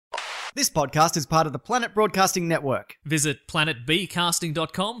This podcast is part of the Planet Broadcasting Network. Visit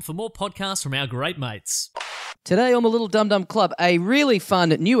planetbcasting.com for more podcasts from our great mates. Today on the Little Dum Dum Club, a really fun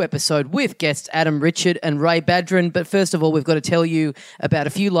new episode with guests Adam Richard and Ray Badran. But first of all, we've got to tell you about a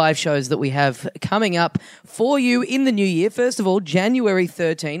few live shows that we have coming up for you in the new year. First of all, January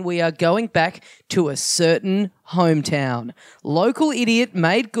 13, we are going back to a certain hometown. Local idiot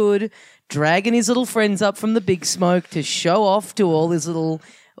made good, dragging his little friends up from the big smoke to show off to all his little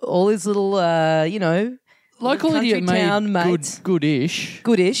local idiot made goodish.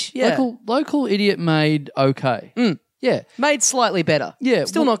 Goodish, yeah. Local idiot made okay. Yeah. Made slightly better. Yeah.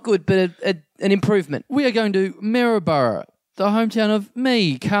 Still not good, but an improvement. We are going to Maryborough, the hometown of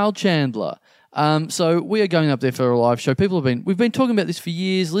me, Carl Chandler. So we are going up there for a live show. We've been talking about this for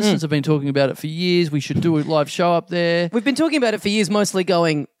years. Listeners have been talking about it for years. We should do a live show up there. We've been talking about it for years, mostly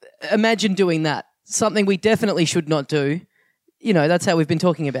going, imagine doing that. Something we definitely should not do. You know, that's how we've been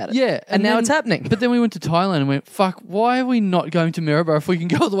talking about it. Yeah. And now it's happening. But then we went to Thailand and went, fuck, why are we not going to Maryborough if we can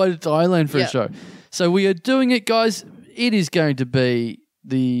go all the way to Thailand for a show? So we are doing it, guys. It is going to be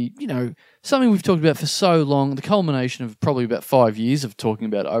something we've talked about for so long, the culmination of probably about 5 years of talking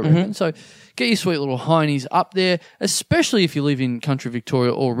about it, I reckon. So get your sweet little heinies up there, especially if you live in country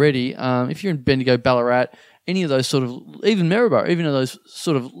Victoria already. If you're in Bendigo, Ballarat, any of those sort of, even Maryborough, even of those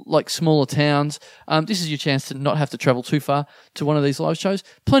sort of like smaller towns, this is your chance to not have to travel too far to one of these live shows.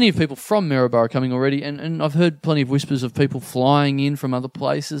 Plenty of people from Maryborough coming already, and I've heard plenty of whispers of people flying in from other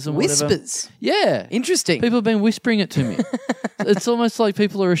places and whatever. Whispers? Yeah. Interesting. People have been whispering it to me. It's almost like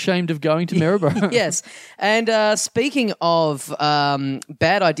people are ashamed of going to Maryborough. Yes. And speaking of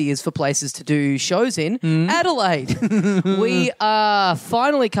bad ideas for places to do shows in, Adelaide. We are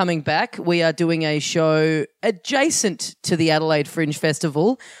finally coming back. We are doing a show adjacent to the Adelaide Fringe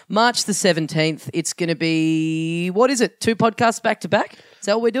Festival, March the 17th. It's going to be, 2 podcasts back to back? Is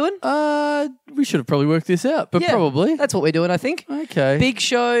that what we're doing? We should have probably worked this out, but probably. That's what we're doing, I think. Okay. Big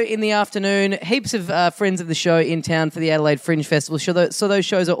show in the afternoon. Heaps of friends of the show in town for the Adelaide Fringe Festival. So those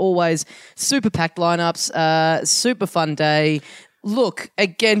shows are always super packed lineups, super fun day. Look,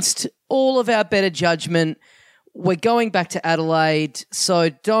 against all of our better judgment, we're going back to Adelaide, so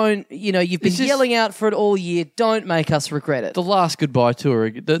don't, you've been yelling out for it all year. Don't make us regret it. The last goodbye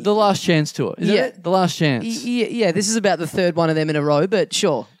tour, the last chance tour. Is that it? The last chance. Yeah, this is about the third one of them in a row, but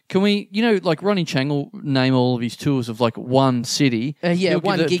sure. Can we, like Ronnie Chang will name all of his tours of like one city.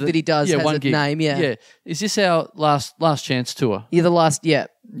 One gig that he does has one a gig. name, Yeah. Is this our last chance tour? You're the last,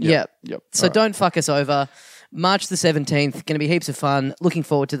 Yep. So All right. don't fuck us over. March the 17th, going to be heaps of fun. Looking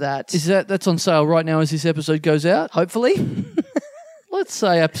forward to that. That's on sale right now as this episode goes out? Hopefully. Let's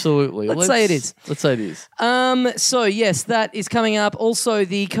say absolutely. Let's say it is. Let's say it is. So yes, that is coming up. Also,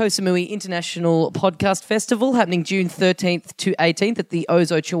 the Koh Samui International Podcast Festival happening June 13th to 18th at the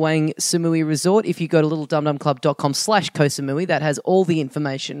Ozo Chawang Samui Resort. If you go to littledumdumclub.com/Koh Samui, that has all the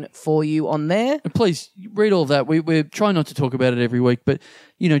information for you on there. And please read all that. We're trying not to talk about it every week, but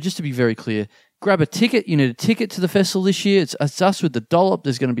just to be very clear, grab a ticket. You need a ticket to the festival this year. It's us with the dollop.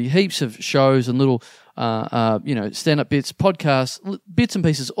 There's going to be heaps of shows and little, stand-up bits, podcasts, bits and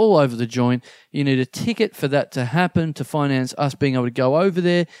pieces all over the joint. You need a ticket for that to happen, to finance us being able to go over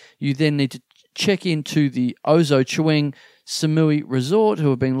there. You then need to check into the Ozo Chawang Samui Resort, who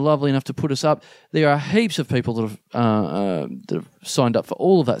have been lovely enough to put us up. There are heaps of people that have signed up for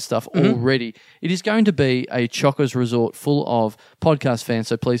all of that stuff already. It is going to be a chockers resort full of podcast fans,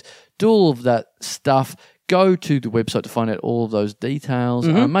 so please do all of that stuff. Go to the website to find out all of those details.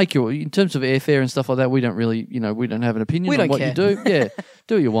 In terms of airfare and stuff like that, we don't really, we don't have an opinion on what you do. Yeah,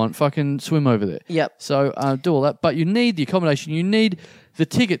 do what you want. Fucking swim over there. Yep. So do all that. But you need the accommodation. You need the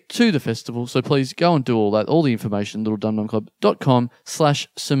ticket to the festival. So please go and do all that. All the information,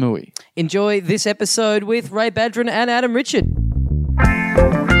 littledumdumclub.com/Samui. Enjoy this episode with Ray Badran and Adam Richard.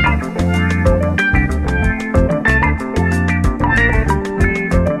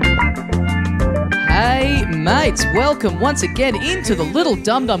 Hey mates, welcome once again into the Little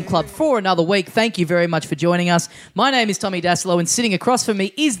Dum Dum Club for another week. Thank you very much for joining us. My name is Tommy Dasilo, and sitting across from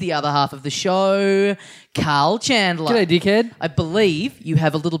me is the other half of the show, Carl Chandler. G'day, dickhead. I believe you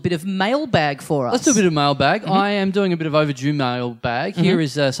have a little bit of mailbag for us. Let's do a bit of mailbag. I am doing a bit of overdue mailbag. Here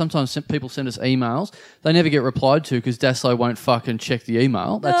is sometimes people send us emails. They never get replied to because Daslo won't fucking check the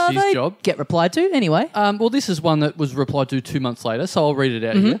email. That's his job. Get replied to anyway. Well, this is one that was replied to 2 months later, so I'll read it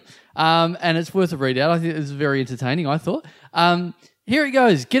out here. And it's worth a read out. I think it's very entertaining, I thought. Here it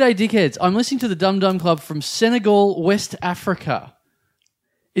goes. G'day, dickheads. I'm listening to the Dum Dum Club from Senegal, West Africa.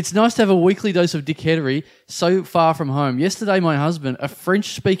 It's nice to have a weekly dose of dickheadery so far from home. Yesterday, my husband, a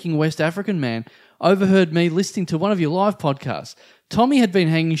French-speaking West African man, overheard me listening to one of your live podcasts. Tommy had been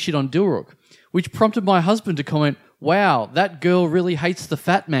hanging shit on Dilrook, which prompted my husband to comment, "Wow, that girl really hates the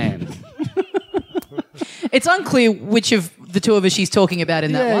fat man." It's unclear which of the two of us she's talking about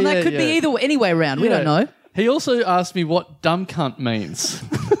in that Yeah, one. That yeah, could be yeah. any way around. We don't know. He also asked me what dumb cunt means.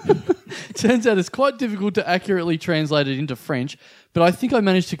 Turns out it's quite difficult to accurately translate it into French, but I think I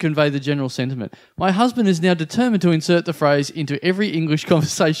managed to convey the general sentiment. My husband is now determined to insert the phrase into every English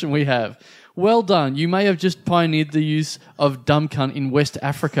conversation we have. Well done. You may have just pioneered the use of dumb cunt in West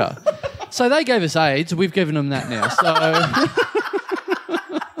Africa. So they gave us AIDS. We've given them that now. So...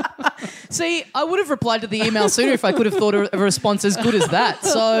 See, I would have replied to the email sooner if I could have thought of a response as good as that.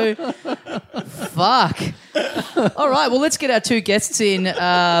 So, fuck. All right, well, let's get our two guests in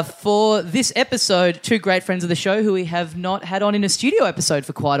for this episode. Two great friends of the show who we have not had on in a studio episode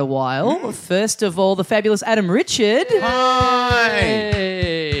for quite a while. First of all, the fabulous Adam Richard. Hi.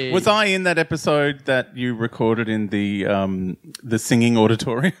 Hey. Was I in that episode that you recorded in the singing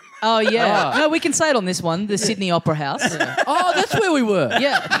auditorium? Oh, yeah. No, we can say it on this one, the Sydney Opera House. Oh, that's where we were.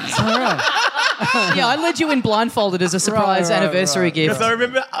 Yeah. All right. Yeah, I led you in blindfolded as a surprise anniversary gift. Because I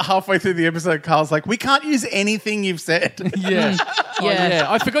remember halfway through the episode, Carl's like, "We can't use anything you've said." Yeah. Oh, Yeah. yeah.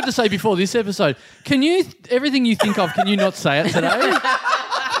 I forgot to say before this episode, can you, everything you think of, can you not say it today?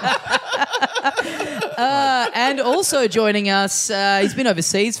 And also joining us, he's been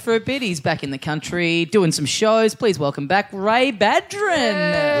overseas for a bit. He's back in the country doing some shows. Please welcome back Ray Badran. Hey,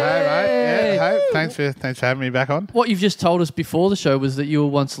 mate. Yeah, hey. Thanks for having me back on. What you've just told us before the show was that you were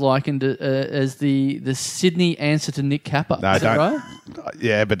once likened as the Sydney answer to Nick Capper. No, Is that don't. right?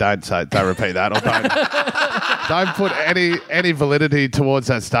 Yeah, but don't repeat that, or don't put any validity towards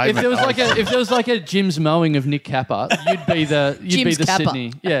that statement. If there was like a Jim's mowing of Nick Capper, you'd be the Jim's Capper.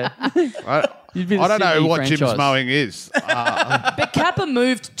 Sydney. Yeah. You'd be the I don't know Sydney what franchise. Jim's mowing is. But Kappa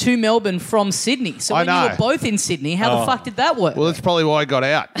moved to Melbourne from Sydney. So I when you know. were both in Sydney, how the fuck did that work? Well, that's probably why I got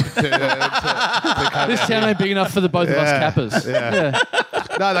out. To come This out. town ain't big enough for the both of us Cappers. Yeah.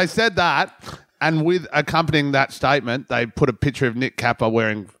 No, they said that, and with accompanying that statement, they put a picture of Nick Capper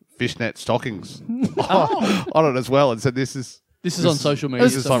wearing fishnet stockings on it as well, and said, "This is on social media.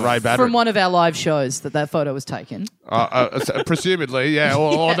 This is on Ray Badran." From one of our live shows that photo was taken. Presumably, yeah.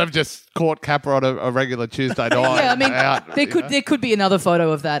 Or they've just caught Capper on a regular Tuesday night. Yeah, I mean, out, there could be another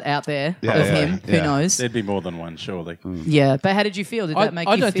photo of that out there Yeah, of yeah, him. yeah. Who knows? There'd be more than one, surely. Yeah, but how did you feel? Did that make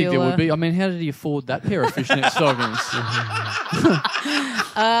you feel? I don't think there would be. I mean, how did he afford that pair of fishnet stockings?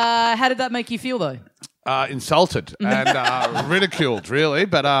 How did that make you feel though? Insulted and ridiculed, really.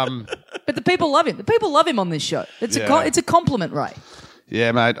 But But the people love him. The people love him on this show. It's Yeah. it's a compliment, Ray.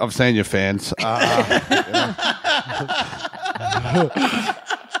 yeah, mate, I've seen your fans.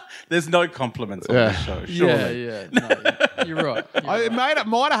 There's no compliments on Yeah. this show, surely. Yeah. No, you're right. It might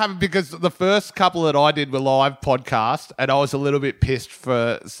have happened because the first couple that I did were live podcasts, and I was a little bit pissed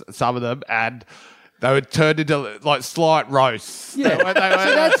for some of them, and they were turned into like slight roasts. Yeah.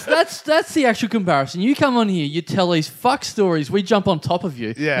 So that's the actual comparison. You come on here, you tell these fuck stories, we jump on top of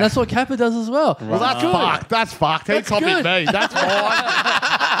you. Yeah. And that's what Kappa does as well. Well, that's fucked. That's fucked. He That's copied good. me. That's mine.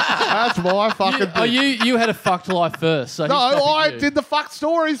 That's my fucking thing. You had a fucked life first. So No, he's copied I you. did the fuck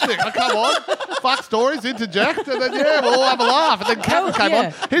stories thing. Oh, come on. Fuck stories, interject, and then, yeah, we'll all have a laugh. And then Capper came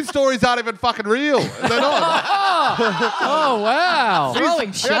yeah. on. His stories aren't even fucking real. They're not. Oh, wow.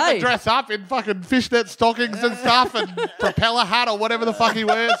 Throwing He had to shade. dress up in fucking fishnet stockings and stuff and propeller hat or whatever the fuck he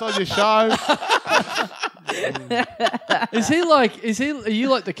wears on your show. Are you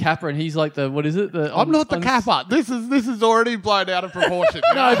like the Kappa and he's like the, what is it? I'm not the Kappa. This is already blown out of proportion.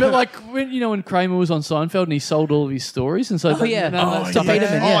 you No, know? but like when Kramer was on Seinfeld and he sold all of his stories and so yeah. that's To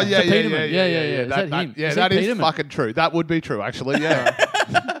Peterman, Oh, yeah, To yeah, Peterman. yeah. Is that him? Yeah, Is that he is Peterman? fucking true. That would be true, actually, yeah.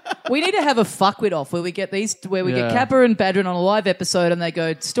 We need to have a fuckwit off where we get Yeah. Kappa and Badran on a live episode and they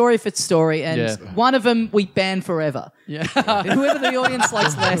go story for story and Yeah. one of them we ban forever. Yeah. Whoever the audience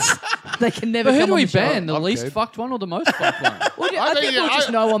likes less, they can never But who come do on we the show. ban? The least Okay. fucked one or the most fucked one? Well, I I think think, we'll yeah,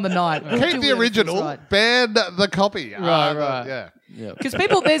 just know on the night. We'll do Keep the whatever feels original, right. ban the copy. Right. Yeah. Yeah. Because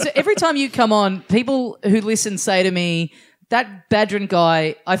every time you come on, people who listen say to me, that Badran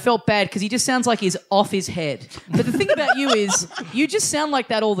guy, I felt bad because he just sounds like he's off his head. But the thing about you is, you just sound like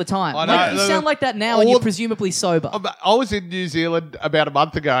that all the time. I know. Like, you sound like that now and All- you're presumably sober. I was in New Zealand about a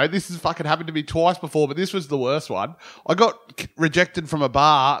month ago. This has fucking happened to me twice before, but this was the worst one. I got rejected from a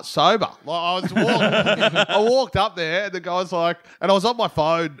bar sober. Like I walked up there, and the guy's like, and I was on my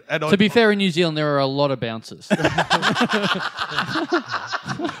phone, and To be fair, in New Zealand there are a lot of bouncers.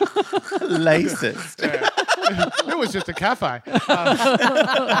 Lacist. it was just a cafe.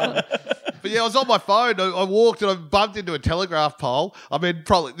 But But yeah, I was on my phone. I walked and I bumped into a telegraph pole. I mean,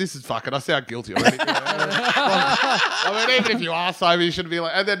 probably this is fucking. I sound guilty already. I mean, even if you are sober, you shouldn't be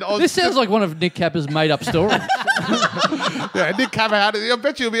like. And then This sounds like one of Nick Capper's made-up stories. yeah, Nick Capper had it. I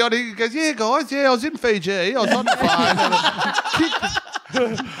bet you'll be on. He goes, "Yeah, guys. Yeah, I was in Fiji. I was on the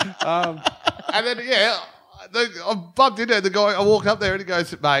phone." And then I bumped into the guy. I walked up there and he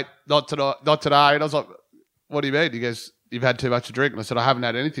goes, "Mate, not tonight, not today." And I was like, "What do you mean?" He goes, "You've had too much to drink." And I said, "I haven't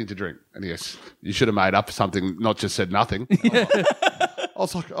had anything to drink." And he goes, "You should have made up something, not just said nothing." I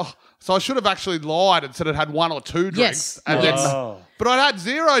was like, "Oh." So I should have actually lied and said it had 1 or 2 drinks. Yes. And but I had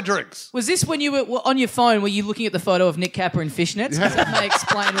 0 drinks. Was this when you were on your phone? Were you looking at the photo of Nick Capper in fishnets? Because that may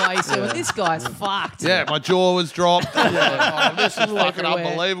explain why you said, well, this guy's fucked. Yeah, my jaw was dropped. Oh, this is fucking everywhere.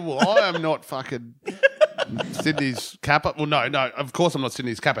 unbelievable. I am not fucking Sydney's Kappa. Well, no, of course I'm not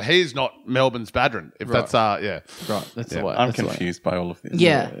Sydney's Kappa. He's not Melbourne's Badran. If that's, yeah. Right, that's the way. I'm that's the way. confused by all of this.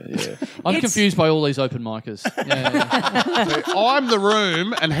 Yeah. I'm It's- confused by all these open micers. Yeah. I'm the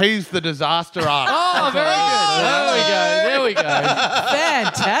room and he's the disaster artist. Oh, very good. There we go.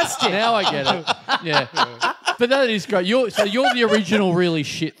 Fantastic. Now I get it. Yeah. But that is great. You're the original really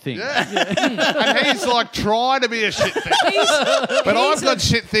shit thing. And he's like trying to be a shit thing. But I've got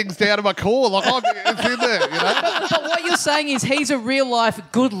shit things down to my core. Like, it's in there, you know? But what you're saying is he's a real life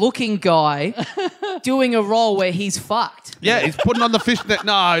good-looking guy doing a role where he's fucked. Yeah, he's putting on the fishnet.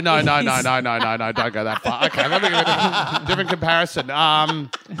 No, don't go that far. Okay, let me give it a different comparison. I'm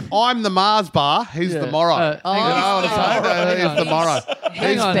the Mars bar, he's the Morrow. Hang on. You know what I'm saying? He's the Morrow.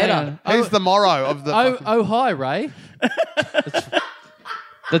 He's better. He's the Morrow of the... Oh, hi, Ray.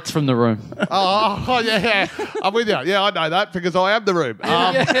 That's from The Room. yeah. I'm with you. Yeah, I know that because I am the room.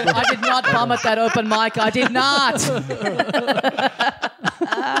 I did not bum at that open mic. I did not.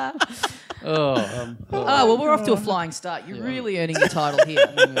 Well, we're off to a flying start. You're really earning your title here.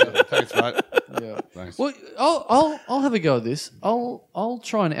 Thanks, mate. Thanks. Well, I'll have a go at this. I'll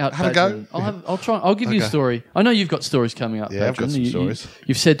try and out. Have a go? I'll give you a story. I know you've got stories coming up. Yeah, I've got Badran. some stories.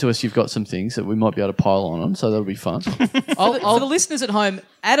 You've said to us you've got some things that we might be able to pile on, so that'll be fun. For the listeners at home,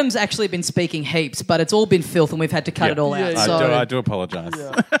 Adam's actually been speaking heaps, but it's all been filth and we've had to cut it all out. Yeah, So I do apologise.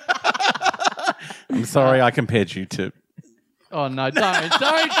 I'm sorry I compared you to... Oh no! Don't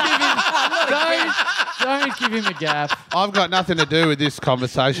give him a gap. I've got nothing to do with this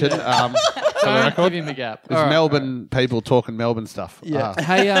conversation. Don't give him a gap. There's Melbourne people talking Melbourne stuff. Yeah.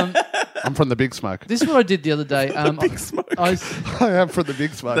 Hey, I'm from the Big Smoke. this is what I did the other day. Big Smoke. I am from the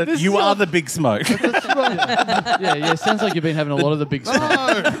Big Smoke. You are the Big Smoke. yeah. Sounds like you've been having a lot of the big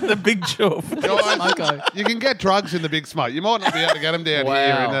stuff. No, The Big Chuff. guys, you can get drugs in the Big Smoke. You might not be able to get them down here.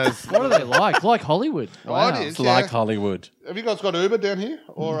 Wow. In What are they like? Like Hollywood. Wow. It is, It's like yeah. Hollywood. Have you guys got Uber down here?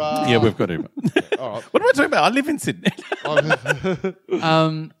 Or Yeah, we've got Uber. all right. What am I talking about? I live in Sydney.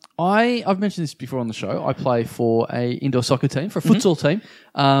 I've mentioned this before on the show. I play for a indoor soccer team, for a futsal team,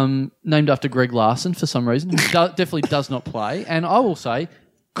 named after Greg Larson for some reason. Who definitely does not play, and I will say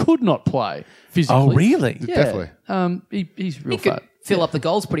could not play physically. Oh, really? Yeah. Definitely. He's real he could fat. fill up the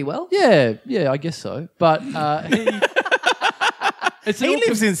goals pretty well. Yeah, I guess so. But He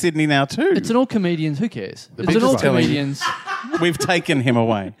lives in Sydney now too. it's an all comedians. Who cares? It's big an all telling you. comedians. We've taken him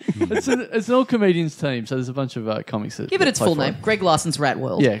away. It's an all comedians team. So there's a bunch of comics that Give it that its play full for name. it. Greg Larson's Rat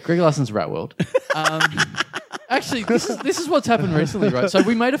World. Yeah, Greg Larson's Rat World. Actually, this is what's happened recently, right? So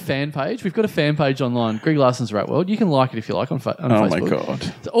we made a fan page. We've got a fan page online, Greg Larson's Rat World. You can like it if you like on Oh Facebook. my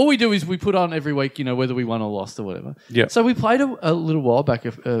God. So all we do is we put on every week, whether we won or lost or whatever. Yeah. So we played a little while back,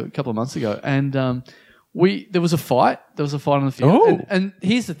 a couple of months ago, and there was a fight. There was a fight on the field. Oh. And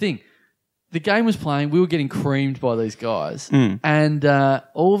here's the thing. The game was playing. We were getting creamed by these guys, and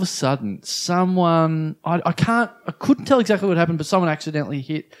all of a sudden, someone I couldn't tell exactly what happened, but someone accidentally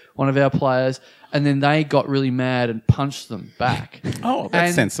hit one of our players, and then they got really mad and punched them back. Oh, that's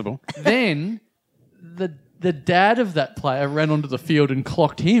And sensible. Then the dad of that player ran onto the field and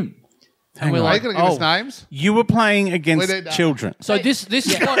clocked him. And we're Are you like, going to give us oh. names? You were playing We against don't know. children. So this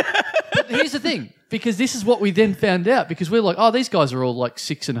is what. But here's the thing, because this is what we then found out. Because we're like, oh, these guys are all like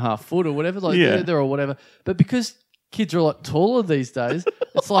 6.5 foot or whatever. Like Yeah. they're all whatever. But because kids are a lot taller these days,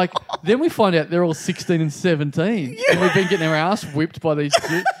 it's like then we find out they're all 16 and 17, and we've been getting our ass whipped by these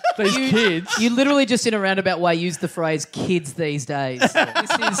kids. You literally just in a roundabout way used the phrase "kids these days."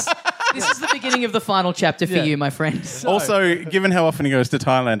 This is the beginning of the final chapter for Yeah. you, my friend. Also, given how often he goes to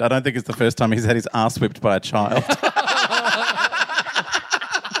Thailand, I don't think it's the first time he's had his ass whipped by a child.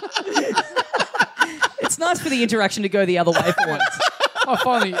 It's nice for the interaction to go the other way for once. Oh,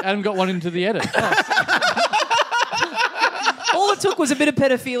 finally, Adam got one into the edit. All it took was a bit of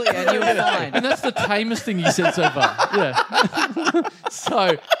pedophilia and you were fine. And that's the tamest thing you said so far. Yeah.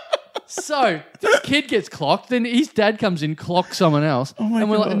 So this kid gets clocked. Then his dad comes in, clocks someone else,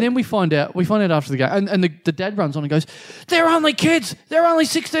 and then we find out. We find out after the game, and the dad runs on and goes, "They're only kids. They're only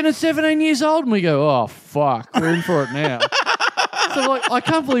 16 and 17 years old." And we go, "Oh fuck, we're in for it now." So like, I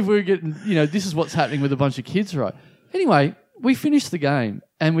can't believe we're getting. This is what's happening with a bunch of kids, right? Anyway, we finish the game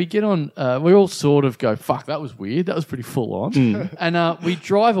and we get on. We all sort of go, "Fuck, that was weird. That was pretty full on." And we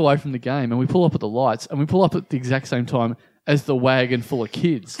drive away from the game and we pull up at the lights and we pull up at the exact same time as the wagon full of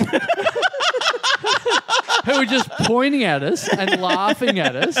kids. Who were just pointing at us and laughing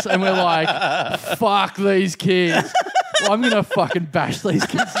at us, and we're like, "Fuck these kids! Well, I'm gonna fucking bash these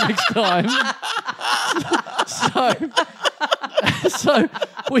kids next time." So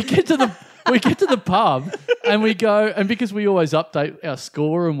we get to the pub and we go, and because we always update our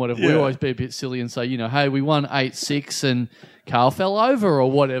score and whatever, we always be a bit silly and say, hey, we won 8-6 and Carl fell over or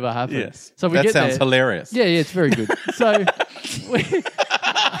whatever happened. Yes. So we that get sounds there. hilarious. Yeah, it's very good. So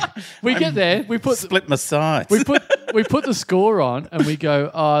we get there, we put Split my sides. we put the score on and we go,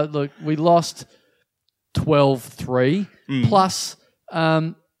 "Oh, look, we lost 12-3 plus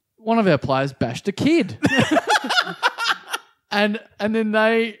one of our players bashed a kid." and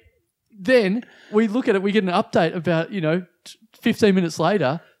then we look at it, we get an update about, 15 minutes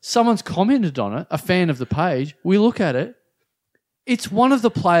later, someone's commented on it, a fan of the page. We look at it. It's one of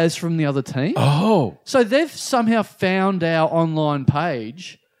the players from the other team. Oh. So they've somehow found our online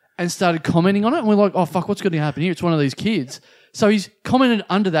page and started commenting on it. And we're like, "Oh, fuck, what's going to happen here? It's one of these kids." So he's commented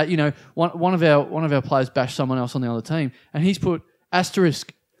under that, one of our players bashed someone else on the other team. And he's put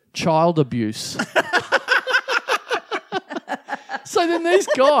asterisk child abuse. So then these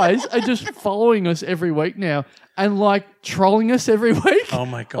guys are just following us every week now and like trolling us every week. Oh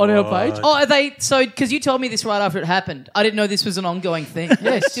my God. On our page. Oh, are they? So, because you told me this right after it happened, I didn't know this was an ongoing thing.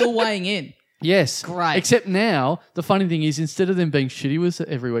 Yes. Still weighing in. Yes. Great. Except now, the funny thing is, instead of them being shitty with us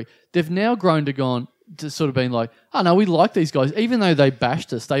every week, they've now grown to sort of being like, "Oh no, we like these guys. Even though they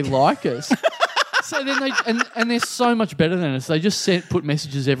bashed us, they like us." So then and they're so much better than us. They just put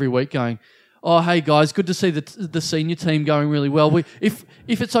messages every week going, "Oh, hey guys, good to see the senior team going really well. If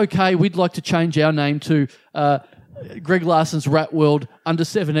it's okay, we'd like to change our name to Greg Larson's Rat World Under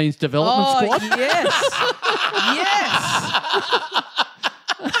 17s Development Squad." Yes.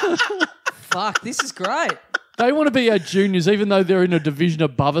 Fuck, this is great. They want to be our juniors, even though they're in a division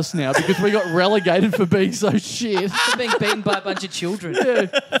above us now because we got relegated for being so shit. For being beaten by a bunch of children. Yeah.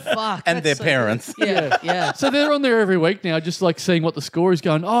 Fuck. And that's their so parents. good. Yeah. So they're on there every week now, just like seeing what the score is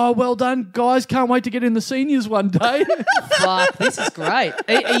going, "Oh, well done, guys. Can't wait to get in the seniors one day." Fuck, this is great.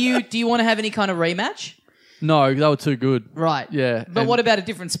 Do you want to have any kind of rematch? No, they were too good. Right. Yeah. But what about a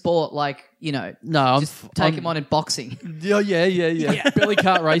different sport, like, No, I'm take him on in boxing? Yeah. Billy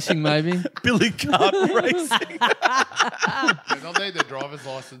kart racing, maybe. Billy kart racing. They'll need their driver's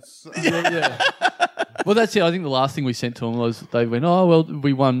license. Yeah. Well, that's it. I think the last thing we sent to them was they went, "Oh, well,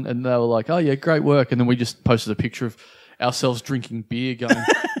 we won," and they were like, "Oh yeah, great work," and then we just posted a picture of ourselves drinking beer, going,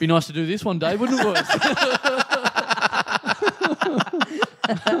 "Be nice to do this one day, wouldn't it?"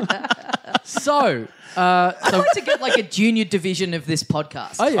 So I wanted to get like a junior division of this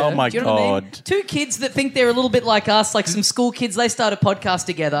podcast. Oh, yeah. Oh my Do you know what I mean? God. Two kids that think they're a little bit like us, like some school kids, they start a podcast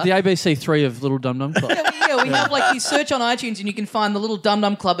together. the ABC3 of Little Dum Dum Club. We have like, you search on iTunes and you can find the Little Dum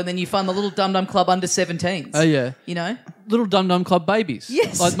Dum Club, and then you find the Little Dum Dum Club Under 17s. Oh yeah, You know? Little Dum Dum Club babies.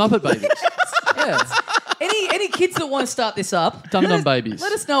 Yes. Like Muppet babies. Yeah, Any kids that want to start this up, Dum Dum babies.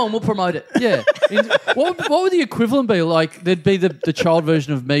 let us know and we'll promote it. Yeah. What would the equivalent be? Like, there'd be the child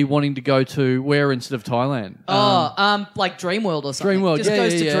version of me wanting to go to where instead of Thailand? Like Dreamworld or something. Dreamworld, Just yeah,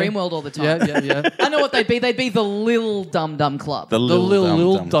 goes yeah, to yeah. Dreamworld all the time. Yeah. I know what they'd be. They'd be the Lil Dum Dum Club. The The little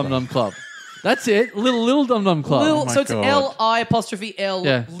Little Dum Dum Dum Club. That's it. Little Dum Dum Club. Lil, my so it's God. L-I-L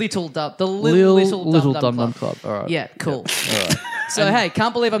Yeah. Little Dum. The Little Dum Dum Club. All right. Yeah, cool. So, hey,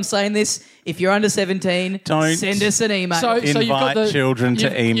 can't believe I'm saying this. If you're under 17, Don't. send us an email. So you've got Invite children to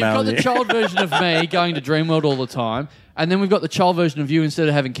you've email got the you. child version of me going to Dreamworld all the time, and then we've got the child version of you, instead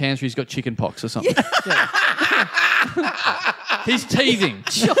of having cancer, he's got chicken pox or something. Yeah. He's teething.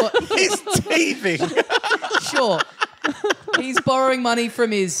 Sure. He's teething. Sure. He's borrowing money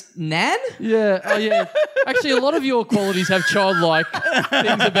from his nan? Yeah. Oh, yeah. Actually, a lot of your qualities have childlike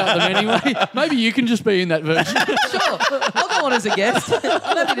things about them anyway. Maybe you can just be in that version. Sure. I'll go on as a guest.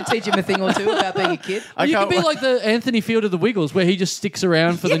 I'm happy to teach him a thing or two about being a kid. You can can't be wait. like the Anthony Field of the Wiggles, where he just sticks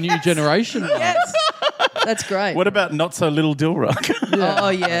around for the new generation. Yes. That's great. What about Not So Little Dilrock? Oh,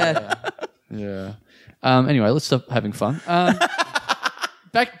 yeah. Yeah. Anyway, let's stop having fun.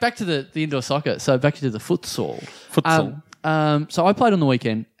 Back to the indoor soccer. So back to the futsal. Futsal. So I played on the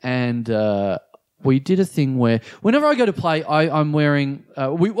weekend, and we did a thing where whenever I go to play, I'm wearing.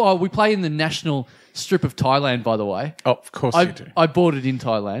 We play in the national strip of Thailand, by the way. Oh, of course you do. I bought it in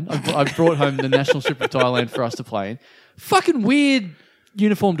Thailand. I brought home the national strip of Thailand for us to play in. Fucking weird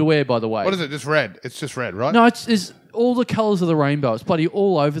uniform to wear, by the way. What is it? Just red? It's just red, right? No, it's all the colours of the rainbow. It's bloody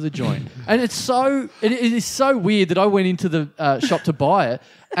all over the joint. And it is so weird that I went into the shop to buy it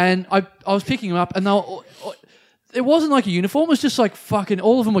and I was picking them up and they were, it wasn't like a uniform. It was just like fucking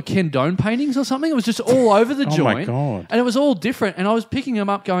all of them were Ken Doan paintings or something. It was just all over the joint. My God. And it was all different. And I was picking them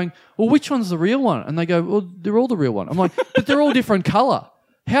up going, well, which one's the real one? And they go, well, they're all the real one. I'm like, but they're all different colour.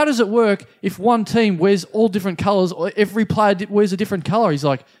 How does it work if one team wears all different colours or every player wears a different colour? He's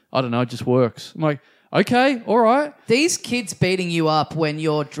like, I don't know, it just works. I'm like, okay, all right. These kids beating you up when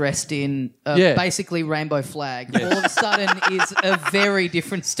you're dressed in basically rainbow flag all of a sudden is a very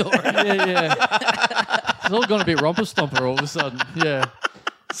different story. Yeah. It's all gone a bit romper stomper all of a sudden. Yeah.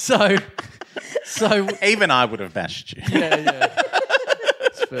 So Even I would have bashed you. yeah.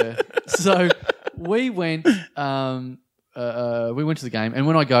 It's fair. So we went to the game, and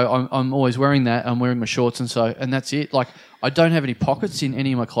when I go, I'm always wearing that. I'm wearing my shorts, and that's it. Like, I don't have any pockets in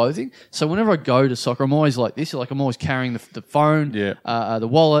any of my clothing, so whenever I go to soccer, I'm always like this. Like, I'm always carrying the phone, the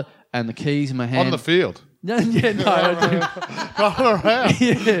wallet, and the keys in my hand On the field. No, I do. All around.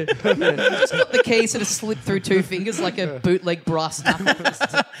 Just got the keys sort of slip through two fingers like a bootleg brass knuckles.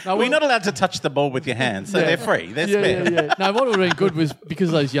 No, we're not allowed to touch the ball with your hands, so they're free. They're spare. Yeah. No, what would have been good was because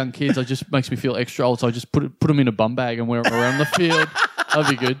of those young kids, it just makes me feel extra old, so I just put them in a bum bag and wear them around the field.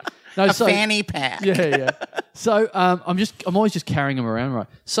 That'd be good. No, Fanny pack. Yeah. So I'm always just carrying them around, right?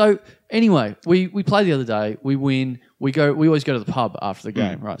 So anyway, we play the other day. We win. We always go to the pub after the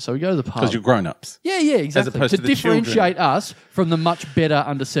game, right? So we go to the pub Because you're grown-ups. Yeah, exactly. As opposed to the differentiate us from the much better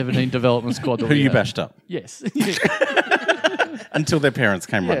under 17 development squad that Who we you have. bashed up. Yes. Until their parents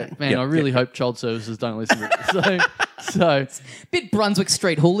came running. Man, I really hope child services don't listen to this. So Bit Brunswick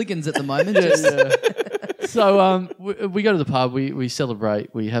Street hooligans at the moment. So we go to the pub, we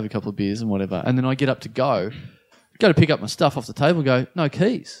celebrate, we have a couple of beers and whatever, and then I get up to go to pick up my stuff off the table, go, no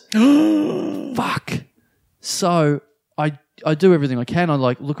keys. Fuck. So I do everything I can. I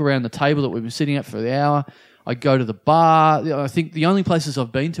look around the table that we've been sitting at for the hour. I go to the bar. I think the only places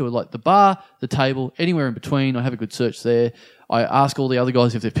I've been to are like the bar, the table, anywhere in between. I have a good search there. I ask all the other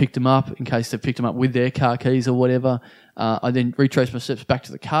guys if they've picked them up in case they've picked them up with their car keys or whatever. I then retrace my steps back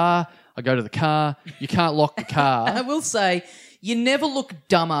to the car. I go to the car. You can't lock the car. I will say, you never look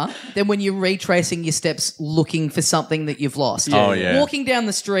dumber than when you're retracing your steps looking for something that you've lost. Oh, yeah. Walking down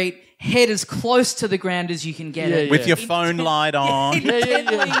the street, head as close to the ground as you can get it. With your phone light on.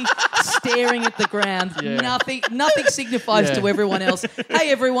 Intently staring at the ground. Yeah. Nothing signifies to everyone else.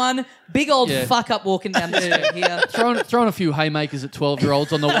 Hey, everyone, big old fuck up walking down the street here. Throwing a few haymakers at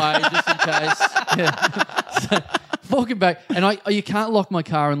 12-year-olds on the way just in case. Yeah. So, walking back, and you can't lock my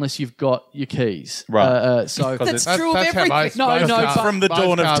car unless you've got your keys. Right. So That's true of how everything. most No, cars- from the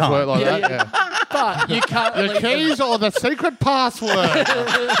dawn of most cars time. work like Yeah, that, yeah. But you can't. Your keys or the secret password?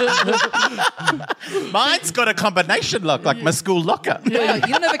 Mine's got a combination lock, like my school locker. Wow, you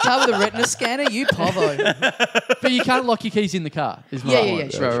don't have a car with a retina scanner, you povo. But you can't lock your keys in the car. Is my Yeah,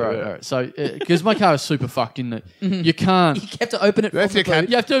 point. sure. Right. So because my car is super fucked in that you can't. You have to open it Yes, from you the can. boot.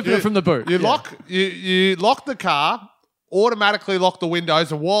 You have to open it from the boot. You Yeah. lock the car, automatically lock the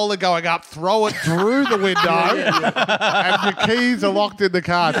windows, and while they're going up, throw it through the window, and your keys are locked in the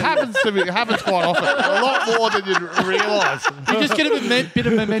car. It happens quite often, a lot more than you realise. You just get a bit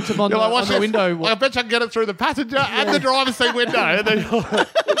of momentum on, You're like, on watch the this. window. I bet you I can get it through the passenger and the driver's seat window. And then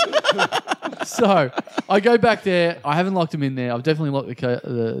So I go back there. I haven't locked them in there. I've definitely locked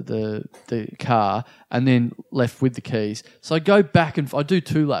the car and then left with the keys. So I go back and I do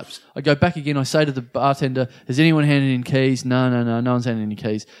 2 laps. I go back again. I say to the bartender, "Has anyone handed in keys?" No one's handed any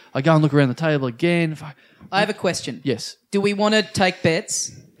keys. I go and look around the table again. I have a question. Yes. Do we want to take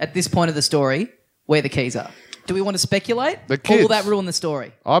bets at this point of the story where the keys are? Do we want to speculate? The Or kids. will that ruin the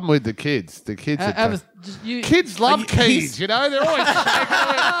story? I'm with the kids. The kids. Kids love keys, you know. They're always they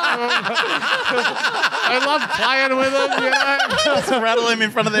love playing with them, you know. Just rattle him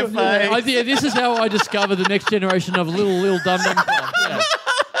in front of their face. This is how I discover the next generation of little dum-dum club. Yeah.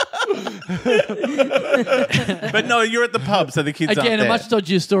 But no, you're at the pub, so the kids Again, aren't a there. much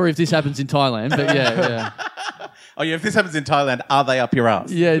dodgier story if this happens in Thailand, but yeah. Oh, yeah, if this happens in Thailand, are they up your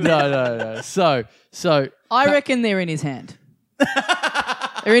ass? Yeah, no. So I reckon they're in his hand.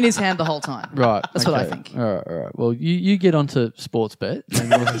 They're in his hand the whole time. right. That's what I think. All right. Well, you get onto sports bet.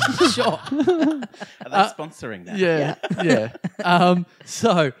 Sure. Are they sponsoring that? Yeah.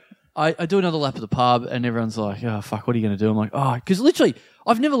 So I do another lap of the pub and everyone's like, oh, fuck, what are you going to do? I'm like, oh, because literally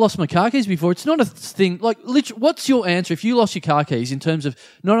I've never lost my car keys before. It's not a thing. Like, what's your answer if you lost your car keys in terms of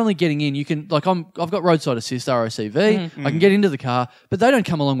not only getting in, you can, like, I've got roadside assist, ROCV, I can get into the car, but they don't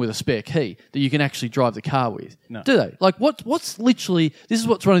come along with a spare key that you can actually drive the car with. No. Do they? Like, what's literally, this is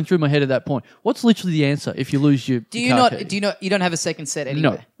what's running through my head at that point. What's literally the answer if you lose your car key? You don't have a second set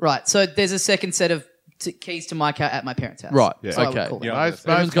anywhere? No. Right. So there's a second set of keys to my car at my parents' house. Right. Yeah. So I would Okay. call it. Yeah.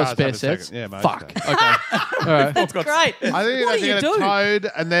 Everyone's got cars spare have a second- sets? Yeah, most Fuck. cars. Okay. All right. That's great. I think What they do you get do? it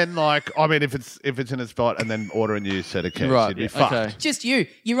towed, and then if it's in a spot, and then order a new set of keys. Right. You'd be Yeah. fucked. Okay. Just you.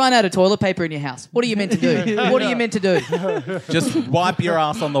 You run out of toilet paper in your house. What are you meant to do? What are you meant to do? Just wipe your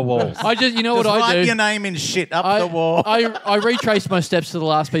ass on the walls. I just, you know Just what I write do? your name in shit up the wall I retrace my steps to the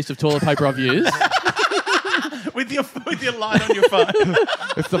last piece of toilet paper I've used. with your light on your phone.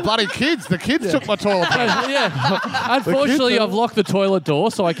 It's the bloody kids. The kids took my toilet paper. Yeah. Unfortunately, I've locked the toilet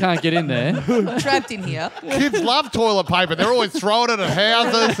door, so I can't get in there. Trapped in here. Kids love toilet paper. They're always throwing it at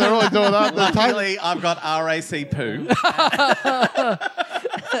houses. They're always doing that. They're totally- Luckily, I've got RAC poo.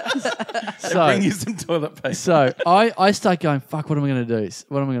 So, Bring you some toilet paper. so I start going, fuck, what am I going to do?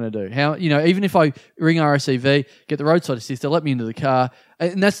 What am I going to do? How, even if I ring RSCV, get the roadside assist, they'll let me into the car.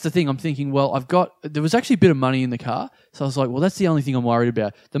 And that's the thing. I'm thinking, well, there was actually a bit of money in the car. So I was like, well, that's the only thing I'm worried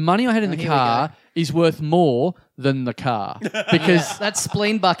about. The money I had in the here we car is worth more than the car. Because That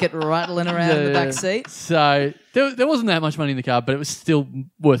spleen bucket rattling around in the back seat. So there wasn't that much money in the car, but it was still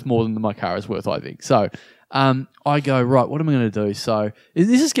worth more than my car is worth, I think. So I go, right, what am I going to do? So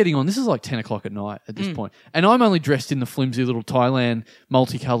this is getting on. This is like 10 o'clock at night at this point. And I'm only dressed in the flimsy little Thailand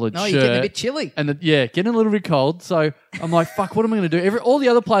multicoloured shirt. You're getting a bit chilly. And getting a little bit cold. So I'm like, fuck, what am I going to do? All the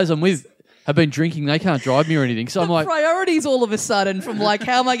other players I'm with have been drinking. They can't drive me or anything. So I'm like, Priorities all of a sudden from like,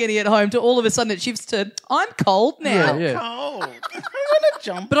 how am I going to get home to all of a sudden it shifts to, I'm cold now. yeah. Oh, I want to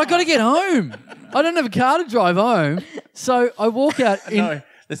jump. But I got to get home. I don't have a car to drive home. So I walk out in... No,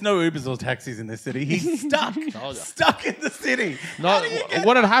 there's no Ubers or taxis in this city. He's stuck. Stuck in the city. No,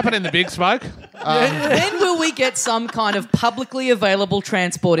 what had happened in the Big Smoke? When will we get some kind of publicly available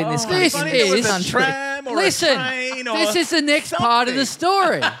transport in this country? This Funny if it was is- a tram or Listen, a train or this is the next part of the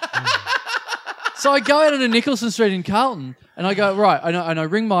story. So I go out onto Nicholson Street in Carlton, and I go, right, and I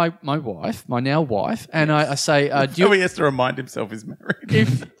ring my wife, my now wife, and I say, do So you, he has to remind himself he's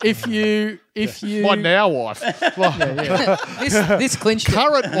married. if you My now wife. This clinched it.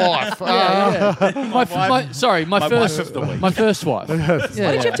 Current wife. my wife of the week. my first wife. Why did you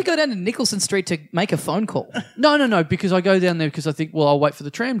have to go down to Nicholson Street to make a phone call? No, because I go down there because I think, well, I'll wait for the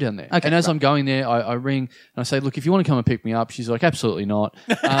tram down there. Okay, and as I'm going there, I ring and I say, look, if you want to come and pick me up, she's like, absolutely not.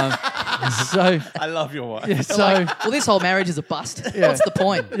 So, I love your wife. yeah, so, Well, this whole marriage is a bust. What's the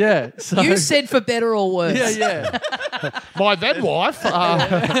point? yeah. So, You said for better or worse. yeah. My then wife.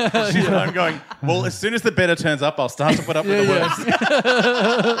 She's home going, well, as soon as the better turns up, I'll start to put up with the worst.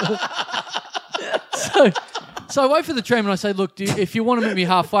 So I wait for the tram and I say, look, if you want to meet me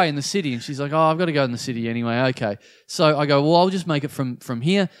halfway in the city. And she's like, oh, I've got to go in the city anyway. Okay. So I go, well, I'll just make it from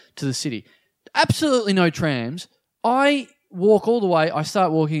here to the city. Absolutely no trams. I walk all the way. I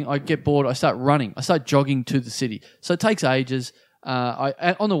start walking. I get bored. I start running. I start jogging to the city. So it takes ages.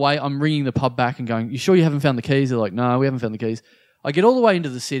 On the way, I'm ringing the pub back and going, you sure you haven't found the keys? They're like, no, we haven't found the keys. I get all the way into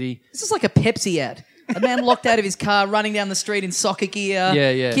the city. This is like a Pepsi ad. A man locked out of his car, running down the street in soccer gear.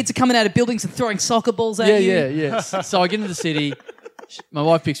 Yeah. Kids are coming out of buildings and throwing soccer balls at you. Yeah. So I get into the city. My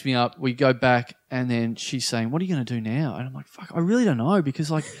wife picks me up. We go back, and then she's saying, "What are you going to do now?" And I'm like, "Fuck, I really don't know because,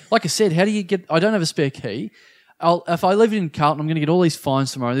 like I said, how do you get? I don't have a spare key. If I leave it in Carlton, I'm going to get all these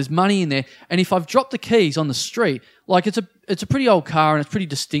fines tomorrow. There's money in there, and if I've dropped the keys on the street, like it's a pretty old car and it's pretty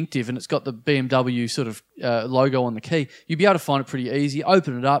distinctive, and it's got the BMW sort of logo on the key. You'd be able to find it pretty easy.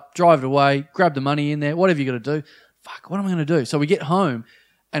 Open it up, drive it away, grab the money in there, whatever you got to do. Fuck, what am I going to do? So we get home,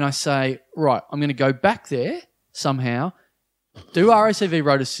 and I say, right, I'm going to go back there somehow, do RACV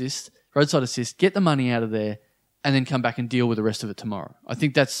roadside assist, get the money out of there, and then come back and deal with the rest of it tomorrow. I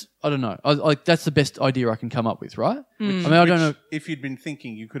think that's, I don't know. That's the best idea I can come up with, right? I mean, I don't know. If you'd been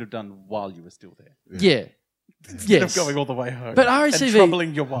thinking, you could have done while you were still there. Yeah. Instead of going all the way home. But RACV and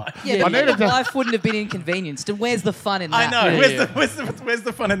troubling your wife. Yeah, but your wife wouldn't have been inconvenienced. And where's the fun in I that? know. Yeah, Where's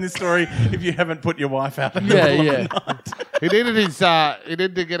the fun in this story if you haven't put your wife out? In the Yeah, middle yeah. of the night? He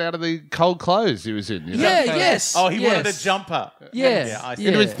needed to get out of the cold clothes he was in. You know? Yeah, yes. Oh, he wanted a yes. jumper. Yes. Yeah, I see.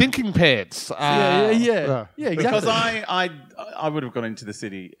 Into his thinking pants. Yeah, exactly. Because I would have gone into the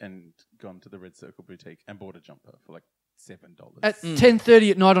city and gone to the Red Circle Boutique and bought a jumper for like $7. At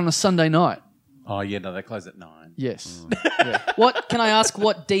 10:30 at night on a Sunday night. Oh yeah, no, they close at 9. Yes. What can I ask?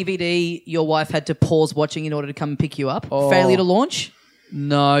 What DVD your wife had to pause watching in order to come and pick you up? Failure to launch.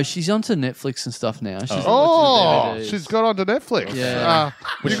 No, she's onto Netflix and stuff now. She's Oh, watching DVDs. she's got onto Netflix. Yeah.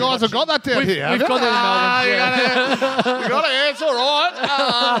 You guys have got that down here. We've got that in Melbourne. You got it. It's all right.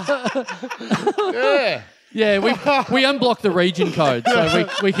 Yeah. Yeah, we unblocked the region code, so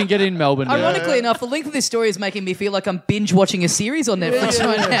we can get in Melbourne now. Ironically enough, the length of this story is making me feel like I'm binge watching a series on Netflix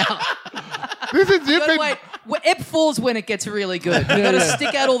right now. This is You gotta wait. Ep 4's when it gets really good. You gotta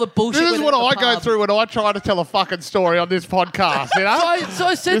stick out all the bullshit. This is when what at the I go pub. through when I try to tell a fucking story on this podcast, you know? So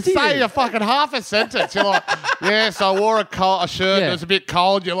I said to say you. a fucking half a sentence. You're like, yes, I wore a shirt and Yeah. it was a bit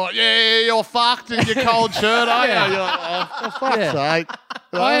cold. You're like, yeah, you're fucked in your cold shirt, aren't Yeah. you? You're like, oh, for fuck's Yeah. sake.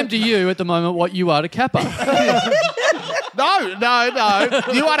 I am to you at the moment what you are to Kappa. No.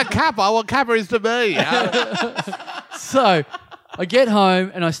 You are a Kappa. What Kappa is to me. So I get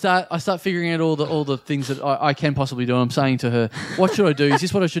home and I start figuring out all the things that I can possibly do. And I'm saying to her, what should I do? Is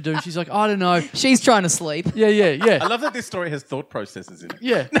this what I should do? And she's like, I don't know. She's trying to sleep. Yeah. I love that this story has thought processes in it.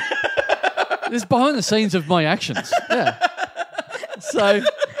 Yeah. There's behind the scenes of my actions. Yeah.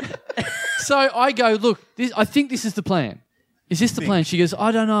 So I go, look, I think this is the plan. Is this the plan? She goes,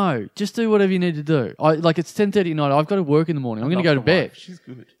 I don't know. Just do whatever you need to do. It's 10:30 at night. I've got to work in the morning. I'm going to go to bed. She's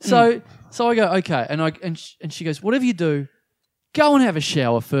good. So I go, okay. And she goes, whatever you do, go and have a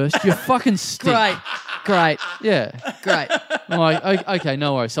shower first. You fucking stink. Great. Yeah. Great. I'm like, okay,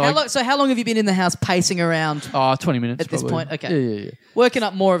 no worries. So How long have you been in the house pacing around 20 minutes at this probably. point? Okay. Yeah. Working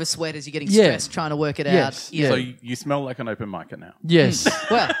up more of a sweat as you're getting Yeah. stressed, trying to work it Yes. out. Yeah. So you smell like an open micer now. Yes.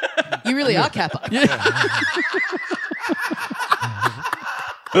 Well, you really are Kappa.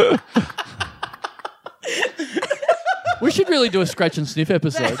 We should really do a scratch and sniff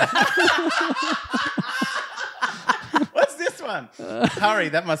episode. What's this one? Hurry,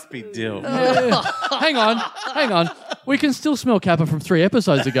 that must be dill. Hang on. We can still smell Kappa from 3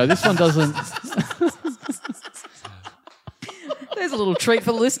 episodes ago. This one doesn't. There's a little treat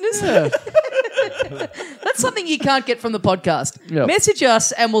for the listeners. Yeah. That's something you can't get from the podcast. Yep. Message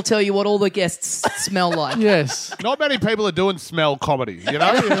us and we'll tell you what all the guests smell like. Yes. Not many people are doing smell comedy, you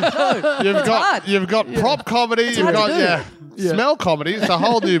know? hard. You've got prop comedy, you've hard got to do. smell comedy. It's a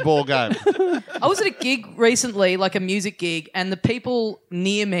whole new ball game. I was at a gig recently, like a music gig, and the people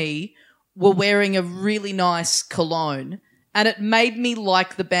near me were wearing a really nice cologne, and it made me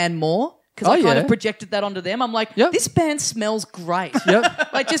like the band more because I kind of projected that onto them. I'm like, Yep. this band smells great. Yep.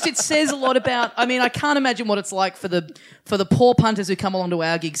 It says a lot about. I mean, I can't imagine what it's like for the poor punters who come along to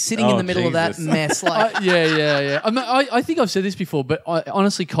our gigs, sitting in the middle of that Jesus. mess. Like, Yeah. I think I've said this before, but I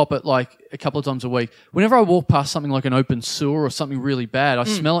honestly cop it like a couple of times a week. Whenever I walk past something like an open sewer or something really bad, I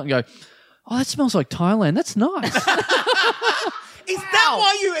smell it and go, oh, that smells like Thailand. That's nice. Is that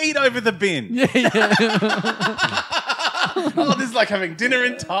why you eat over the bin? Yeah. Oh, this is like having dinner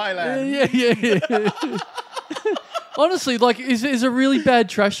in Thailand. Yeah. Honestly, like, is a really bad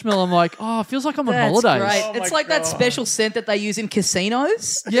trash smell. I'm like, oh, it feels like I'm on that's holidays. great. Oh It's my like that God. special scent that they use in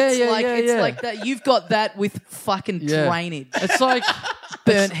casinos. Yeah, it's yeah, like, yeah, It's yeah. like that. You've got that with fucking Yeah. drainage, It's like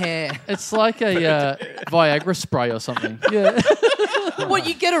burnt hair. it's like a Viagra spray or something. Yeah. What,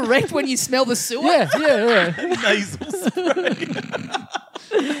 you get erect when you smell the sewer? Yeah. Nasal spray.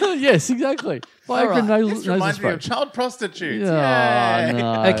 Yes, exactly. Viagra right. nasal This reminds me spray. of child prostitutes. Oh, Yay.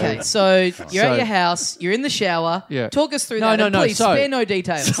 no. Okay, so you're So- at your house, you're in the shower. Yeah. Talk us through No, that. no, and no, please so- spare no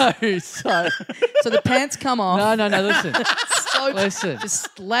details. So, So the pants come off. no, listen. So Listen.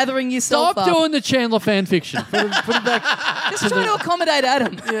 just lathering yourself Stop up. doing the Chandler fan fiction. Put it back. Just trying to accommodate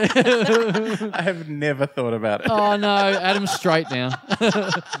Adam. I have never thought about it. Oh, no. Adam's straight now.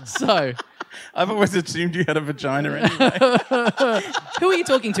 So, I've always assumed you had a vagina anyway. Who are you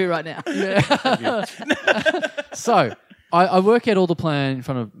talking to right now? So I work out all the plan in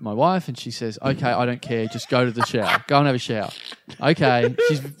front of my wife, and she says, "Okay, I don't care. Just go to the shower. Go and have a shower." Okay.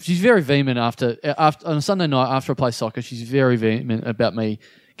 She's very vehement after on a Sunday night after I play soccer. She's very vehement about me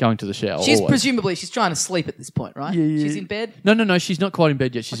going to the shower. She's always. presumably she's trying to sleep at this point, right? Yeah. She's in bed. No. She's not quite in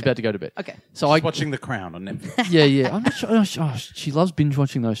bed yet. She's about to go to bed. Okay. So I Watching The Crown on Netflix. Yeah. I'm not sure. Oh, she loves binge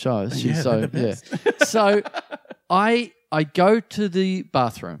watching those shows. She's they're the best. So I go to the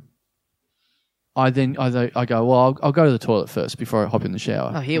bathroom. I go, well, I'll go to the toilet first before I hop in the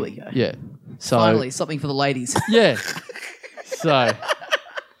shower. Oh, here we go. Yeah. So Finally, something for the ladies. yeah. So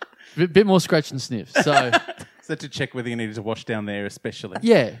bit more scratch and sniff. So So to check whether you needed to wash down there especially.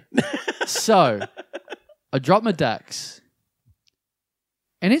 yeah. So I drop my Dax,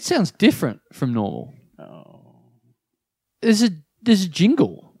 and it sounds different from normal. Oh. There's a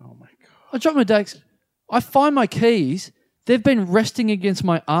jingle. Oh my God. I drop my Dax. I find my keys. They've been resting against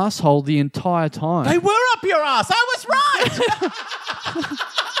my asshole the entire time. They were up your ass. I was right.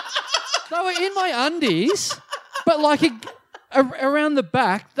 They were in my undies, but like around the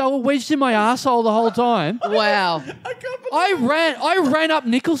back. They were wedged in my arsehole the whole time. Wow. I ran up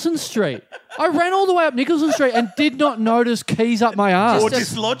Nicholson Street. I ran all the way up Nicholson Street and did not notice keys up my arse. Or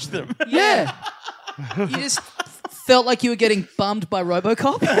dislodge them. Yeah. You just felt like you were getting bummed by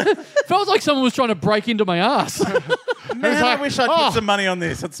RoboCop? Felt like someone was trying to break into my ass. Man, I wish I'd put some money on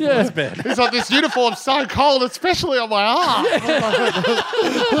this. It's bad. It's like this uniform's so cold, especially on my arm.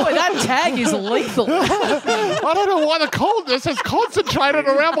 Boy, that tag is lethal. I don't know why the coldness is concentrated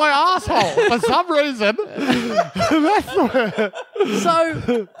around my asshole for some reason.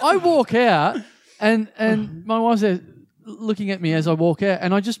 So I walk out and my wife's there looking at me as I walk out,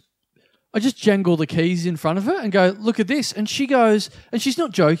 and I just jangle the keys in front of her and go, look at this. And she goes, and she's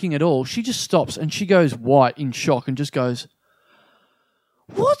not joking at all. She just stops and she goes white in shock and just goes,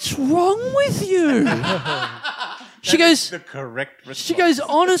 what's wrong with you? She goes, the correct response. she goes,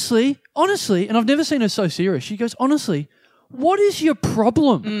 honestly, and I've never seen her so serious. She goes, honestly, what is your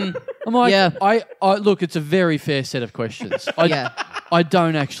problem? I'm like, Yeah. I look, it's a very fair set of questions. I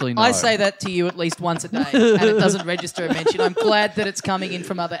don't actually know. I say that to you at least once a day, and it doesn't register a mention. I'm glad that it's coming in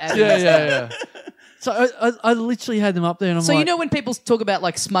from other avenues. Yeah. So I literally had them up there, and I'm So like, you know when people talk about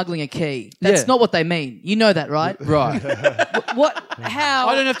like smuggling a key, that's Yeah. not what they mean. You know that, right? right. What? How?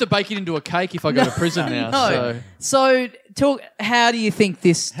 I don't have to bake it into a cake if I go to prison now. No. So So how do you think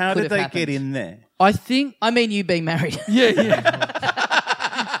this? How could did have they happened? get in there? I think, I mean, you being married, yeah.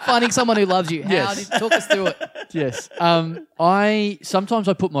 finding someone who loves you. How Yes. did talk us through it? Yes. I sometimes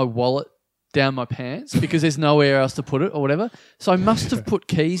I put my wallet down my pants because there's nowhere else to put it or whatever. So I must have put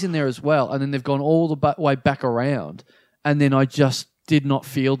keys in there as well, and then they've gone all the way back around, and then I just did not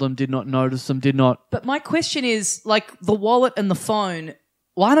feel them, did not notice them, did not. But my question is, like the wallet and the phone,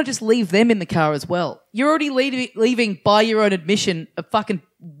 why not just leave them in the car as well? You're already leaving by your own admission a fucking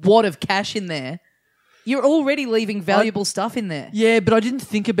wad of cash in there. You're already leaving valuable stuff in there. Yeah, but I didn't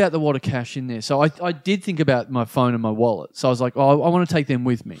think about the wad of cash in there. So I did think about my phone and my wallet. So I was like, oh, I want to take them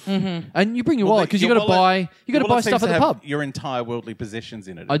with me. Mm-hmm. And you bring your wallet because you got to buy stuff at the pub. Your entire worldly possessions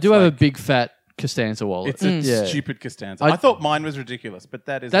in it. I do have a big fat Costanza wallet. It's a stupid Costanza. I thought mine was ridiculous, but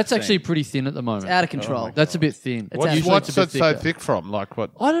that's actually pretty thin at the moment. It's out of control. That's a bit thin. What's it so thick from? Like what?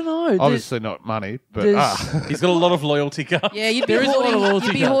 I don't know. Obviously not money, but He's got a lot of loyalty cards. Yeah, you'd be, There is a lot of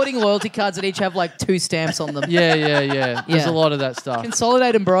loyalty cards. hoarding loyalty cards that each have like 2 stamps on them. Yeah. There's Yeah. a lot of that stuff.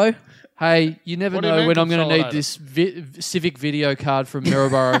 Consolidate them, bro. Hey, you never What do you know mean when I'm going to need consolidate? this Civic video card from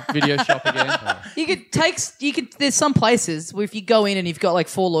Maryborough Video Shop again. There's some places where if you go in and you've got like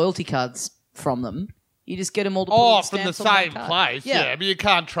 4 loyalty cards from them, you just get them all to put all oh, from the stamps on one same card. place. Yeah. Yeah, but you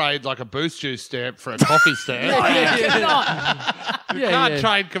can't trade like a Boost Juice stamp for a coffee stamp. You can't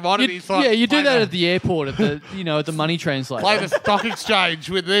trade commodities. You do that at the airport at the money translator. Play the stock exchange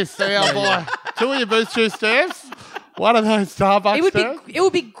with this. See, I'll buy 2 of your Boost Juice stamps. One of those Starbucks stamps. It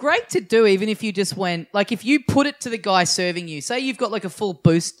would be great to do even if you just went, like if you put it to the guy serving you, say you've got like a full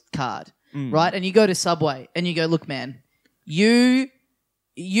Boost card, right? And you go to Subway and you go, look, man, you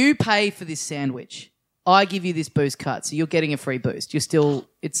pay for this sandwich. I give you this Boost card, so you're getting a free Boost. You're still,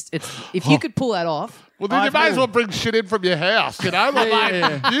 it's if you could pull that off. Well, then you may as well bring shit in from your house, you know? Like,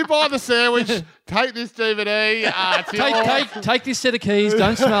 mate, you buy the sandwich, take this DVD. It's yours. Take this set of keys.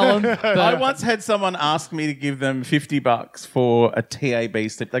 Don't smell them. I once had someone ask me to give them $50 for a TAB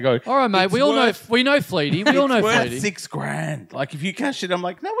slip. They go, All right, mate. "It's We all know worth- Fleety. We all know it's worth Fleety. $6,000. Like if you cash it, I'm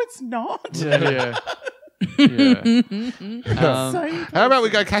like, no, it's not. Yeah. How about we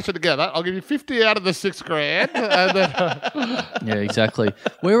go cash it together? I'll give you 50 out of the $6,000. And then, Yeah, exactly.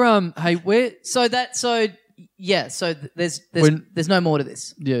 We're So there's no more to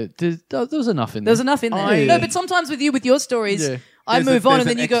this. there was enough in there. There's enough in there. No, but sometimes with your stories, Yeah. I move on there's and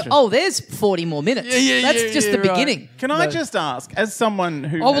then an you go, extra. oh, there's 40 more minutes. That's just the right. beginning. Can I just ask, as someone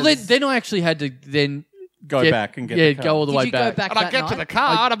who Oh well, has then I actually had to then go back and get the card. go all the Did way you back. go back and I that get night? to the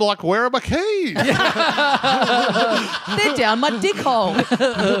car and I'm like, where are my keys? They're down my dick hole. And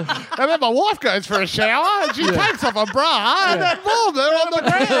then my wife goes for a shower and she takes off her bra and then boom, they're on the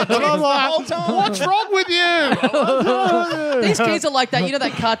ground. And I'm like, what's wrong with you? These keys are like that. You know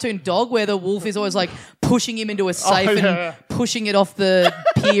that cartoon dog where the wolf is always like pushing him into a safe yeah. and pushing it off the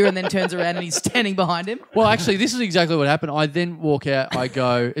pier and then turns around and he's standing behind him? Well, actually, this is exactly what happened. I then walk out. I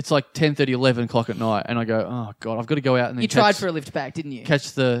go. It's like 10:30, 11 o'clock at night, and I go, oh god, I've got to go out and then You tried for a lift back, didn't you?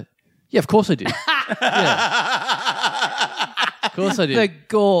 catch the. Yeah, of course I did. Yeah. Of course I did. The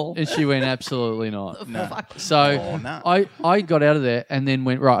gall. And she went, absolutely not. Fuck. So no. I got out of there and then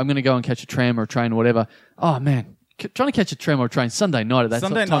went, right, I'm going to go and catch a tram or a train or whatever. Oh, man, trying to catch a tram or a train Sunday night at that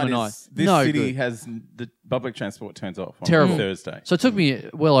Sunday time night of night. is, this no city good. has the public transport turns off on Terrible. Thursday. So it took me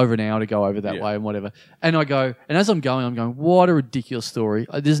well over an hour to go over that way and whatever. And I go, and as I'm going, what a ridiculous story.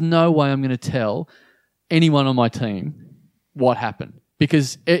 There's no way I'm going to tell anyone on my team what happened.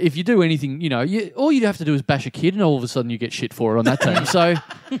 Because if you do anything, all you have to do is bash a kid and all of a sudden you get shit for it on that team.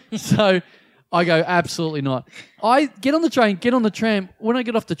 So I go, absolutely not. I get on the train, get on the tram. When I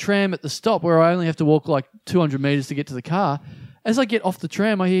get off the tram at the stop where I only have to walk like 200 metres to get to the car, as I get off the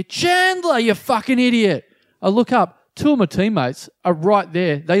tram, I hear, Chandler, you fucking idiot. I look up. 2 of my teammates are right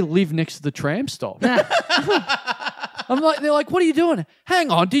there. They live next to the tram stop. They're like, what are you doing? Hang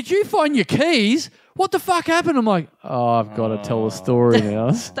on, did you find your keys? What the fuck happened? I'm like, I've got to tell a story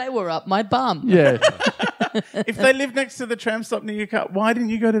now. They were up my bum. Yeah. If they live next to the tram stop near your car, why didn't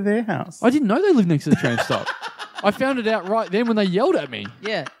you go to their house? I didn't know they lived next to the tram stop. I found it out right then when they yelled at me.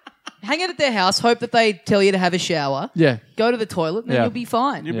 Yeah. Hang out at their house, hope that they tell you to have a shower. Yeah. Go to the toilet, and then Yeah. you'll be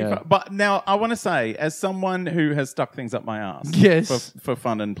fine. You'll be fine. But now I want to say, as someone who has stuck things up my ass Yes. for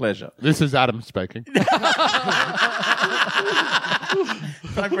fun and pleasure, This is Adam speaking.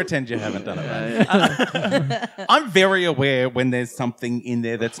 don't pretend you haven't done it. Mate. I'm very aware when there's something in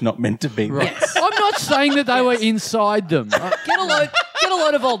there that's not meant to be. Right. I'm not saying that they were inside them. Get a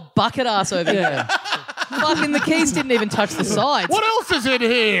load of old bucket ass over here. Yeah. Fucking the keys didn't even touch the sides. What else is in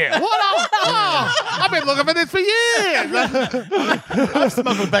here? What else? Oh, I've been looking for this for years. I've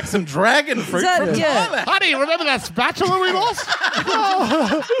smuggled back some dragon fruit from Thailand. Honey, remember that spatula we lost?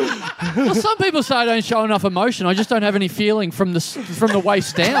 Well, some people say I don't show enough emotion. I just don't have any feeling from the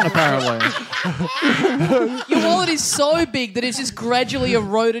waist down, apparently. Your wallet is so big that it's just gradually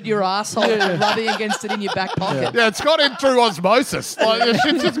eroded your asshole and rubbing against it in your back pocket. Yeah, it's got in through osmosis. Like, the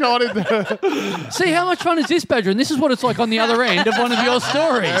shit's just gone in there. See, how much fun is this, Badran? This is what it's like on the other end of one of your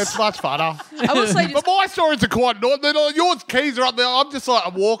stories. Yeah, it's much funner. I will say, But my stories are quite normal. Yours keys are up there. I'm just like,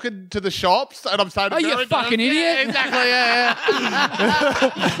 I'm walking to the shops and I'm saying, Oh, you fucking idiot. Yeah, exactly, yeah.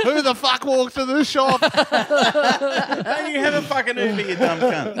 Who the fuck walks to the shop? Don't you have a fucking Uber, you dumb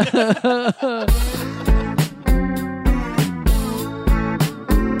cunt.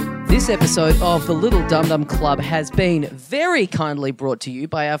 This episode of the Little Dum Dum Club has been very kindly brought to you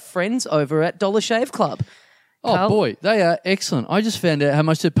by our friends over at Dollar Shave Club. Oh, Carl? boy, they are excellent. I just found out how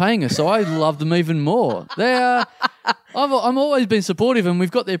much they're paying us, so I love them even more. They are... I'm always been supportive, and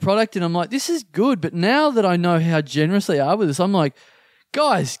we've got their product, and I'm like, this is good. But now that I know how generous they are with us, I'm like,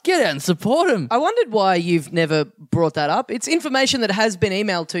 guys, get out and support them. I wondered why you've never brought that up. It's information that has been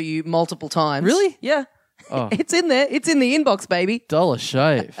emailed to you multiple times. Really? Yeah. Oh. It's in there. It's in the inbox, baby. Dollar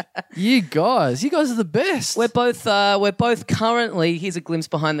Shave. You guys are the best. We're both currently. Here's a glimpse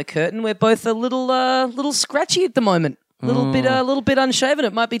behind the curtain. We're both a little scratchy at the moment. A little bit unshaven.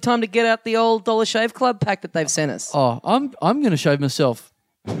 It might be time to get out the old Dollar Shave Club pack that they've sent us. Oh, I'm going to shave myself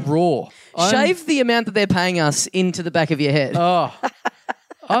raw. Shave the amount that they're paying us into the back of your head. Oh.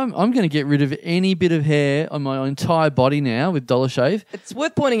 I'm going to get rid of any bit of hair on my entire body now with Dollar Shave. It's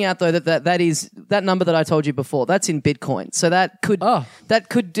worth pointing out though that is that number that I told you before. That's in Bitcoin. So that could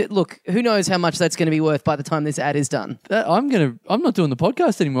look. Who knows how much that's going to be worth by the time this ad is done. I'm not doing the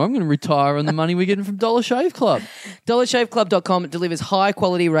podcast anymore. I'm going to retire on the money we're getting from Dollar Shave Club. DollarShaveClub.com delivers high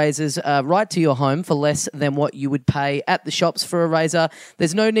quality razors right to your home for less than what you would pay at the shops for a razor.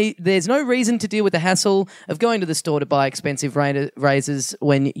 There's no reason to deal with the hassle of going to the store to buy expensive razors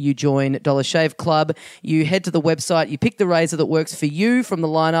when you join Dollar Shave Club. You head to the website, you pick the razor that works for you from the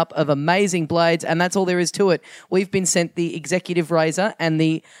lineup of amazing blades, and that's all there is to it. We've been sent the executive razor and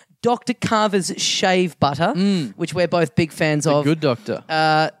the Dr. Carver's shave butter, which we're both big fans of. Good doctor.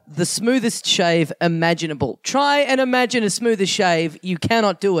 The smoothest shave imaginable. Try and imagine a smoother shave. You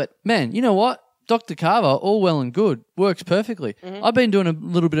cannot do it. Man, you know what? Dr. Carver, all well and good, works perfectly. Mm-hmm. I've been doing a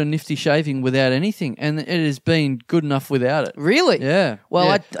little bit of nifty shaving without anything, and it has been good enough without it. Really? Yeah.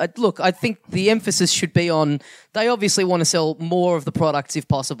 Well, Yeah. I think the emphasis should be on they obviously want to sell more of the products if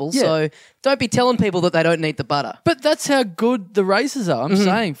possible. Yeah. So don't be telling people that they don't need the butter. But that's how good the razors are. I'm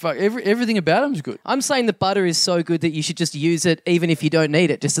saying, fuck, everything about them's good. I'm saying the butter is so good that you should just use it even if you don't need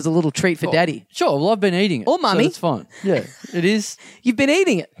it, just as a little treat for daddy. Sure, well, I've been eating it. Or mummy. So it's fine. Yeah, it is. You've been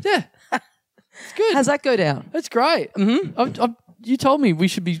eating it. Yeah, it's good. How's that go down? It's great. Mm-hmm. You told me we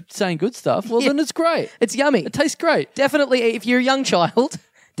should be saying good stuff. Well, Yeah. then it's great. It's yummy. It tastes great. Definitely, if you're a young child,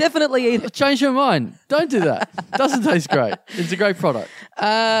 Definitely eat it. Change your mind. Don't do that. Doesn't taste great. It's a great product.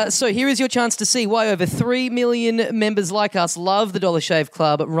 So here is your chance to see why over 3 million members like us love the Dollar Shave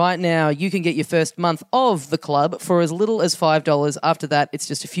Club. Right now, you can get your first month of the club for as little as $5. After that, it's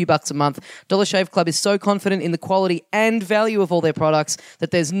just a few bucks a month. Dollar Shave Club is so confident in the quality and value of all their products that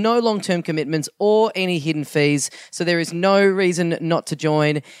there's no long-term commitments or any hidden fees, so there is no reason not to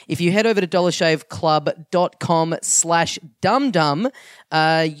join. If you head over to dollarshaveclub.com/dumdum,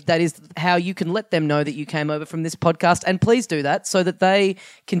 that is how you can let them know that you came over from this podcast, and please do that so that they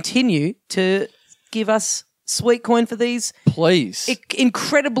continue to give us sweet coin for these Please.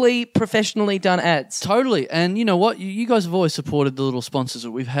 incredibly professionally done ads. Totally. And you know what? You guys have always supported the little sponsors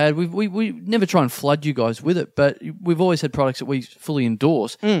that we've had. We never try and flood you guys with it, but we've always had products that we fully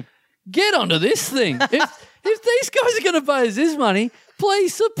endorse. Get onto this thing. If these guys are going to pay us this money,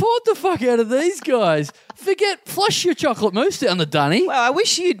 please support the fuck out of these guys. Flush your chocolate mousse down the dunny. Wow, I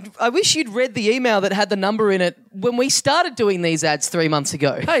wish you'd read the email that had the number in it when we started doing these ads 3 months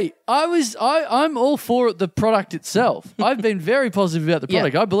ago. Hey, I'm all for the product itself. I've been very positive about the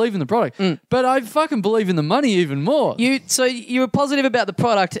product. I believe in the product, but I fucking believe in the money even more. So you were positive about the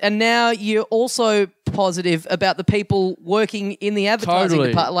product, and now you're also positive about the people working in the advertising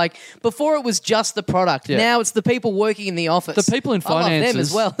department. Like before, it was just the product. Yeah. Now it's the people working in the office. The people in I love them finances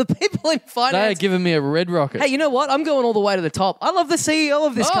as well. The people in They finance. are giving me a red rocket. Hey, you know what? I'm going all the way to the top. I love the CEO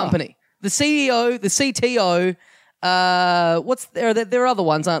of this company. The CEO, the CTO. There are other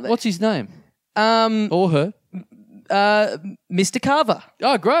ones, aren't there? What's his name? Or her? Mr. Carver.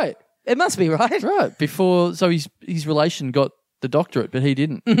 Oh, great. It must be, right? Right. So his relation got the doctorate, but he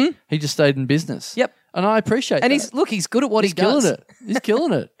didn't. Mm-hmm. He just stayed in business. Yep. And I appreciate And that. he's good at what he does. Killing it. He's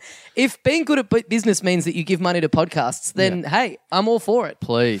killing it. If being good at business means that you give money to podcasts, then hey, I'm all for it.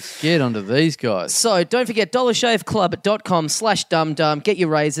 Please get onto these guys. So don't forget dollarshaveclub.com/dumdum. Get your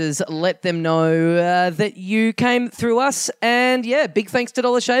raises. Let them know that you came through us. And yeah, big thanks to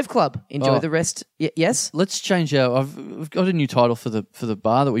Dollar Shave Club. Enjoy the rest. Yes? Let's change I've got a new title for the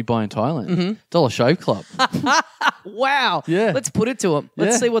bar that we buy in Thailand. Dollar Shave Club. Wow. Yeah. Let's put it to them.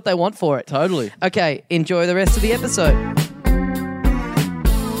 Let's Yeah. see what they want for it. Totally. Okay, enjoy the rest of the episode.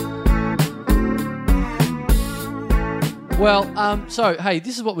 Well, so hey,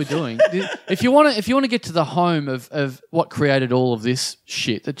 this is what we're doing. If you want to get to the home of what created all of this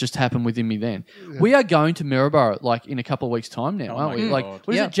shit that just happened within me, then we are going to Maryborough like in a couple of weeks' time now, aren't we? my Like, God.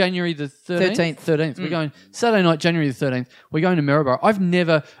 what is Yeah. it? January the 13th. 13th. We're going Saturday night, January the 13th. We're going to Maryborough. I've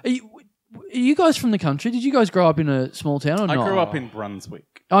never. Are you guys from the country? Did you guys grow up in a small town or I not? grew up in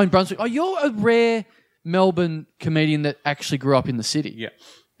Brunswick. Oh, in Brunswick. Oh, you're a rare Melbourne comedian that actually grew up in the city. Yeah.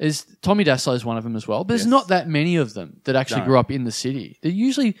 Is Tommy Dassler is one of them as well, but there's Yes. not that many of them that actually No. grew up in the city. They're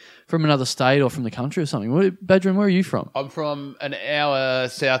usually from another state or from the country or something. Badran, where are you from? I'm from an hour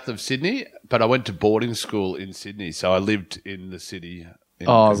south of Sydney, but I went to boarding school in Sydney, so I lived in the city.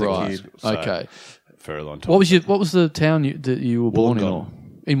 Oh, as a right. kid, so Okay. for a long time. What was the town that you were born in? Wollongong. Or?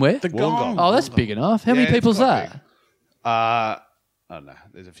 In where? Gong. Oh, that's big enough. How Yeah, many it's people's quite that? big. I don't know.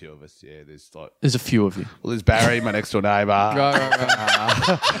 There's a few of us. Yeah, there's There's a few of you. there's Barry, my next door neighbour.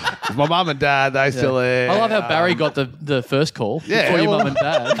 Right. There's my mum and dad. They still there. I love how Barry got the first call Yeah, before your well- mum and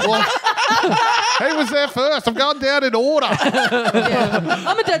dad. He was there first. I'm going down in order.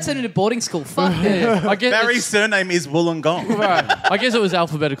 Mum and Dad sent him to boarding school. Fuck yeah. I guess Barry's surname is Wollongong. right. I guess it was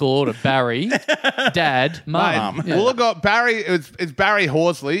alphabetical order. Barry, Dad, Mum. Yeah. Wollongong, Barry, it's Barry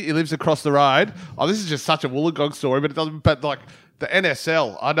Horsley. He lives across the road. Oh, this is just such a Wollongong story, but it doesn't. But like the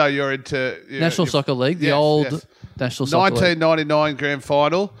NSL, I know you're into National Soccer League, the Yes, old yes. National Soccer League. 1999 grand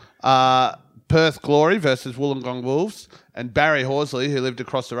final. Perth Glory versus Wollongong Wolves. And Barry Horsley, who lived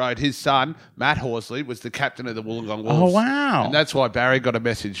across the road, his son, Matt Horsley, was the captain of the Wollongong Wolves. Oh, wow. And that's why Barry got a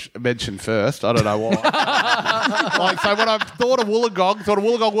mention first. I don't know why. So when I thought of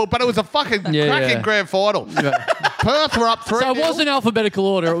Wollongong Wolves, but it was a fucking cracking yeah. grand final. Perth were up 3-0. So it wasn't alphabetical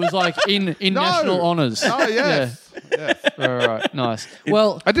order. It was like in No. national honours. Oh, yes. Yeah. All right. Nice.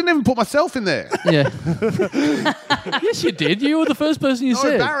 Well, I didn't even put myself in there. yeah. Yes, you did. You were the first person you No,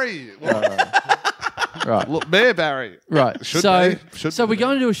 said. Barry. Right. Look, Mayor Barry. Right. Should so, be. Should so be. we're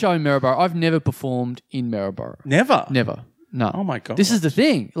going to do a show in Maryborough. I've never performed in Maryborough. Never. Never. No. Oh, my God. This is the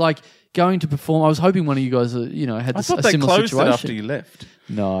thing. Like going to perform. I was hoping one of you guys, had I this, thought a they similar closed situation. it after you left.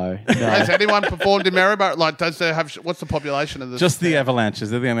 No. Has No. anyone performed in Maryborough? Like, does they have? What's the population of the? Just the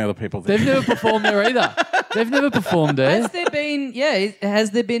Avalanches. They're the only other people there. They've never performed there either. They've never performed there. Has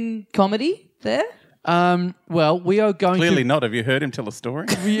there been comedy there? Well, we are going Clearly to not. Have you heard him tell a story?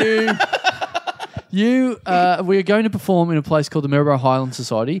 we are going to perform in a place called the Maryborough Highland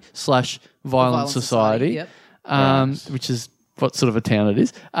Society / Violence Society, Yep. which is what sort of a town it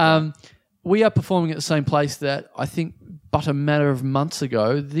is. We are performing at the same place that I think, but a matter of months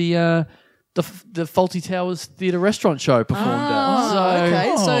ago, the Fawlty Towers Theatre Restaurant show performed at.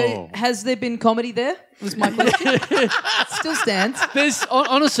 Okay, so has there been comedy there? Was my question. Still stands. There's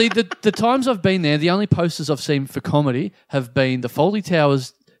honestly the times I've been there, the only posters I've seen for comedy have been the Fawlty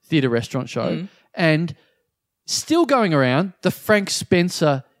Towers Theatre Restaurant show and still going around the Frank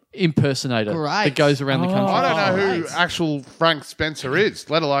Spencer impersonator that goes around the country. I don't know who actual Frank Spencer is,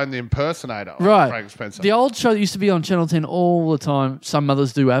 let alone the impersonator of Right. Frank Spencer. The old show that used to be on Channel 10 all the time, Some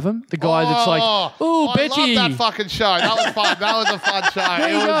Mothers Do Have 'Em. The guy that's like, "Ooh, I Betty." love that fucking show. That was fun. That was a fun show.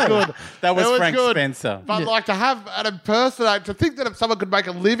 It was good. That was It Frank good. Spencer. But like to have an impersonator, to think that if someone could make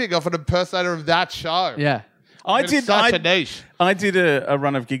a living off an impersonator of that show. Yeah. It's such a niche. I did a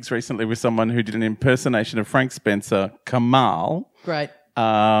run of gigs recently with someone who did an impersonation of Frank Spencer, Kamal, Great.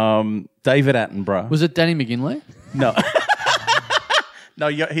 David Attenborough. Was it Danny McGinley? No. No,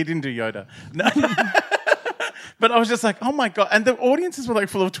 he didn't do Yoda. No. But I was just like, oh my God. And the audiences were like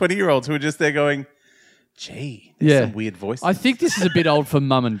full of 20-year-olds who were just there going, gee, there's some weird voices. I think this is a bit old for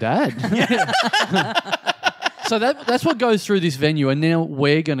mum and dad. So that's what goes through this venue, and now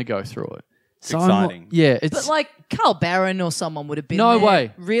we're going to go through it. So exciting. But like Carl Barron or someone would have been No there.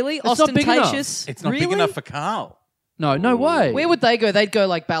 way. Really? It's not big enough. Ostentatious? It's not really? big enough for Carl. No way. Where would they go? They'd go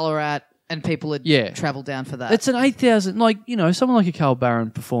like Ballarat and people would travel down for that. It's an 8,000, someone like a Carl Barron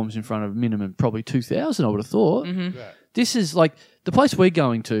performs in front of minimum probably 2,000, I would have thought. Mm-hmm. Yeah. This is like the place we're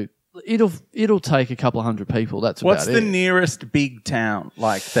going to, it'll take a couple of hundred people. That's What's about the it. nearest big town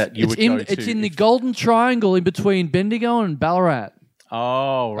like that you would go to? It's in the Golden Triangle in between Bendigo and Ballarat.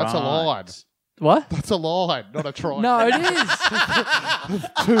 Oh, right. That's a line. What? That's a line, not a try. No, it is.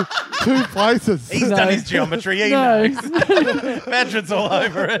 Two places. He's done his geometry. He No. knows. Badran's all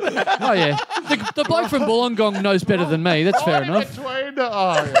over it. Oh, yeah. The bloke from Wollongong knows better than me. That's fair enough.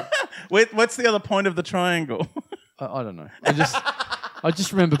 What's the other point of the triangle? I don't know. I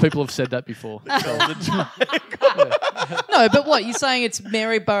just remember people have said that before. No, but what? You're saying it's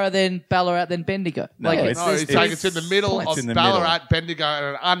Maryborough, then Ballarat, then Bendigo? No, it's He's saying it's in the middle points. of In the Ballarat, Bendigo, and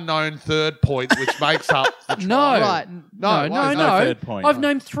an unknown third point, which makes up the No. Right. No, no third point. I've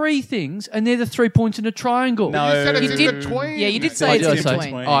named 3 things, and they're the 3 points in a triangle. No. You said it's You in did- between. Yeah, you did Oh, say did it's I in say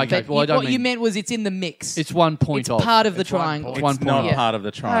between. Oh, okay. But Well, I don't what you mean- meant was it's in the mix. It's 1 point It's off. part of the It's 1 triangle. point. It's 1 It's not point. part of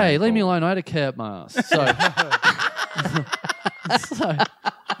the triangle. Hey, leave me alone. I had a cat up my ass. So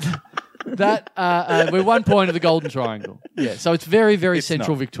that we're 1 point of the Golden Triangle. Yeah, so it's very, very It's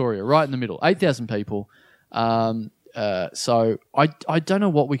central not. Victoria, right in the middle. 8,000 people. So I don't know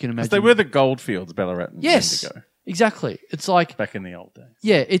what we can imagine. They were the goldfields, Ballarat and yes, Bendigo, exactly. It's like back in the old days.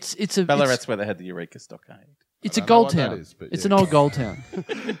 yeah, it's a Ballarat's where they had the Eureka Stockade. it's a I don't know gold what that town. is, but It's yeah. an old gold town.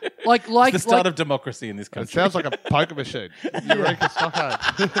 like The start like of democracy in this It country. sounds like a poker machine. Eureka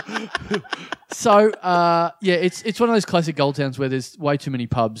Stockade. so it's one of those classic gold towns where there's way too many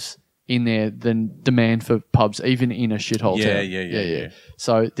pubs in there than demand for pubs, even in a shithole Yeah, town. yeah.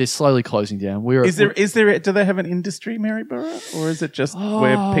 So they're slowly closing down. Is there? Do they have an industry, Maryborough, or is it just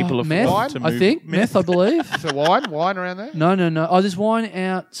where people are meth? forced to move? I think meth, I believe. Is there wine around there? No. Oh, there's wine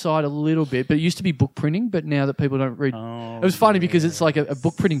outside a little bit, but it used to be book printing. But now that people don't read, it was funny because it's like a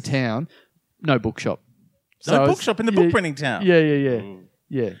book printing town, no bookshop. No it's- bookshop in the book printing town. Yeah.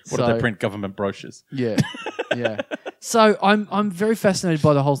 Yeah. What do they print? Government brochures. Yeah. So I'm very fascinated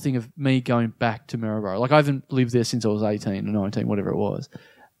by the whole thing of me going back to Maryborough. Like I haven't lived there since I was 18 or 19, whatever it was.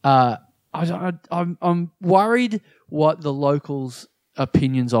 I'm worried what the locals'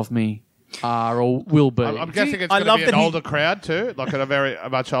 opinions of me are or will be. I'm guessing it's I going love to be an that he- older crowd too, like a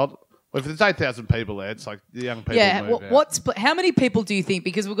much older. Well, if there's 8,000 people there, it's like the young people Yeah, move out. how many people do you think?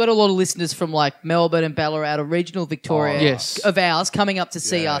 Because we've got a lot of listeners from like Melbourne and Ballarat or regional Victoria Yes. of ours coming up to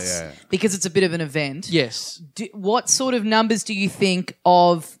see Yeah, us yeah. because it's a bit of an event. yes. What sort of numbers do you think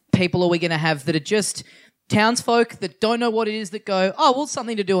of people are we going to have that are just townsfolk that don't know what it is that go, oh, well,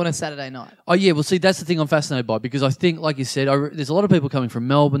 something to do on a Saturday night? Oh, yeah. Well, see, that's the thing I'm fascinated by because I think, like you said, there's a lot of people coming from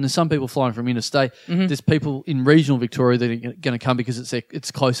Melbourne. There's some people flying from interstate. Mm-hmm. There's people in regional Victoria that are going to come because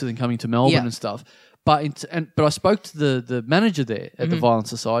it's closer than coming to Melbourne Yeah. and stuff. But I spoke to the manager there at Mm-hmm. the Violence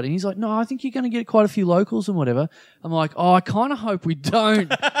Society, and he's like, "No, I think you're going to get quite a few locals and whatever." I'm like, "Oh, I kind of hope we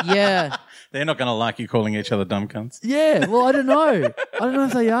don't." Yeah. They're not going to like you calling each other dumb cunts. Yeah, well, I don't know. I don't know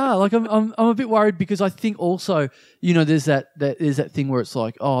if they are. Like, I'm a bit worried because I think also, there's that thing where it's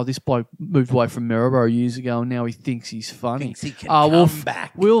like, oh, this bloke moved away from Maryborough years ago, and now he thinks he's funny. Thinks he can we'll come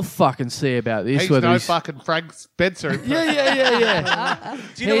back. We'll fucking see about this. He's whether no he's... fucking Frank Spencer. Yeah.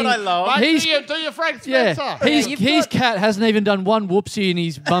 Do you know what I love? Mate, He's- do your Frank Thanks, Yeah, Spencer. his cat hasn't even done one whoopsie in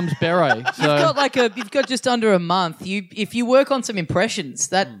his mum's beret. So You've got just under a month. If you work on some impressions,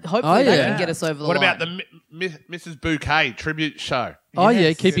 that hopefully that can get us over the What line. about the Mrs. Bouquet tribute show?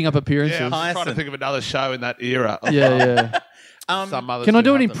 keeping up appearances. Yeah, I'm trying to Hyacinth. think of another show in that era. Yeah. Some others Can I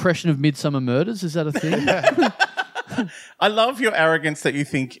do an happen. impression of Midsummer Murders? Is that a thing? I love your arrogance that you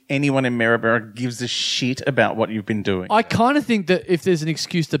think anyone in Maryborough gives a shit about what you've been doing. I kind of think that if there's an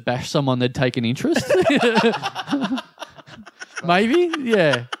excuse to bash someone, they'd take an interest. Maybe,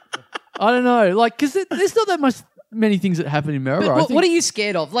 yeah. I don't know, like, because there's not that many things that happen in Maryborough. But what are you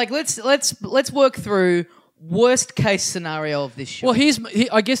scared of? Like, let's work through worst case scenario of this show. Well,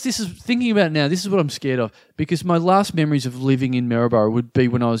 I guess this is thinking about it now. This is what I'm scared of, because my last memories of living in Maryborough would be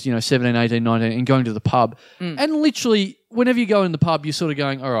when I was, 17, 18, 19 and going to the pub. And literally, whenever you go in the pub, you're sort of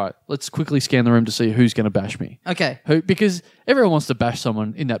going, all right, let's quickly scan the room to see who's going to bash me. Okay. Because everyone wants to bash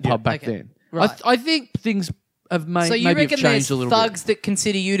someone in that pub back Okay. then. Right. I think things have So you maybe reckon have changed there's a little thugs that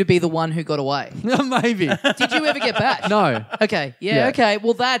consider you to be the one who got away? bit. Maybe. Did you ever get bashed? No. Okay. Yeah. Yeah. Okay.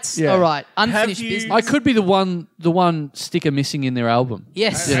 Well, that's Yeah. all right. Unfinished you- business. I could be the one sticker missing in their album.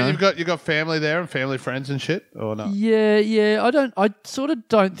 Yes. You And know? you've got family there and family friends and shit, or no? Yeah. I sort of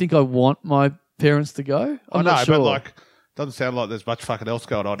don't think I want my parents to go. I'm I know, not sure. but like, doesn't sound like there's much fucking else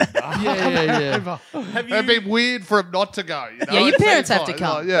going on. yeah. It'd be weird for him not to go. You know? Yeah, your It parents seems have to like-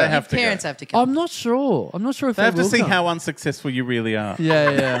 come. like, yeah. have to Your go. parents have to come. I'm not sure. if they have to will see come. how unsuccessful you really are.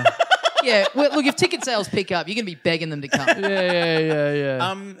 Yeah. Yeah. Well, look, if ticket sales pick up, you're going to be begging them to come.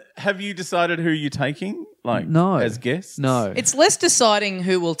 Yeah. Have you decided who you're taking? Like, No. as guests? No. It's less deciding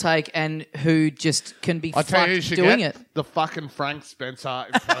who will take and who just can be I tell you, you fucked should doing get it. the fucking Frank Spencer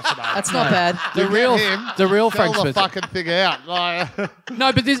impersonator. That's not bad. the You real get him, the real sell Frank the Spencer. fucking thing out. Like,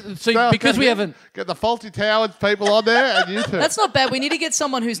 No, but because get we him, haven't. get the Faulty Towers people on there, and you two. That's not bad. We need to get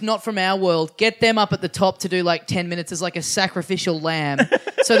someone who's not from our world, get them up at the top to do like 10 minutes as like a sacrificial lamb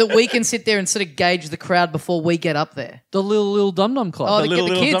so that we can sit there and sort of gauge the crowd before we get up there. The little Dum Dum Club. Oh, get little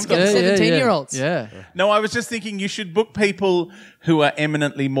the kids, dum-dum. get the 17-year-olds. Yeah. No, I was just thinking you should book people who are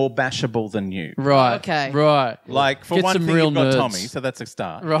eminently more bashable than you. Right. Okay. Right. Like, for Get one some thing, real you've got nerds. Tommy, so that's a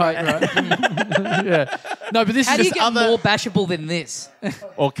start. Right. Yeah. No, but this How is do you just get more bashable than this?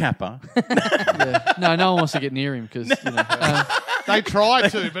 Or Kappa. no one wants to get near him because They try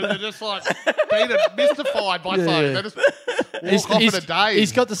to, but they're just like being mystified by something. They just walk off in a day.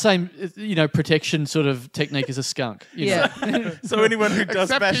 he's got the same protection sort of technique as a skunk. you know. Yeah. So anyone who does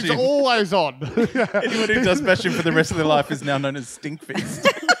Except bash he's him, always on. anyone who does bash him for the rest of their life is now known as Stinkfist.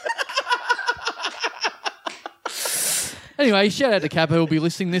 Anyway, shout out to Kappa who'll be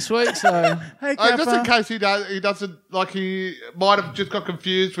listening this week. So Hey, Just in Kappa. case he doesn't, like he might have just got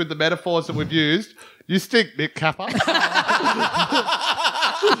confused with the metaphors that we've used. You stink, Nick Kappa.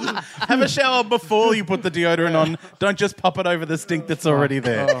 Have a shower before you put the deodorant on. Don't just pop it over the stink that's already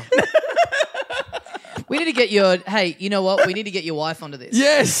there. We need to get hey, you know what? We need to get your wife onto this.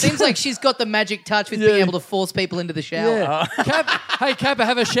 Yes. Seems like she's got the magic touch with Yeah. being able to force people into the shower. yeah. Hey Kappa,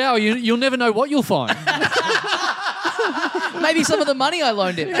 have a shower. You'll never know what you'll find. Maybe some of the money I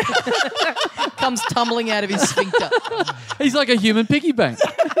loaned him comes tumbling out of his sphincter. He's like a human piggy bank.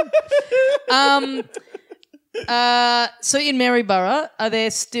 So in Maryborough, are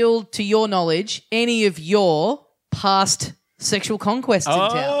there still, to your knowledge, any of your past sexual conquests in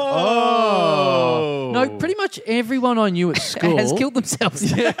town Oh. No, pretty much everyone I knew at school has killed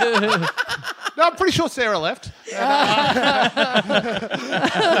themselves? No, I'm pretty sure Sarah left.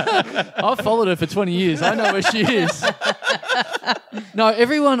 I've followed her for 20 years. I know where she is. No,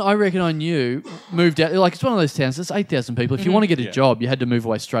 everyone I reckon I knew moved out. Like, it's one of those towns. There's 8,000 people. If you want to get a job, you had to move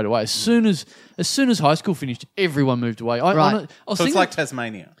away straight away. As soon as high school finished, everyone moved away. I Right. was So it's thinking- like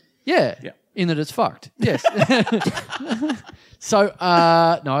Tasmania. yeah, Yeah. in that it's fucked. Yes. So,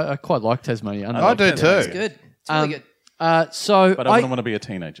 no, I quite like Tasmania. I do too. It's good. It's really good. So But I wouldn't want to be a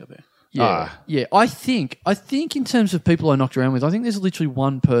teenager there. Yeah. I think in terms of people I knocked around with, I think there's literally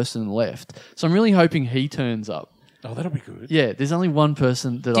one person left. So I'm really hoping he turns up. Oh, that'll be good. Yeah, there's only one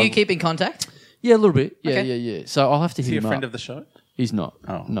person that Do you keep in contact? Yeah, a little bit. Yeah, Okay. yeah. So I'll have to Is hit he a him friend up. of the show? He's not.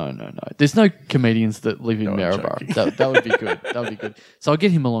 Oh. No. There's no comedians that live in No, I'm Maryborough. joking. That would be good. That would be good. So I'll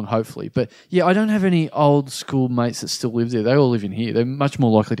get him along, hopefully. But yeah, I don't have any old school mates that still live there. They all live in here. They're much more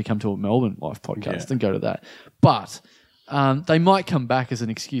likely to come to a Melbourne live podcast than go to that. But they might come back as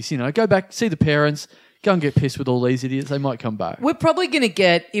an excuse. Go back, see the parents, go and get pissed with all these idiots. They might come back. We're probably going to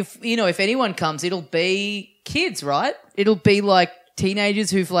get, if anyone comes, it'll be kids, right? It'll be like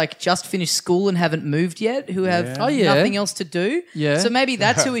teenagers who've like just finished school and haven't moved yet, who have nothing else to do. Yeah. So maybe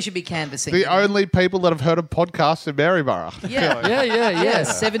that's who we should be canvassing. The only people that have heard of podcasts in Maryborough. Yeah. Yeah.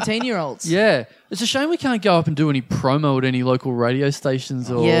 17-year-olds. Yeah. It's a shame we can't go up and do any promo at any local radio stations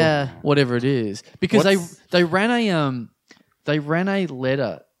or whatever it is, because they ran a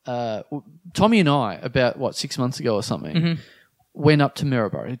letter. Tommy and I, about 6 months ago or something, went up to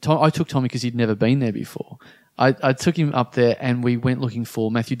Maryborough. I took Tommy because he'd never been there before. I took him up there and we went looking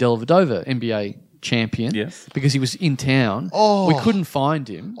for Matthew Dellavedova, NBA champion, because he was in town. Oh. We couldn't find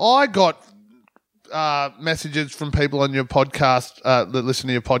him. I got messages from people on your podcast that listen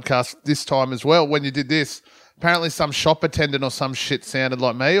to your podcast this time as well when you did this. Apparently some shop attendant or some shit sounded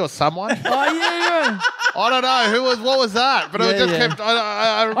like me or someone. Oh, yeah. I don't know. What was that? But it just kept...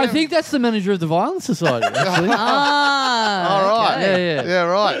 I remember. I think that's the manager of the Violence Society, actually. All right. Okay. Yeah,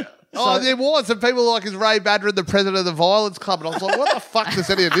 right. There was. And people were like, is Ray Badran the president of the Violence Club? And I was like, what the fuck does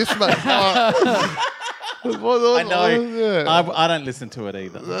any of this mean? I know. I don't listen to it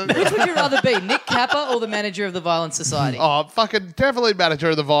either. Which would you rather be, Nick Kappa or the manager of the Violence Society? Oh, fucking definitely manager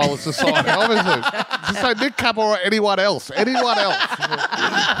of the Violence Society, obviously. Just say Nick Kappa or anyone else. Anyone else.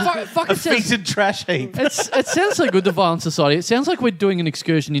 A featured trash heap. It sounds so good, the Violence Society. It sounds like we're doing an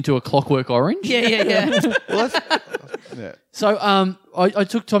excursion into a Clockwork Orange. Yeah. So I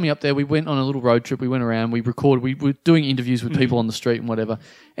took Tommy up there. We went on a little road trip. We went around. We recorded. We were doing interviews with people on the street and whatever.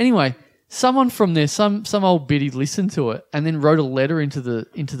 Anyway, someone from there, some old biddy listened to it and then wrote a letter into the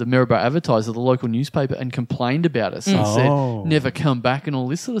Maryborough Advertiser, the local newspaper, and complained about us and said, never come back and all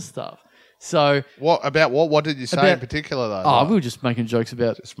this sort of stuff. So what did you say in particular though? Oh, we were just making jokes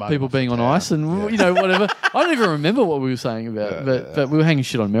about people being on ice and whatever. I don't even remember what we were saying about, but we were hanging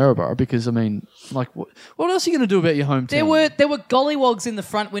shit on Maryborough because what else are you going to do about your hometown? There were gollywogs in the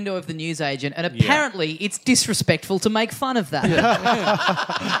front window of the newsagent, and apparently it's disrespectful to make fun of that.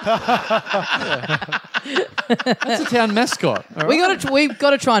 That's a town mascot. All right? We've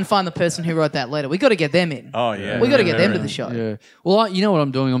got to try and find the person who wrote that letter. We got to get them in. Oh yeah, we got to get them to the show. Yeah. Well, you know what I'm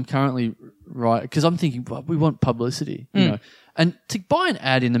doing? I'm currently because I'm thinking we want publicity, you know. And to buy an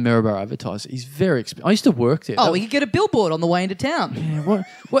ad in the Maryborough Advertiser is very expensive. I used to work there. Oh, we could get a billboard on the way into town. Yeah,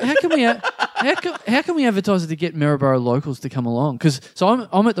 what? How can we advertise it to get Maryborough locals to come along? Because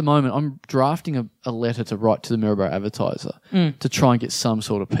I'm at the moment I'm drafting a letter to write to the Maryborough Advertiser to try and get some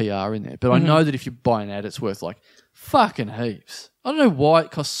sort of PR in there. But I know that if you buy an ad, it's worth like fucking heaps. I don't know why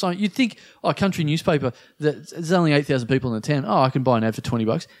it costs so. You'd think, a country newspaper that there's only 8,000 people in the town. Oh, I can buy an ad for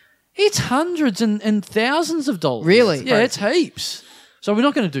 $20. It's hundreds and thousands of dollars. Really? Yeah, it's heaps. So we're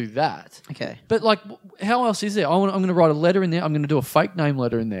not going to do that. Okay. But how else is there? I'm going to write a letter in there. I'm going to do a fake name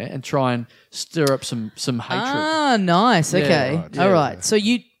letter in there and try and stir up some hatred. Ah, nice. Okay. Right. All right. So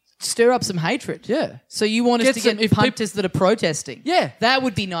you stir up some hatred. Yeah. So you want us to get punters that are protesting. Yeah. That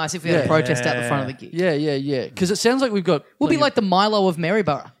would be nice if we had a protest out the front of the gig. Yeah. Because it sounds like we've got... We'll be like the Milo of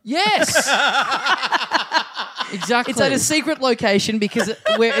Maryborough. Yes! Exactly. It's at a secret location because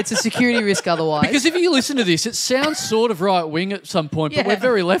it's a security risk otherwise. Because if you listen to this, it sounds sort of right-wing at some point, but we're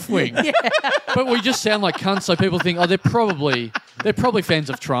very left-wing. Yeah. But we just sound like cunts, so people think, they're probably fans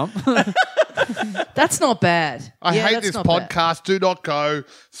of Trump. That's not bad. I hate this podcast. Do not go.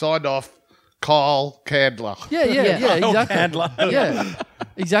 Signed off. Kyle Candler. Yeah, exactly. Candler. Yeah,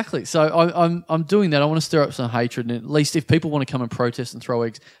 exactly. So I'm doing that. I want to stir up some hatred, and at least if people want to come and protest and throw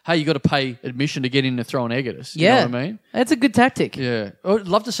eggs, hey, you got to pay admission to get in to throw an egg at us. You know what I mean? That's a good tactic. Yeah, I'd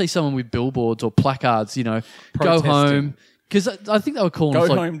love to see someone with billboards or placards. Go Protesting. home, because I think they were calling us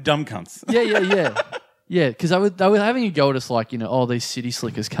Go home, dumb cunts. Yeah. Yeah, because they were having a go at us these city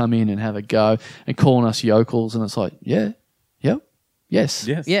slickers come in and have a go and calling us yokels, and it's like, yes. Yeah.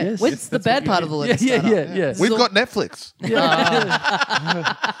 Yes. What's the bad part of the letter? Yeah. We've got Netflix.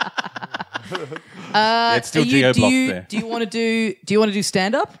 It's still geo-blocked there. Do you want to do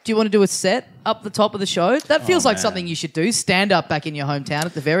stand up? Do you want to do a set up the top of the show? That feels like something you should do. Stand up back in your hometown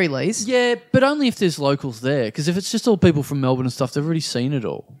at the very least. Yeah, but only if there's locals there. Because if it's just all people from Melbourne and stuff, they've already seen it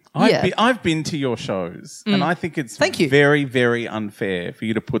all. I've been to your shows, and I think it's very, very unfair for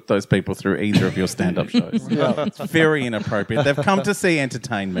you to put those people through either of your stand-up shows. It's very inappropriate. They've come to see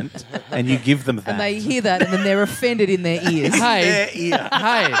entertainment, and you give them that. And they hear that, and then they're offended in their ears. Hey,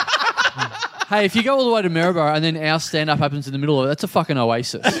 if you go all the way to Maryborough and then our stand-up happens in the middle of it, that's a fucking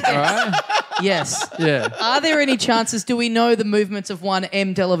oasis, all right? Yes. Yeah. Are there any chances, do we know the movements of one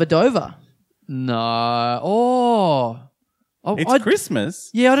M. Dellavedova? No. It's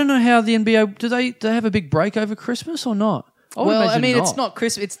Christmas. Yeah, I don't know how the NBA... Do they have a big break over Christmas or not? It's not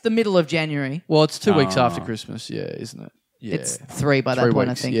Christmas. It's the middle of January. Well, it's 2 weeks after Christmas, isn't it? Yeah. It's 3 by that point,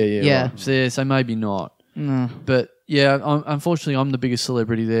 weeks. I think. Yeah. Right. So maybe not. But yeah, unfortunately, I'm the biggest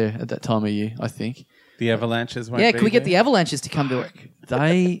celebrity there at that time of year. I think The Avalanches won't Yeah, be can we get the there? Avalanches to come to it?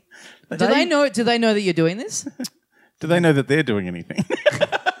 they. Do they know? Do they know that you're doing this? Do they know that they're doing anything?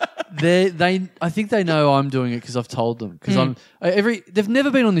 I think they know I'm doing it because I've told them. Because they've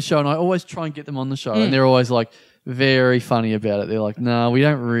never been on this show, and I always try and get them on the show, and they're always like very funny about it. They're like, "No, we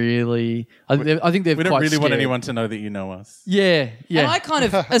don't really." I think they're We don't quite really want scared. anyone to know that you know us. Yeah. And I kind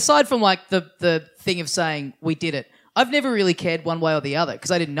of, aside from like the thing of saying we did it, I've never really cared one way or the other because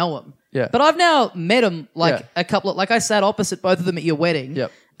I didn't know them. Yeah. But I've now met them like Yeah. a couple of, like I sat opposite both of them at your wedding.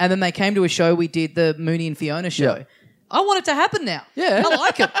 Yep. And then they came to a show we did, the Mooney and Fiona show. Yeah. I want it to happen now. Yeah. I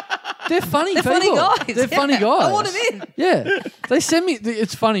like it. They're funny. They're funny people. guys. They're funny Yeah. guys. I want them in. Yeah, they send me.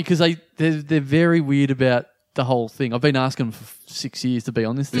 It's funny because they're very weird about the whole thing. I've been asking them for 6 years to be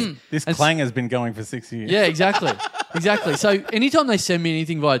on this thing. This And clang has been going for 6 years. Yeah, exactly. So anytime they send me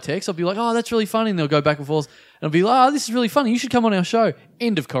anything via text, I'll be like, "Oh, that's really funny," and they'll go back and forth, and I'll be like, "Oh, this is really funny. You should come on our show."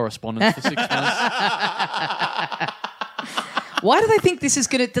 End of correspondence for 6 months. Why do they think this is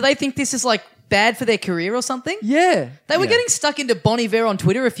going to, do they think this is like bad for their career or something? Yeah, They were getting stuck into Bon Iver on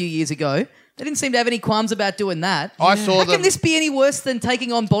Twitter a few years ago. They didn't seem to have any qualms about doing that. I saw How them. can this be any worse than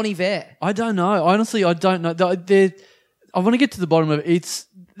taking on Bon Iver? I don't know. Honestly, I don't know. I want to get to the bottom of it.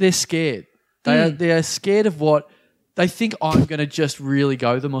 They're scared. They are scared of what they think I'm going to just really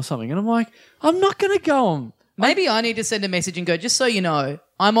go them or something. And I'm like, I'm not going to go them. Maybe I need to send a message and go, just so you know,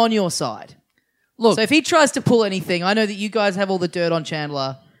 I'm on your side. Look, So if he tries to pull anything, I know that you guys have all the dirt on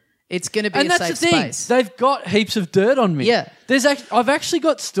Chandler. It's going to be and a that's safe the thing. space. They've got heaps of dirt on me. Yeah. I've actually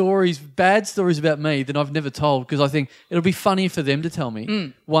got bad stories about me that I've never told because I think it'll be funny for them to tell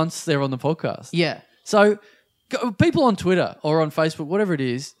me once they're on the podcast. Yeah. So people on Twitter or on Facebook, whatever it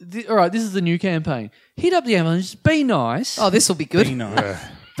is, all right, this is the new campaign. Hit up the Avalanche. Be nice. Oh, this will be good. You know.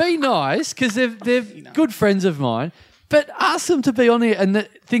 Be nice because they're good friends of mine. But ask them to be on here and that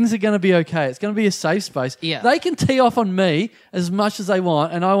things are going to be okay. It's going to be a safe space. Yeah. They can tee off on me as much as they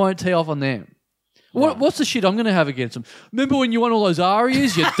want and I won't tee off on them. What's the shit I'm going to have against them? Remember when you won all those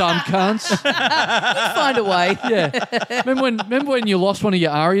arias, you dumb cunts? Find a way. Yeah. Remember when you lost one of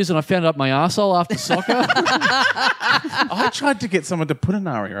your arias and I found it up my arsehole after soccer? I tried to get someone to put an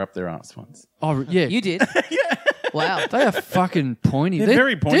aria up their ass once. Oh, yeah. You did? Wow. They are fucking pointy. They're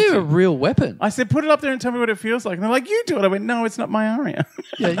very pointy. They're a real weapon. I said, put it up there and tell me what it feels like. And they're like, you do it. I went, no, it's not my aria.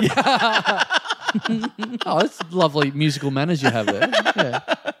 Yeah. Oh, that's lovely musical manners you have there. Yeah.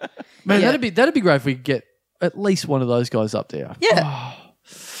 Man, Yeah. that'd be great if we could get at least one of those guys up there. Yeah.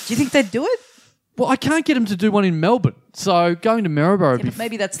 Do you think they'd do it? Well, I can't get them to do one in Melbourne, so going to Maryborough would Yeah, be. but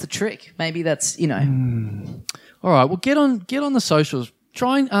maybe that's the trick. Maybe that's, you know. All right, well, get on the socials.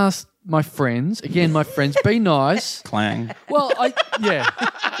 Try and ask my friends. Again, my friends, be nice. Clang. Well, I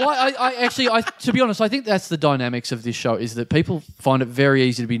to be honest, I think that's the dynamics of this show is that people find it very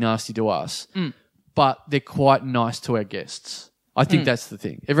easy to be nasty to us, but they're quite nice to our guests. I think that's the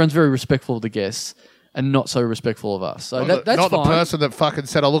thing. Everyone's very respectful of the guests and not so respectful of us. So that's not fine. the person that fucking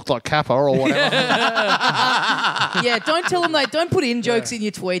said I looked like Kappa or whatever. Yeah, don't tell them don't put in jokes in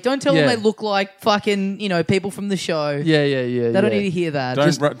your tweet. Don't tell them Yeah. they look like fucking, you know, people from the show. Yeah. They don't need to hear that.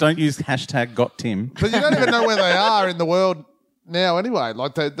 Don't use hashtag got Tim. But you don't even know where they are in the world now anyway.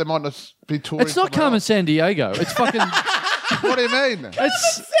 Like they might not be touring. It's not somewhere Carmen else. San Diego. It's fucking. What do you mean?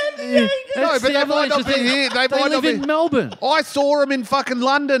 It's No, but they might not be here. They might live not be- in Melbourne. I saw them in fucking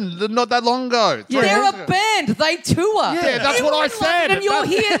London not that long ago. They're a band. They tour. Yeah, that's You what I were in said. London and you're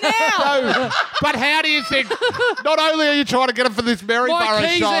here now. No, but how do you think? Not only are you trying to get them for this Maryborough My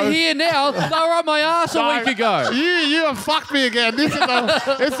keys show, are here now. They were on my ass a week ago. You have fucked me again.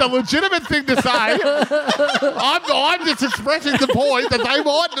 It's a legitimate thing to say. I'm just expressing the point that they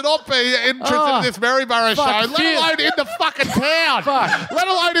might not be interested in this Maryborough show, fuck, let shit. alone in the fucking town, let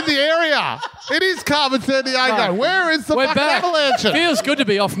alone in the area. It is Carmen San Diego. Fuck. Where is the We're fucking back. avalanche? Feels good to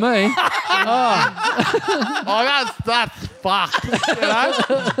be off me. Oh, that's fucked. You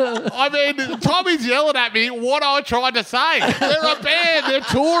know? I mean, Tommy's yelling at me what I tried to say. They're a band. They're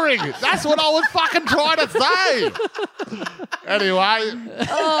touring. That's what I was fucking trying to say. Anyway,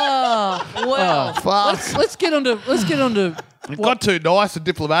 Well, fuck. Let's get onto. It got too nice and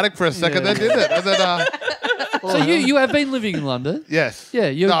diplomatic for a second, Yeah. then, didn't it? And then, So you have been living in London. yes. Yeah,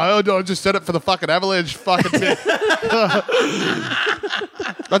 you. No, I just said it for the fucking avalanche fucking thing.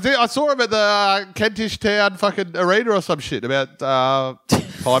 I saw him at the Kentish Town fucking arena or some shit about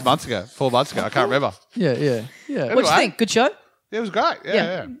 4 months ago. I can't remember. Yeah. what'd you Anyway. think? Good show? It was great.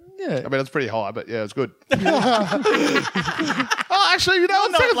 Yeah. Yeah. I mean, it's pretty high, but yeah, it's good. Oh, actually, you know,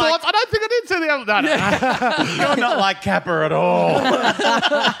 on second thoughts, I don't think I did see the other. No, no. You're not like Kappa at all.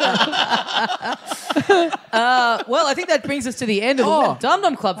 Well, I think that brings us to the end of the Dum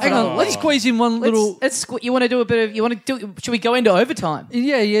Dum Club. Hang on, let's squeeze in one little. You want to do a bit of? You want to do? Should we go into overtime?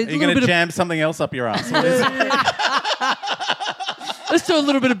 Yeah. Are you going to jam something else up your ass? Let's do a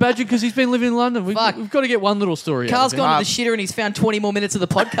little bit of Badger because he's been living in London. We've Fuck. got to get one little story. Carl's out of him. gone to the shitter and he's found 20 more minutes of the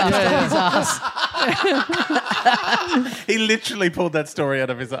podcast on his ass. He literally pulled that story out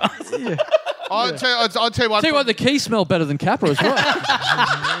of his ass. I'll tell you one. Tell you what, the keys smell better than Capra as well.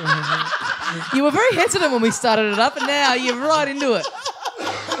 You were very hesitant when we started it up, and now you're right into it.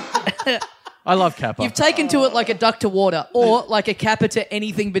 I love Kappa. You've taken to it like a duck to water, or like a Kappa to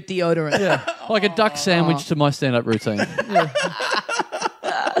anything but deodorant. Yeah, like a duck sandwich to my stand-up routine.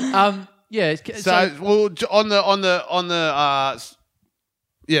 Yeah. So, well, on the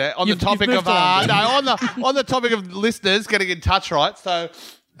topic of on the topic of listeners getting in touch, right? So,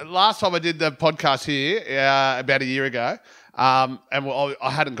 last time I did the podcast here about a year ago, and I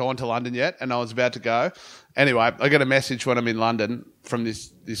hadn't gone to London yet, and I was about to go. Anyway, I get a message when I'm in London from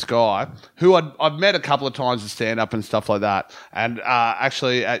this guy who I've met a couple of times at stand-up and stuff like that, and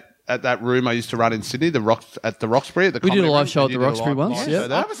actually at that room I used to run in Sydney, at the Roxbury. At the we did a live room. show at the Roxbury once. Yeah,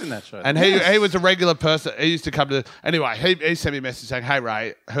 I was in that show. And he was a regular person. He used to come to. Anyway, he sent me a message saying, "Hey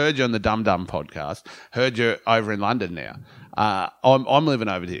Ray, heard you on the Dum Dum podcast. Heard you over in London now. I'm living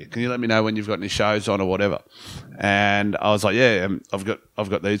over here. Can you let me know when you've got any shows on or whatever?" And I was like, "Yeah, I've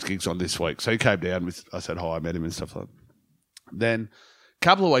got these gigs on this week." So he came down. I said hi, I met him and stuff like that. Then a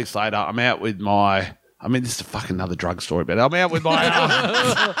couple of weeks later, I'm out with my. I mean, this is a fucking another drug story, but I'm out with my.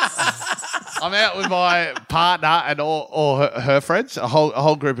 I'm out with my partner and all her friends, a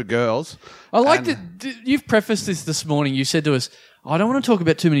whole group of girls. I like that you've prefaced this morning. You said to us, "I don't want to talk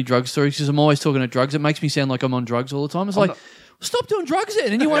about too many drug stories because I'm always talking about drugs. It makes me sound like I'm on drugs all the time." It's stop doing drugs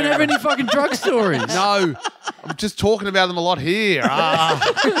then, and you won't have any fucking drug stories. No, I'm just talking about them a lot here. I've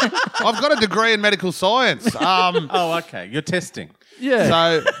got a degree in medical science. Oh, okay. You're testing. Yeah.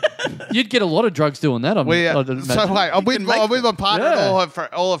 So you'd get a lot of drugs doing that. I'm with my partner and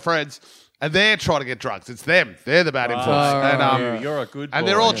all her friends, and they're trying to get drugs. It's them. They're the bad influence. And, you're a good boy. And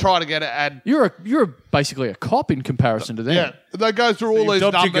they're all trying to get it. And you're basically a cop in comparison to them. yeah, they go through all these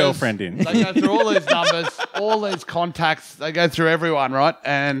numbers. Your girlfriend in. They go through all these numbers, all these contacts. They go through everyone, right?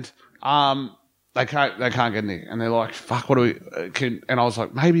 And they can't get any. And they're like, "Fuck, what do we?" And I was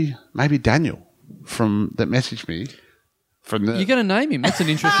like, maybe Daniel from that messaged me. You're going to name him. That's an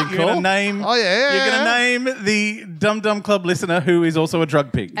interesting call. You're going to name. Oh yeah. You're going to name the Dum Dum Club listener who is also a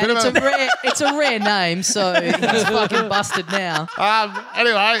drug pig. And it's a rare name, so he's fucking busted now.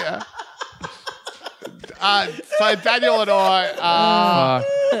 Anyway, so Daniel and I,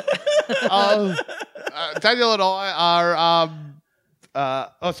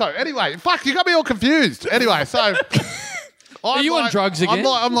 are. Sorry. Anyway, fuck, you got me all confused. Anyway, so. Are you on drugs again?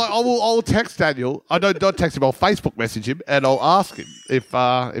 I'm like, I'll text Daniel. I don't text him. I'll Facebook message him and I'll ask him if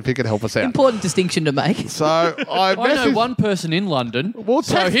he can help us out. Important distinction to make. So I know one person in London.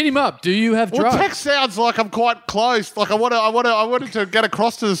 So hit him up. Do you have drugs? Well, text sounds like I'm quite close. Like I wanted to get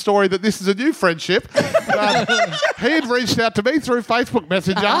across to the story that this is a new friendship. He had reached out to me through Facebook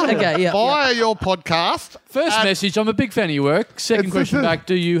Messenger via your podcast. First message, I'm a big fan of your work. Second question back,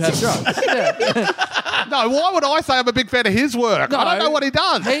 do you have drugs? No, why would I say I'm a big fan of his work? No, I don't know what he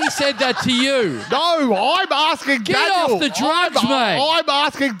does. He said that to you. No, I'm asking Get Daniel. Get off the drugs, mate. I'm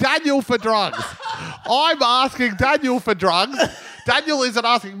asking Daniel for drugs. Daniel isn't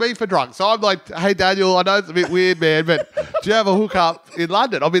asking me for drugs. So I'm like, "Hey, Daniel, I know it's a bit weird, man, but do you have a hookup in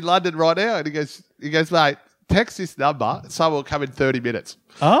London?" I'm in London right now. And he goes, "Mate, text this number. Someone will come in 30 minutes.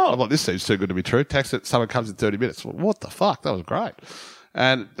 I'm like, this seems too good to be true. Text it. Someone comes in 30 minutes. Well, what the fuck? That was great.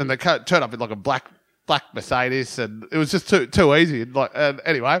 And they turn up in like a black Mercedes, and it was just too easy. And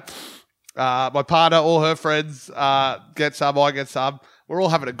anyway, my partner, all her friends get some, I get some. We're all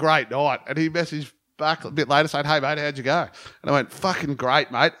having a great night. And he messaged back a bit later saying, "Hey, mate, how'd you go?" And I went, "Fucking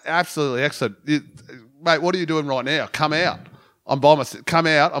great, mate. Absolutely excellent. Mate, what are you doing right now? Come out. I'm by myself. Come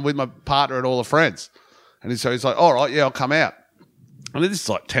out. I'm with my partner and all the friends." And so he's like, "All right, yeah, I'll come out." And this is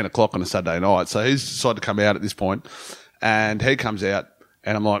like 10 o'clock on a Saturday night. So he's decided to come out at this point. And he comes out.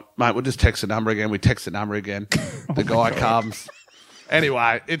 And I'm like, "Mate, we'll just text the number again." We text the number again. The guy comes.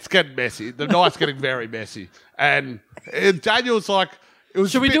 Anyway, it's getting messy. The night's getting very messy. And Daniel's like,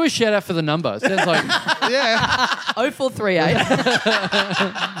 should we do a shout out for the number? It sounds like yeah. 0438.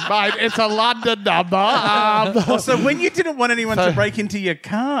 Mate, it's a London number. So when you didn't want anyone to break into your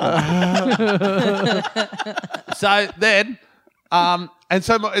car. So then And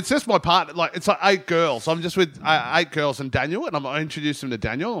so it's just my partner. Like it's like 8 girls. I'm just with 8 girls and Daniel, and I introduce them to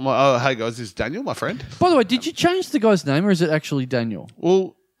Daniel. I'm like, oh, hey guys, this is Daniel, my friend. By the way, did you change the guy's name, or is it actually Daniel?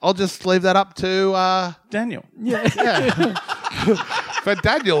 Well, I'll just leave that up to Daniel. Yeah. For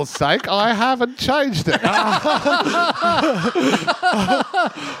Daniel's sake, I haven't changed it.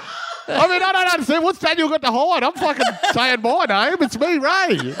 I mean, I don't understand. What's Daniel got to hide? I'm fucking saying my name. It's me,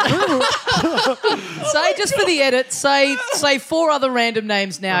 Ray. Say, just for the edit, say 4 other random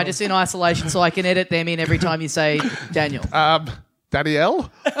names now, just in isolation, so I can edit them in every time you say Daniel. Danielle.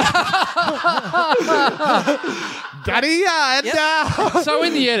 Daddy, So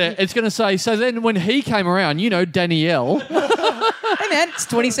in the edit, it's going to say, so then when he came around, Danielle. Hey, man, it's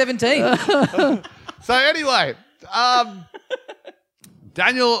 2017. So anyway,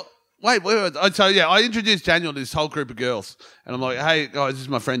 Daniel... Wait. So, yeah, I introduced Daniel to this whole group of girls. And I'm like, hey, guys, this is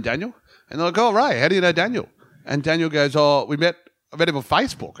my friend Daniel. And they're like, oh, Ray, how do you know Daniel? And Daniel goes, I met him on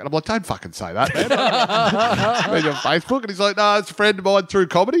Facebook. And I'm like, don't fucking say that, man. I met him on Facebook. And he's like, no, it's a friend of mine through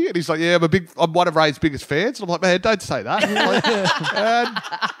comedy. And he's like, yeah, I'm one of Ray's biggest fans. And I'm like, man, don't say that. And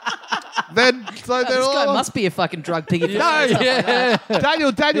then, so they're This guy all... must be a fucking drug piggy. No, Yeah.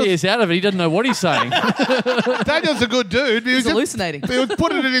 Daniel. He is out of it. He doesn't know what he's saying. Daniel's a good dude. He's hallucinating. He was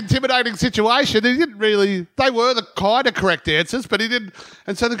put in an intimidating situation. He didn't really... They were the kind of correct answers, but he didn't...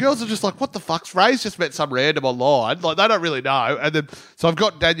 And so the girls are just like, what the fuck's... Ray's just met some random online. Like, they don't really know. And then... So I've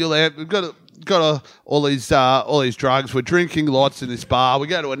got Daniel there. We've got all these drugs. We're drinking lots in this bar. We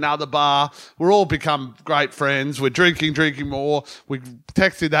go to another bar. We're all become great friends. We're drinking more. We're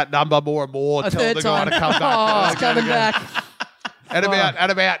texting that number more and more. Tell the guy to come back. It's coming back. At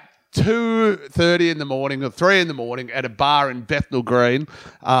about 2:30 in the morning or 3 in the morning at a bar in Bethnal Green,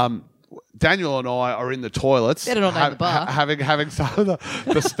 Daniel and I are in the toilets. Better not name the bar. Having some of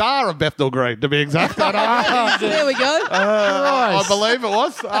the star of Bethnal Green, to be exact. There we go. I believe it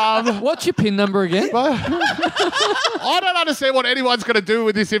was. What's your PIN number again? I don't understand what anyone's going to do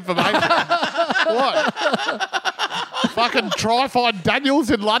with this information. What? Fucking try find Daniels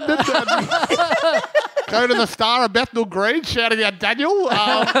in London and go to the star of Bethnal Green shouting out Daniel.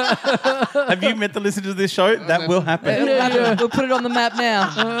 Have you met the listeners of this show? That will happen. We'll put it on the map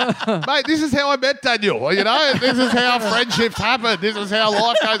now. Mate, this is how I met Daniel. You know, this is how friendships happen. This is how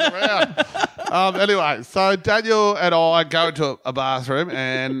life goes around. Anyway, so Daniel and I go into a bathroom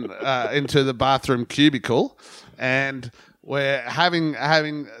and into the bathroom cubicle, and we're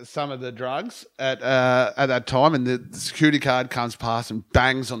having some of the drugs at that time, and the security guard comes past and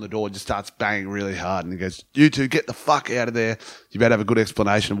bangs on the door, just starts banging really hard, and he goes, "You two, get the fuck out of there. You better have a good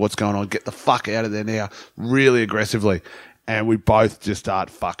explanation of what's going on. Get the fuck out of there now," really aggressively. And we both just start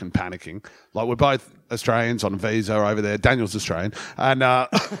fucking panicking. Like, we're both Australians on a visa over there. Daniel's Australian. And narrowed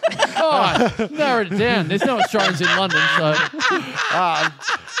it down. There's no Australians in London, so...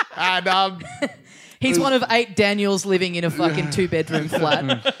 He's one of 8 Daniels living in a fucking 2-bedroom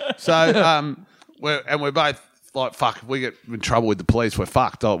flat. So we're both like, fuck, if we get in trouble with the police, we're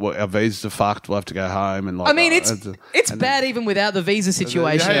fucked. Our visas are fucked. We'll have to go home. And like, I mean, it's bad even without the visa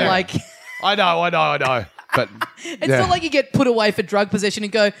situation. Yeah. Like, I know. But it's not like you get put away for drug possession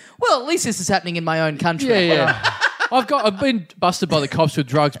and go, well, at least this is happening in my own country. Yeah. I've been busted by the cops with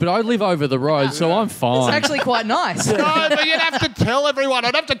drugs, but I live over the road, so I'm fine. It's actually quite nice. No, but you'd have to tell everyone.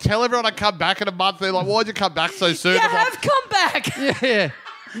 I'd have to tell everyone I come back in a month. They're like, why'd you come back so soon? You I'm like, have come back. Yeah.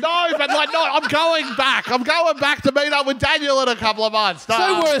 no, but like, no, I'm going back. I'm going back to meet up with Daniel in a couple of months. No.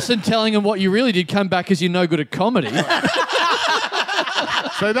 So worse than telling them what you really did, come back because you're no good at comedy.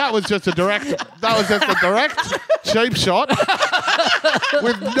 So that was just a direct cheap shot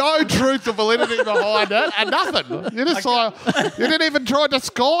with no truth or validity behind it and nothing. You just you didn't even try to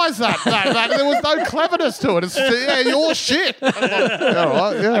disguise that. There was no cleverness to it. It's your shit. All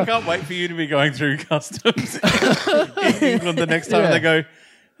right, yeah. I can't wait for you to be going through customs in England the next time they go,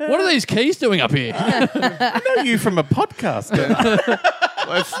 what are these keys doing up here? I know you from a podcast.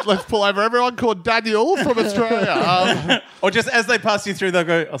 Let's pull over everyone called Daniel from Australia. Or just as they pass you through, they'll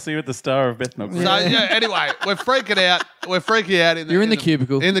go, I'll see you at the Star of Bethnal. So yeah, anyway, we're freaking out. You're in the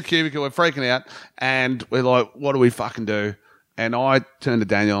cubicle. In the cubicle, we're freaking out, and we're like, what do we fucking do? And I turn to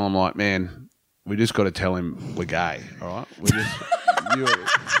Daniel and I'm like, man, we just got to tell him we're gay, all right? We just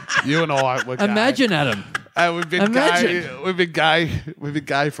you and I, we're gay. Imagine, Adam. We've been gay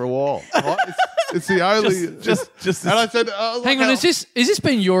for a while. Right? It's the only. Just. And I said, Hang on, is this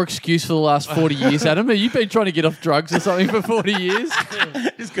been your excuse for the last 40 years, Adam? Have you been trying to get off drugs or something for 40 years?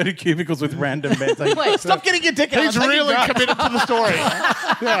 Just go to cubicles with random men. Saying, Wait. stop getting your dick out. He's really committed to the story.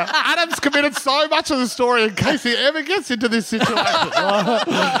 Yeah. Adam's committed so much to the story in case he ever gets into this situation.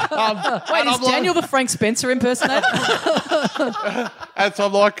 Wait, is Daniel the Frank Spencer impersonator? And so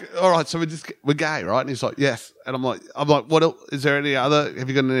I'm like, all right, so we're gay, right? And he's like, yes. And I'm like, what else? Is there any other? Have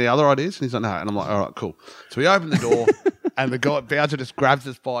you got any other ideas? And he's like, no. And I'm like, all right, cool. So we open the door, and the guy bouncer just grabs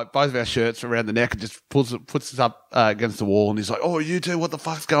us by both of our shirts around the neck and just puts us up against the wall. And he's like, oh, you two, what the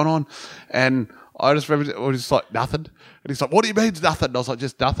fuck's going on? And I just remember, it was just like nothing. And he's like, what do you mean nothing? And I was like,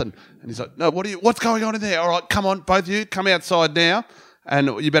 just nothing. And he's like, no, what's going on in there? All right, come on, both of you, come outside now, and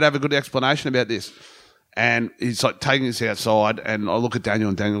you better have a good explanation about this. And he's like taking us outside, and I look at Daniel,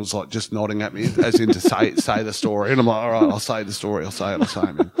 and Daniel's like just nodding at me as in to say the story. And I'm like, all right, I'll say the story. I'll say it,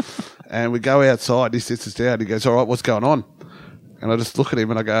 man. And we go outside. He sits us down. He goes, all right, what's going on? And I just look at him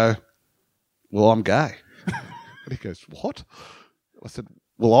and I go, well, I'm gay. And he goes, what? I said,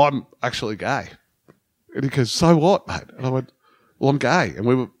 well, I'm actually gay. And he goes, so what, mate? And I went, well, I'm gay. And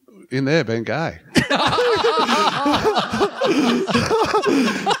we were in there being gay.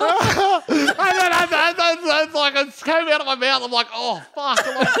 And then it's like it came out of my mouth. I'm like, oh fuck!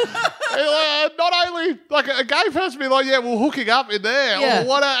 Not only like a gay person be like, yeah, we're hooking up in there, Yeah. or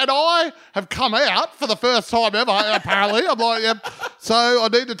what? And I have come out for the first time ever. Apparently, I'm like, yeah. So I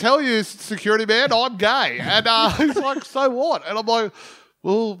need to tell you, security man, I'm gay. And he's like, so what? And I'm like,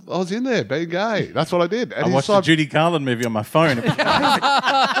 well, I was in there being gay. That's what I did. And I watched a Judy Garland movie on my phone.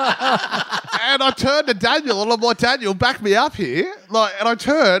 And I turned to Daniel and I'm like, Daniel, back me up here. Like, and I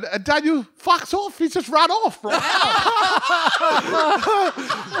turn and Daniel fucks off. He's just run off. Right?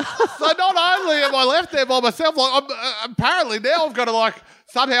 So not only am I left there by myself, like I'm apparently now I've got to like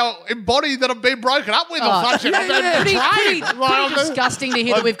somehow embody that I've been broken up with or something. Pretty disgusting to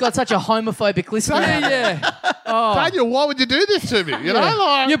hear that we've got such a homophobic listener. Daniel, why would you do this to me? You know,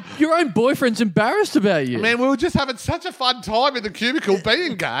 like, Your own boyfriend's embarrassed about you. man, we were just having such a fun time in the cubicle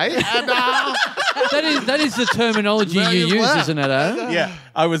being gay. And That is the terminology you use, isn't it, Adam? Yeah,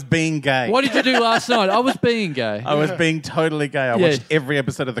 I was being gay. What did you do last night? I was being gay. I was being totally gay. I watched every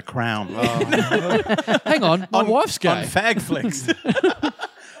episode of The Crown. Hang on, my wife's gay. On Fagflix.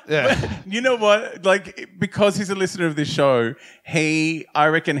 yeah. You know what? Like, because he's a listener of this show, I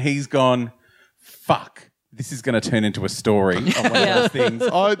reckon he's gone, fuck. This is going to turn into a story of one of those things.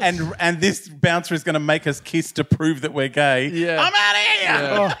 And this bouncer is going to make us kiss to prove that we're gay. Yeah. I'm out of here.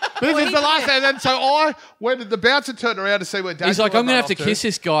 Yeah. This is the last thing. And then so when the bouncer turned around to see where Daniel He's like, I'm going to have to off kiss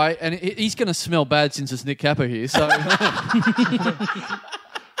this guy, and he's going to smell bad since it's Nick Capper here. So,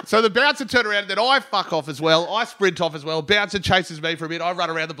 So the bouncer turned around, then I fuck off as well. I sprint off as well. Bouncer chases me for a bit. I run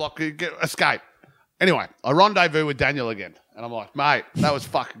around the block, escape. Anyway, I rendezvous with Daniel again. And I'm like, mate, that was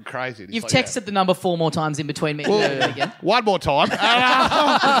fucking crazy. You've texted the number 4 more times in between me and you again. One more time.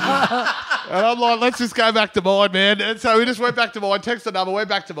 And I'm like, let's just go back to mine, man. And so we just went back to mine, texted the number, went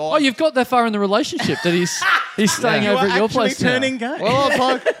back to mine. oh, you've got that far in the relationship that he's staying over at your place now. turning gay. Well, I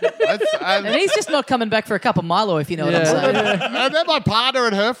was like, And he's just not coming back for a cup of Milo, if you know what I'm saying. and then my partner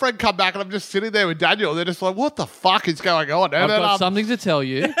and her friend come back and I'm just sitting there with Daniel. They're just like, what the fuck is going on? And I've then, got something to tell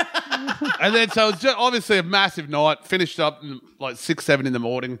you. And then so it was just obviously a massive night, finished up like 6, 7 in the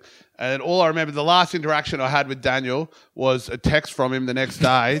morning. And all I remember, the last interaction I had with Daniel was a text from him the next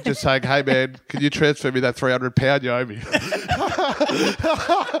day just saying, hey, man, can you transfer me that £300 you owe me?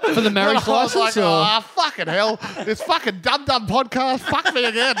 For the marriage I was license? like, fucking hell. This fucking dumb podcast. Fuck me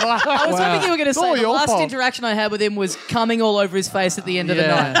again. I was hoping you were going to It's all say the your last fault. interaction I had with him was coming all over his face at the end of the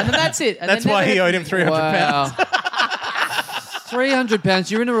Yeah. night. And then that's it. And That's then why never he heard owed from him me. £300. Wow.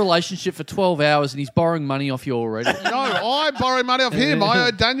 £300. You're in a relationship for 12 hours and he's borrowing money off you already. No, I borrowed money off him. I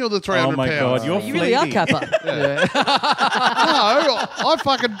owed Daniel the £300. Oh, my God. You're You really are fleeting. Kappa. No, I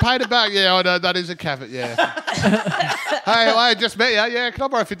fucking paid it back. Yeah, I know. That is a caveat, yeah. hey, just met you. Yeah, can I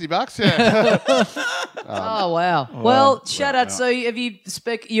borrow $50? Yeah. Oh, wow. Well, shout out. So have you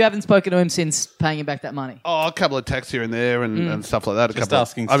haven't spoken to him since paying him back that money? Oh, a couple of texts here and there and stuff like that. Just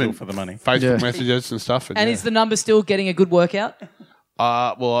asking still for the money. Facebook messages and stuff. And is the number still getting a good workout?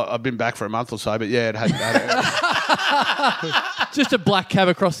 Well, I've been back for a month or so, but yeah, it had Just a black cab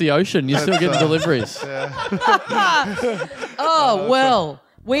across the ocean. You're still getting deliveries. Oh, well.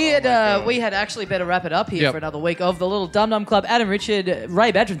 We had actually better wrap it up here for another week of the Little Dum Dum Club. Adam, Richard,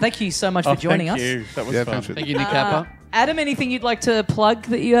 Ray Badran, thank you so much for joining thank us. you. That was fun. Thank you, Nick Capper. Adam, anything you'd like to plug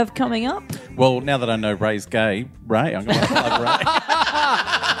that you have coming up? Well, now that I know Ray's gay, Ray. I'm going to plug Ray.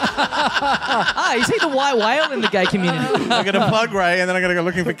 Is he the white whale in the gay community? I'm going to plug Ray, and then I'm going to go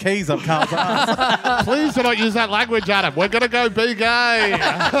looking for keys up Carl's ass. Please do not use that language, Adam. We're going to go be gay.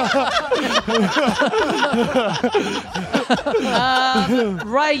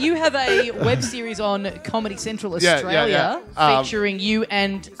 Ray, you have a web series on Comedy Central Yeah, Australia featuring you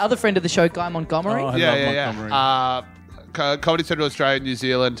and other friend of the show, Guy Montgomery. Oh, I love Montgomery. Comedy Central Australia, New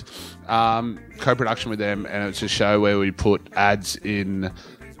Zealand, co-production with them, and it's a show where we put ads in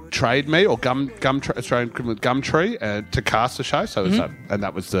Trade Me or Australian equivalent Gumtree to cast the show. So and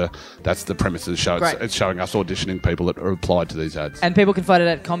that's the premise of the show. It's showing us auditioning people that are applied to these ads. And people can find it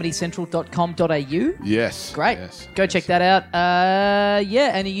at comedycentral.com.au. Yes, Great. Yes, Go check that out.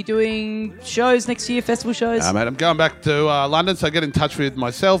 And are you doing shows next year, festival shows? mate, I'm going back to London, so get in touch with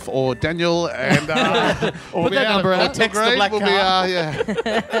myself or Daniel and Put that number out. Text the black car.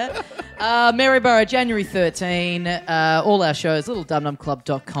 Maryborough, January 13. All our shows,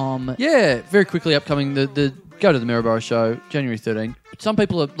 littledumdumclub.com. Yeah, very quickly upcoming. The go to the Maryborough show, January 13. Some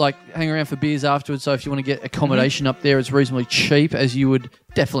people are like hanging around for beers afterwards, so if you want to get accommodation up there, it's reasonably cheap, as you would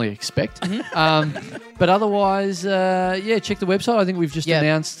definitely expect. But otherwise, check the website. I think we've just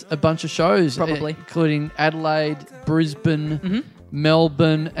announced a bunch of shows, Probably. including Adelaide, Brisbane,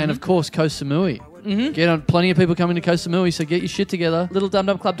 Melbourne, and of course Koh Samui. Get on, plenty of people coming to Koh Samui, so get your shit together.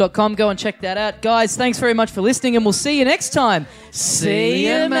 littledumdumclub.com. Go and check that out. Guys, thanks very much for listening, and we'll see you next time. See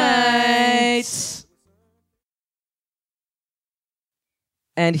you, mates.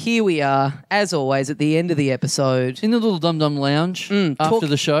 And here we are, as always, at the end of the episode. In the little Dum Dum Lounge after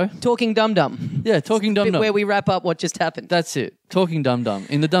the show. Talking Dum Dum. Yeah, Talking Dum Bit Dum. where we wrap up what just happened. That's it. Talking Dum Dum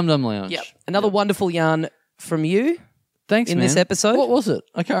in the Dum Dum Lounge. Yep. Another wonderful yarn from you. Thanks, in man. this episode. What was it?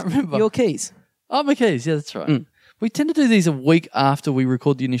 I can't remember. Your keys. Oh, my keys. Yeah, that's right. We tend to do these a week after we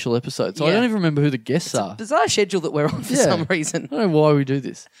record the initial episode, so I don't even remember who the guests are. Bizarre schedule that we're on for some reason. I don't know why we do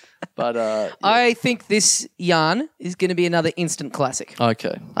this, but I think this yarn is going to be another instant classic.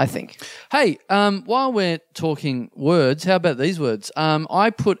 okay. I think. Hey, while we're talking words, how about these words? I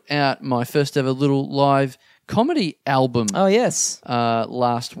put out my first ever little live comedy album Oh, yes.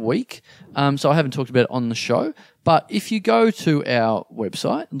 last week, so I haven't talked about it on the show. But if you go to our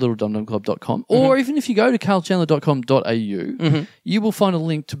website, littledumdumclub.com, or even if you go to carlchandler.com.au, you will find a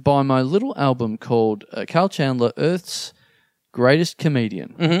link to buy my little album called Carl Chandler, Earth's Greatest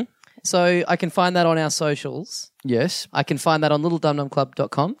Comedian. So I can find that on our socials. Yes. I can find that on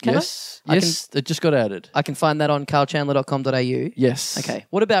littledumdumclub.com. Can Yes. I? Yes, it just got added. I can find that on carlchandler.com.au. Yes. Okay.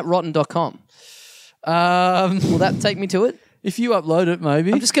 What about rotten.com? Will Will that take me to it? if you upload it,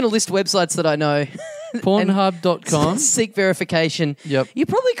 maybe. I'm just going to list websites that I know. Pornhub.com. Seek verification. Yep. You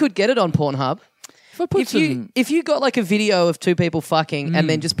probably could get it on Pornhub. If I put If you got like a video of two people fucking and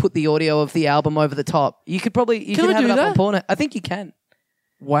then just put the audio of the album over the top, you could probably Can I have do it up on that? Pornhub. I think you can.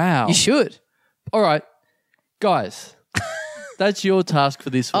 Wow. You should. All right. Guys, that's your task for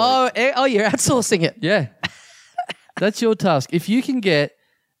this week. Oh, you're outsourcing it. Yeah. That's your task. If you can get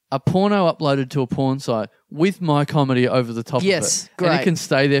a porno uploaded to a porn site with my comedy over the top Yes, of it, great. and it can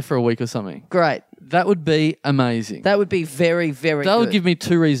stay there for a week or something, Great. that would be amazing. That would be very, very That good. would give me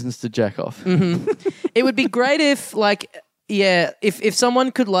 2 reasons to jack off. It would be great if, like, yeah, if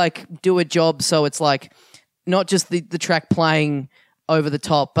someone could, like, do a job so it's, like, not just the track playing over the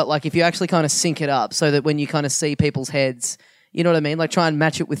top, but, like, if you actually kind of sync it up so that when you kind of see people's heads, you know what I mean? Like, try and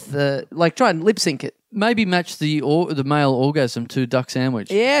match it with try and lip sync it. Maybe match the male orgasm to duck sandwich.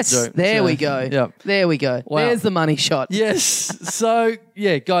 Yes, joke. there So, we go. Yep. There we go. Wow. There's the money shot. Yes. So,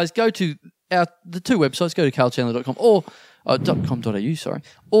 yeah, guys, go to the 2 websites. Go to carlchandler.com or .com.au, sorry,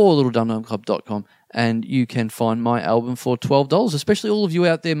 or littledumdumclub.com, and you can find my album for $12. Especially all of you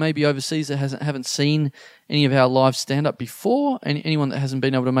out there, maybe overseas, that haven't seen any of our live stand-up before, and anyone that hasn't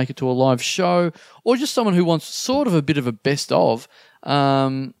been able to make it to a live show, or just someone who wants sort of a bit of a best of.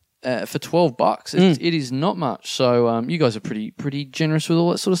 For $12, it is not much. So you guys are pretty generous with all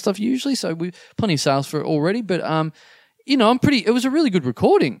that sort of stuff usually. So we've plenty of sales for it already. But you know, it was a really good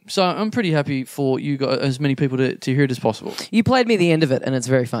recording. So I'm pretty happy for you guys, as many people to hear it as possible. You played me the end of it, and it's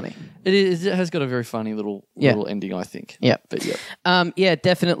very funny. It has got a very funny little ending, I think. Yeah. But yeah. Yeah,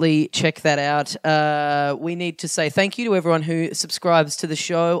 definitely check that out. We need to say thank you to everyone who subscribes to the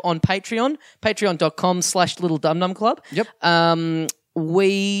show on Patreon, patreon.com/littledumdumclub. Yep.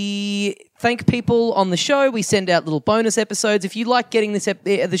 We thank people on the show. We send out little bonus episodes. If you like getting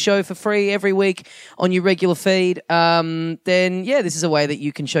the show for free every week on your regular feed, then yeah, this is a way that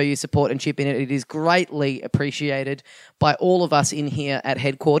you can show your support and chip in it. It is greatly appreciated by all of us in here at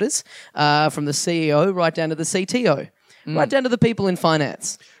headquarters, from the CEO right down to the CTO, right down to the people in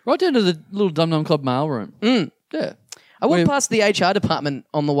finance. Right down to the little Dum Dum Club mailroom. Yeah. I walked past the HR department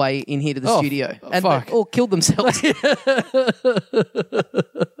on the way in here to the studio, and fuck. they all killed themselves.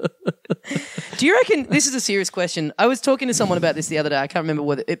 Do you reckon, this is a serious question, I was talking to someone about this the other day, I can't remember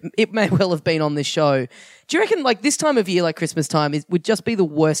whether, it may well have been on this show. Do you reckon like this time of year, like Christmas time, would just be the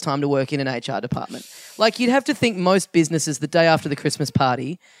worst time to work in an HR department? Like you'd have to think most businesses, the day after the Christmas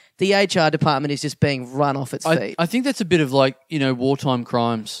party, the HR department is just being run off its feet. I think that's a bit of like, wartime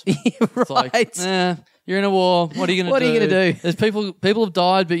crimes. It's right. like, you're in a war. What are you going to do? What are you gonna do? There's people have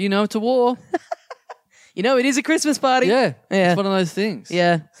died, but it's a war. It is a Christmas party. Yeah. Yeah. It's one of those things.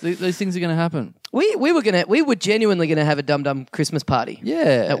 Yeah. These things are going to happen. We were genuinely gonna have a dum Christmas party.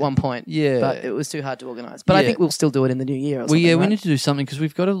 Yeah. At one point. Yeah. But it was too hard to organise. But I think we'll still do it in the new year. Or We something, right? need to do something because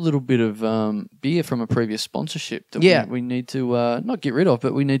we've got a little bit of beer from a previous sponsorship that we need to not get rid of,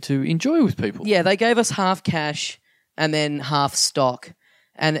 but we need to enjoy with people. Yeah, they gave us half cash and then half stock.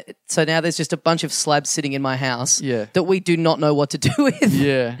 And so now there's just a bunch of slabs sitting in my house that we do not know what to do with.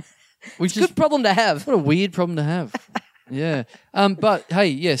 Yeah. It's a good problem to have. What a weird problem to have. Yeah. But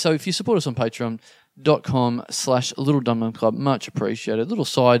hey, so if you support us on patreon.com/Little Dum Dum Club, much appreciated. Little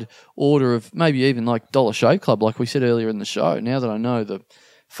side order of maybe even like Dollar Shave Club, like we said earlier in the show. Now that I know the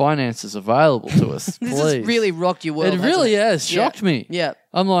finances available to us, This please. has really rocked your world. It really has shocked me. Yeah.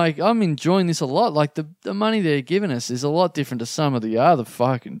 I'm enjoying this a lot. Like the money they're giving us is a lot different to some of the other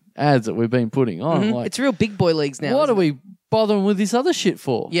fucking ads that we've been putting on. Like, It's real big boy leagues now. what are isn't it? we bothering with this other shit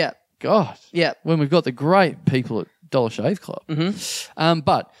for? Yeah. God. Yeah. When we've got the great people at Dollar Shave Club.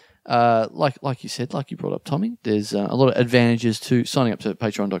 But like you said, like you brought up, Tommy, there's a lot of advantages to signing up to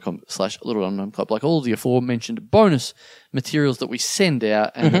patreon.com/Little Dum Dum Club. Like all the aforementioned bonus materials that we send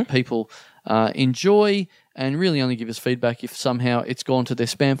out and that people enjoy and really only give us feedback if somehow it's gone to their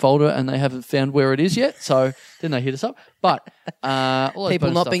spam folder and they haven't found where it is yet. So then they hit us up. But all those People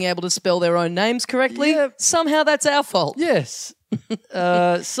bonus not stuff- being able to spell their own names correctly, somehow that's our fault. Yes.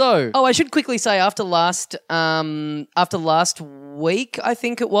 So Oh, I should quickly say after last week, I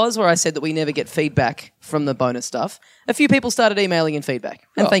think it was, where I said that we never get feedback from the bonus stuff. A few people started emailing in feedback,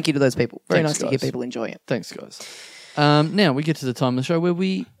 and thank you to those people. Very Thanks, nice to hear guys. people enjoying it. thanks, guys. Now we get to the time of the show where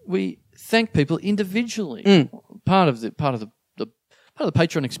we thank people individually. Part of the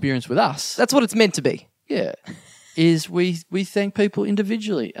Patreon experience with us, That's what it's meant to be. is we thank people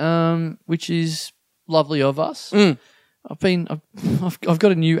individually, which is lovely of us. I've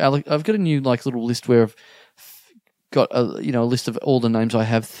got a new like little list where I've got a list of all the names I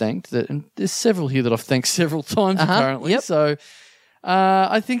have thanked. And there's several here that I've thanked several times apparently. Yep. So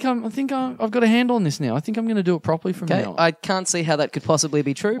I think I've got a handle on this now. I think I'm going to do it properly from Okay, now on. I can't see how that could possibly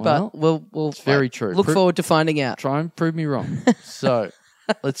be true, Well, but we'll it's very true. Look forward to finding out. Try and prove me wrong. So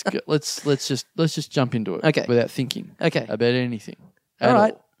let's just jump into it. Okay. Without thinking. Okay. About anything. All at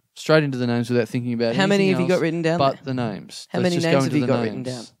right. Straight into the names without thinking about How many anything have you got else written down But there? the names. How Let's many just names go have into you the got written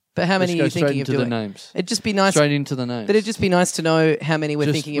names. down? But how many Let's are go you straight thinking of into doing? the names. It'd just be nice. Straight into the names. But it'd just be nice to know how many we're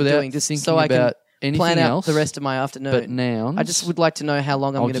Just thinking of without doing, just thinking so I can about anything plan out else, the rest of my afternoon. but nouns. I just would like to know how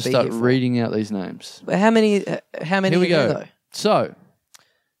long I'm I'll going to just be start here for. reading out these names. But how many? Here we are there, go. though? So,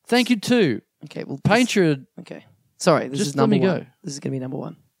 thank you to Okay, well, Patreon. Okay, sorry, this Just is number let me one. go. This is going to be number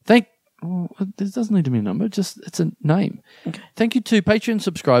one. This doesn't need to be a number. It's a name. Okay. Thank you to Patreon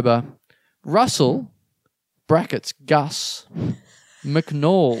subscriber Russell brackets Gus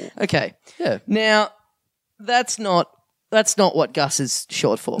McNall. Okay, Yeah. now that's not what Gus is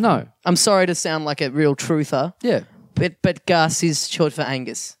short for. No. I'm sorry to sound like a real truther, Yeah. but Gus is short for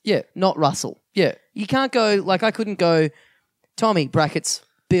Angus, Yeah. not Russell. Yeah. You can't go like I couldn't go Tommy brackets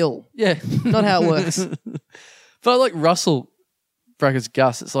Bill. Yeah. Not how it works. But like Russell brackets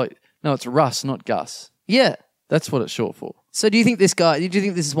Gus, it's like, no, it's Russ, not Gus. Yeah. That's what it's short for. So do you think this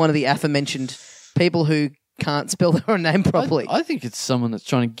is one of the aforementioned people who can't spell their own name properly? I think it's someone that's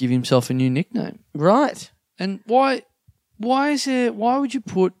trying to give himself a new nickname. Right. And why would you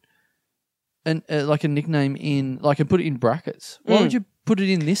put like a nickname in, like, and put it in brackets? Why would you put it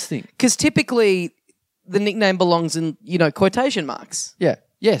in this thing? Because typically the nickname belongs in, quotation marks. Yeah.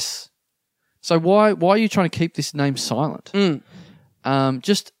 Yes. So why are you trying to keep this name silent?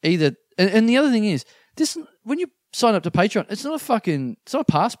 Just either, and the other thing is, this, when you sign up to Patreon, it's not a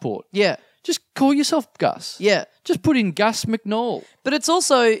passport. Yeah. Just call yourself Gus. Yeah. Just put in Gus McNall. But it's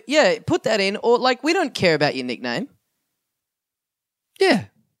also, put that in, or like we don't care about your nickname. Yeah.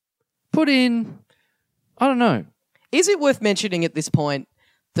 Put in, I don't know. Is it worth mentioning at this point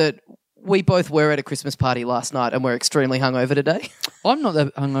that we both were at a Christmas party last night and we're extremely hungover today? I'm not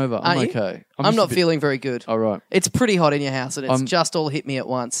that hungover. I'm Aren't you? okay. I'm just not a bit- feeling very good. All right. It's pretty hot in your house and it's just all hit me at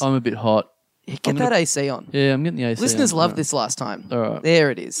once. I'm a bit hot. Get that AC on. Yeah, I'm getting the AC. Listeners on. loved All right. this last time. All right. There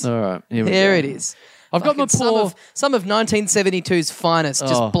it is. All right. Here we There go. it is. I've got my paw. Some of 1972's finest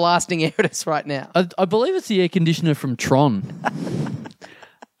just blasting air at us right now. I believe it's the air conditioner from Tron.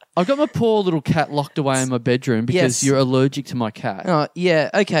 I've got my poor little cat locked away in my bedroom because you're allergic to my cat. Oh, yeah.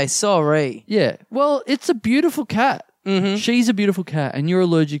 Okay, sorry. Yeah. Well, it's a beautiful cat. Mm-hmm. She's a beautiful cat, and you're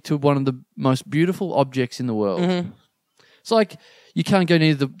allergic to one of the most beautiful objects in the world. Mm-hmm. It's like you can't go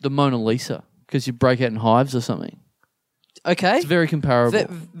near the Mona Lisa because you break out in hives or something. Okay. It's very comparable.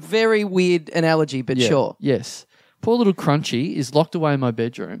 Very weird analogy, but sure. Yes. Poor little Crunchy is locked away in my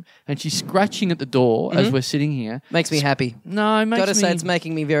bedroom, and she's scratching at the door as we're sitting here. Makes me happy. No, it makes Gotta say, it's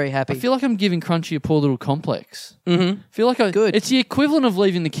making me very happy. I feel like I'm giving Crunchy a poor little complex. Mm-hmm. I feel like Good. It's the equivalent of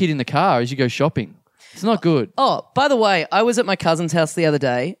leaving the kid in the car as you go shopping. It's not good. Oh, by the way, I was at my cousin's house the other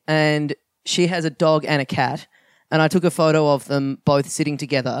day, and she has a dog and a cat, and I took a photo of them both sitting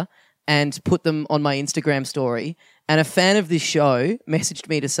together and put them on my Instagram story, and a fan of this show messaged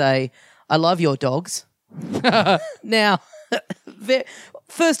me to say, I love your dogs. Now,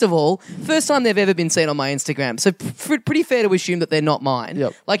 first of all, first time they've ever been seen on my Instagram, so pretty fair to assume that they're not mine.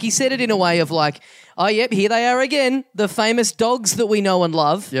 Yep. Like, he said it in a way of like, oh, yep, here they are again, the famous dogs that we know and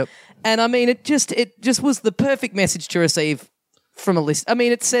love. Yep. And I mean, it just was the perfect message to receive from a list. I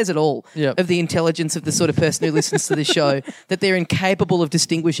mean, it says it all of the intelligence of the sort of person who listens to the show, that they're incapable of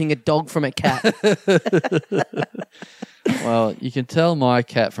distinguishing a dog from a cat. Well, you can tell my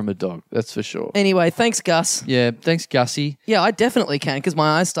cat from a dog, that's for sure. Anyway, thanks, Gus. Yeah, thanks, Gussie. Yeah, I definitely can, because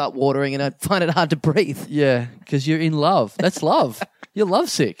my eyes start watering and I find it hard to breathe. Yeah, because you're in love. That's love. You're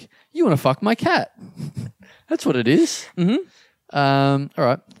lovesick. You want to fuck my cat. That's what it is. Mm-hmm. All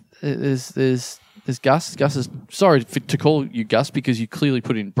right. There's Gus. Gus is sorry to call you Gus because you clearly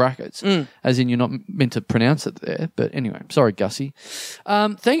put it in brackets, as in you're not meant to pronounce it there. But anyway, sorry, Gussie.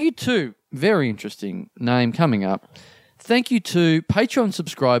 Thank you to very interesting name coming up. Thank you to Patreon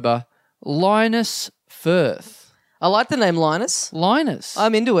subscriber Linus Firth. I like the name Linus. Linus.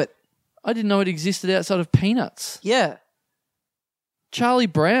 I'm into it. I didn't know it existed outside of Peanuts. Yeah. Charlie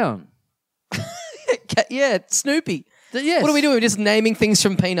Brown. Yeah, Snoopy. Yes. What are we doing? We're just naming things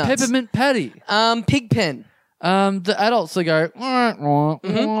from Peanuts. Peppermint Patty. Pigpen. The adults, they go...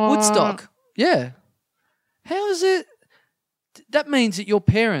 Woodstock. Yeah. How is it... That means that your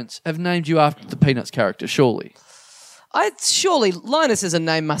parents have named you after the Peanuts character, surely. Surely Linus as a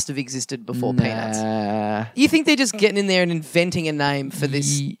name must have existed before Peanuts. You think they're just getting in there and inventing a name for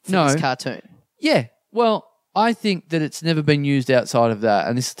this cartoon? Yeah. Well, I think that it's never been used outside of that,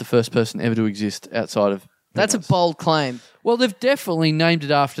 and this is the first person ever to exist outside of That's Peanuts. A bold claim. Well, they've definitely named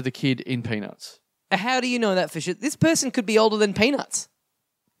it after the kid in Peanuts. How do you know that for sure? This person could be older than Peanuts.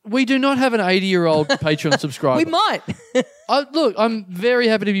 We do not have an 80-year-old Patreon subscriber. We might. Look, I'm very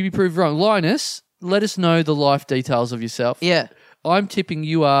happy to be proved wrong. Linus, let us know the life details of yourself. Yeah. I'm tipping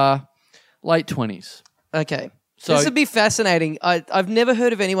you are late 20s. Okay. So, this would be fascinating. I've never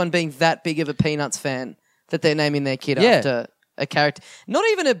heard of anyone being that big of a Peanuts fan that they're naming their kid after a character. Not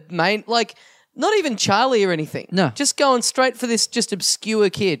even a main, like... Not even Charlie or anything. No. Just going straight for this just obscure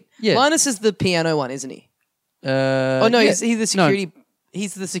kid. Yeah. Linus is the piano one, isn't he? He's the security. No.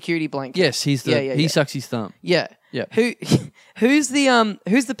 He's the security blanket. Yes, he's the. He sucks his thumb. Yeah. Yeah. Who's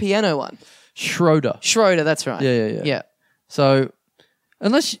the piano one? Schroeder. That's right. Yeah. So,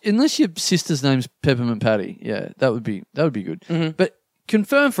 unless your sister's name's Peppermint Patty, that would be good. Mm-hmm. But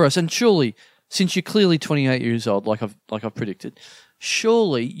confirm for us, and surely, since you're clearly 28 years old, like I've predicted.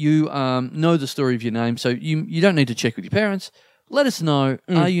 Surely you know the story of your name, so you don't need to check with your parents. Let us know,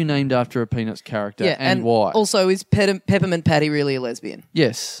 are you named after a Peanuts character and why? Also, is Peppermint Patty really a lesbian?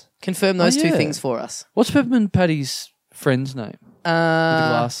 Yes. Confirm those two things for us. What's Peppermint Patty's friend's name? With the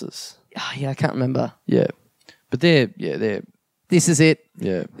glasses. Oh, yeah, I can't remember. Yeah. But they're... This is it.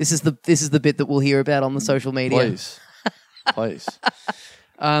 Yeah. This is the bit that we'll hear about on the social media. Please.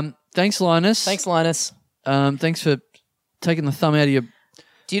 Thanks, Linus. Thanks for taking the thumb out of your...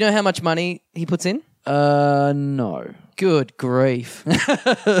 Do you know how much money he puts in? No. Good grief.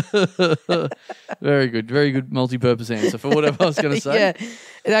 Very good multi-purpose answer for whatever I was going to say. Yeah,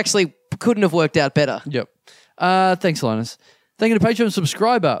 it actually couldn't have worked out better. Yep. Thanks, Linus. Thank you to Patreon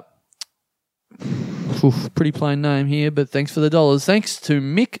subscriber. Oof, pretty plain name here, but thanks for the dollars. Thanks to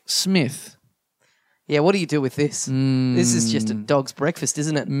Mick Smith. Yeah, what do you do with this? This is just a dog's breakfast,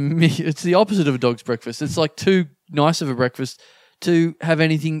 isn't it? It's the opposite of a dog's breakfast. It's like too nice of a breakfast to have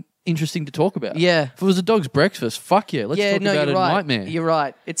anything interesting to talk about. Yeah. If it was a dog's breakfast, fuck yeah. Let's talk about a nightmare. You're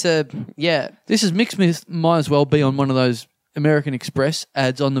right. It's a, yeah. This is Mick Smith, might as well be on one of those American Express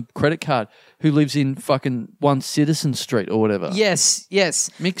ads on the credit card, who lives in fucking 1 Citizen Street or whatever. Yes.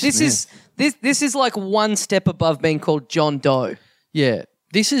 Mick This is like one step above being called John Doe. Yeah.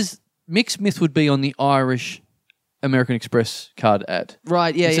 This is Mick Smith would be on the Irish American Express card ad.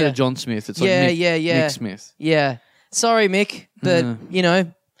 Right, yeah, Instead yeah. of John Smith, it's like Yeah, Mick, yeah, yeah. Mick Smith. Yeah. Sorry, Mick, but,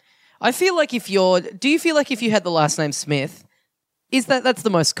 I feel like do you feel like if you had the last name Smith, that's the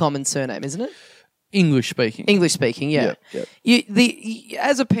most common surname, isn't it? English speaking. English speaking, yeah. Yep.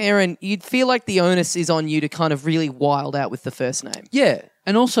 As a parent, you'd feel like the onus is on you to kind of really wild out with the first name. Yeah.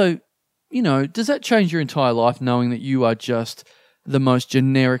 And also, does that change your entire life knowing that you are just the most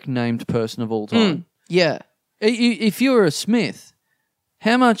generic named person of all time? Yeah. If you're a Smith,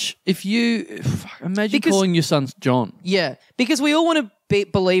 how much, imagine calling your son John. Yeah, because we all want to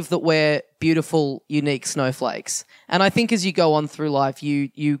believe that we're beautiful, unique snowflakes. And I think as you go on through life,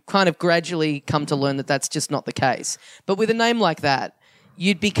 you kind of gradually come to learn that that's just not the case. But with a name like that,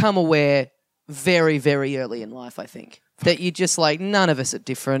 you'd become aware very, very early in life, I think, that you're just like, none of us are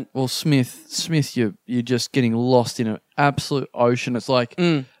different. Well, Smith, you're just getting lost in an absolute ocean. It's like,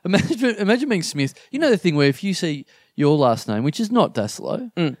 imagine being Smith. You know the thing where if you see your last name, which is not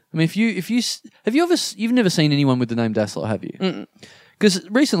Daslow. I mean, you've never seen anyone with the name Daslow, have you? Because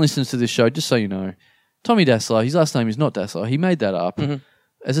recent listeners to this show, just so you know, Tommy Daslow, his last name is not Daslow. He made that up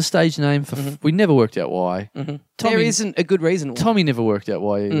as a stage name. We never worked out why. There isn't a good reason why. Tommy never worked out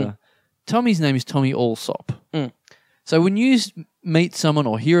why either. Tommy's name is Tommy Allsop. So when you meet someone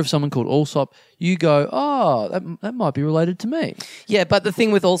or hear of someone called Allsop, you go, oh, that might be related to me. Yeah, but the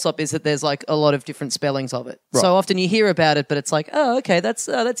thing with Allsop is that there's like a lot of different spellings of it. Right. So often you hear about it, but it's like, oh, okay, that's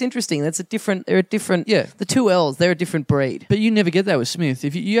interesting. They're a different. Yeah. The two L's, they're a different breed. But you never get that with Smith.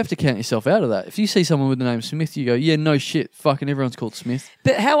 If you have to count yourself out of that. If you see someone with the name Smith, you go, yeah, no shit, fucking everyone's called Smith.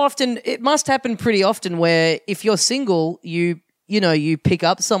 But how often? It must happen pretty often where if you're single, you pick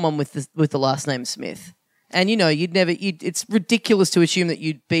up someone with the last name Smith. And it's ridiculous to assume that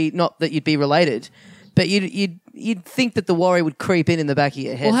you'd be related, but you'd think that the worry would creep in the back of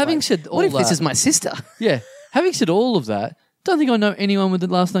your head. Well, having said all what if that, this is my sister? Yeah, having said all of that, don't think I know anyone with the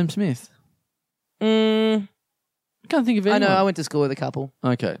last name Smith. Can't think of anyone. I know. I went to school with a couple.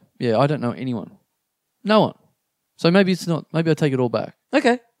 Okay, yeah, I don't know anyone. No one. So maybe it's not. Maybe I take it all back.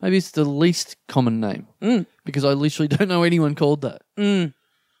 Okay, maybe it's the least common name because I literally don't know anyone called that.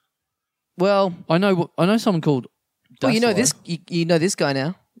 Well, I know someone called Daslow. Well, you know this. You know this guy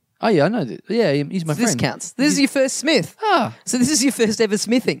now. Oh yeah, I know this. Yeah, he's my friend. This counts. This is your first Smith. So this is your first ever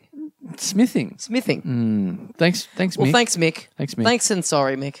smithing. Smithing. Thanks, Mick. Well, thanks, Mick. Thanks, Mick. Thanks and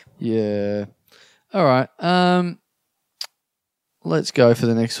sorry, Mick. Yeah. All right. Let's go for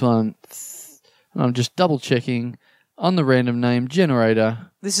the next one. I'm just double checking on the random name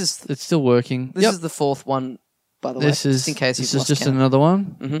generator. It's still working. This is the fourth one, by the way. Just in case you've lost just count. another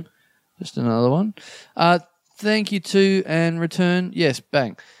one. Just another one. Thank you to and return. Yes,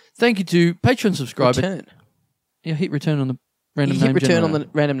 bang. Thank you to Patreon subscriber. Return. Yeah, hit return on the random You hit name return generator. on the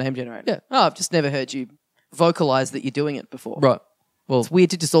random name generator. Yeah. Oh, I've just never heard you vocalize that you're doing it before. Right. Well, It's weird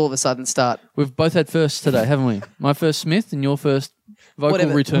to just all of a sudden start. we've both had firsts today, haven't we? My first Smith and your first vocal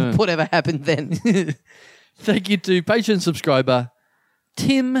return. Whatever happened then. Thank you to Patreon subscriber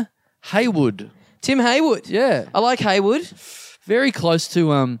Tim Haywood. Tim Haywood. Yeah. I like Haywood. Very close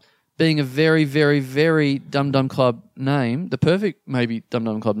to being a very, very, very Dum Dum Club name. The perfect, maybe, Dum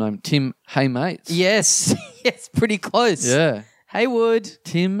Dum Club name. Tim Haymates. Yes. Yes, pretty close. Yeah. Haywood.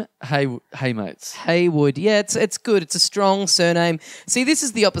 Tim Haymates. Haywood. Yeah, it's good. It's a strong surname. See, this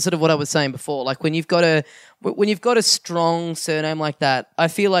is the opposite of what I was saying before. Like when you've got a strong surname like that, I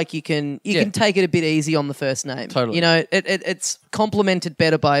feel like you can take it a bit easy on the first name. Totally. You know, it's complemented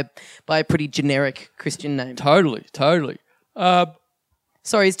better by a pretty generic Christian name. Totally.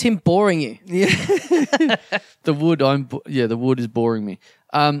 Sorry, is Tim boring you? Yeah. The wood is boring me.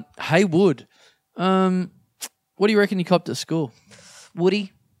 Haywood. What do you reckon you copped at school?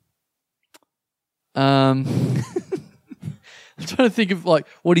 Woody. I'm trying to think of like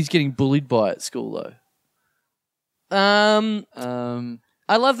what he's getting bullied by at school though.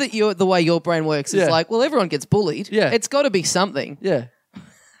 I love that the way your brain works is like, well, everyone gets bullied. Yeah. It's got to be something. Yeah.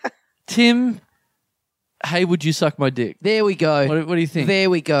 Tim, hey, would you suck my dick? There we go. What do you think? There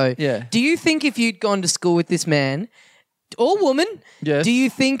we go. Yeah. Do you think if you'd gone to school with this man or woman, yes, do you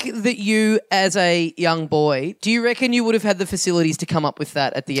think that you, as a young boy, do you reckon you would have had the facilities to come up with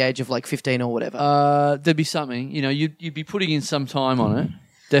that at the age of like 15 or whatever? There'd be something. You know, you'd be putting in some time on it.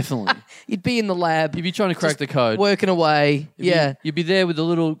 Definitely. You'd be in the lab. You'd be trying to crack the code. Working away. You'd be there with a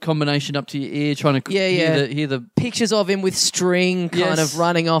little combination up to your ear trying to hear the pictures of him with string kind of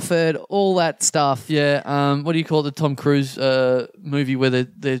running off it, all that stuff. Yeah. What do you call it? The Tom Cruise movie where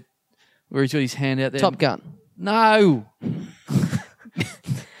where he's got his hand out there? Top Gun. No.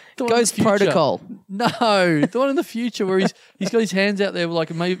 Ghost Protocol. No, the one in the future where he's got his hands out there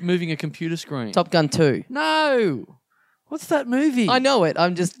like moving a computer screen. Top Gun 2. No. What's that movie? I know it.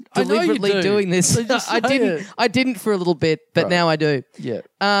 I'm just I know you deliberately do. doing this. So just I say didn't. it. I didn't for a little bit, but Right. now I do. Yeah.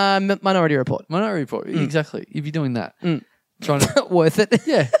 Minority Report. Minority Report. Exactly. If you're doing that. Trying to... Worth it.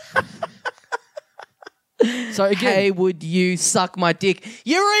 Yeah. So again... Hey, would you suck my dick?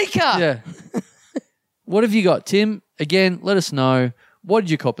 Eureka! Yeah. What have you got, Tim? Again, let us know. What did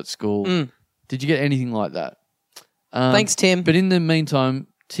you cop at school? Did you get anything like that? Thanks, Tim. But in the meantime,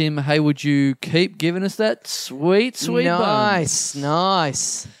 Tim, hey, would you keep giving us that sweet bun?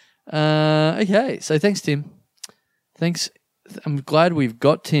 Nice. Okay, so thanks, Tim. Thanks. I'm glad we've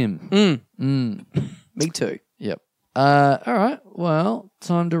got Tim. Me too. Yep. All right. Well,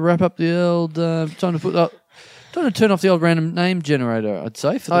 time to wrap up the old. Time to turn off the old random name generator. I'd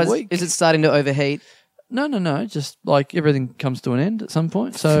say for the week. Is it starting to overheat? No. Just like everything comes to an end at some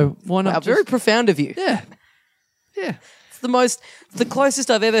point. So why not? Wow, very profound of you. Yeah. It's the closest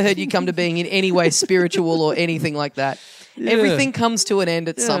I've ever heard you come to being in any way spiritual or anything like that. Yeah. Everything comes to an end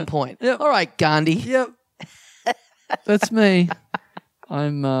at some point. Yep. All right, Gandhi. Yep. That's me.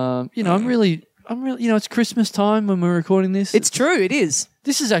 I'm really, it's Christmas time when we're recording this. It's true. It is.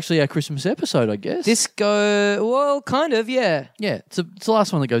 This is actually our Christmas episode, I guess. Kind of, yeah. Yeah, it's the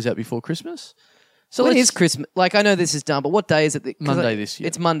last one that goes out before Christmas. So When is Christmas? Like, I know this is done, but what day is it? Monday this year.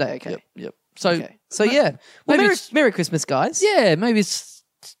 It's Monday, okay. Yep. So Okay. So, yeah. Well, maybe Merry Christmas, guys. yeah, maybe it's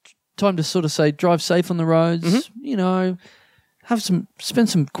time to sort of say drive safe on the roads. Spend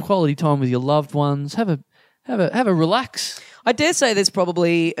some quality time with your loved ones. Have a relax. I dare say there's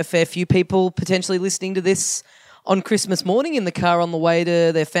probably a fair few people potentially listening to this on Christmas morning in the car on the way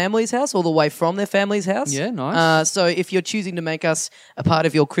to their family's house or the way from their family's house. Yeah, nice. So if you're choosing to make us a part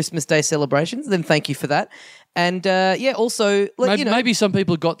of your Christmas Day celebrations, then thank you for that. And also, Maybe some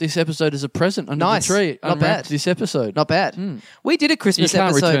people got this episode as a present under Nice. the tree. Not Unwrapped bad. This episode. not bad. We did a Christmas You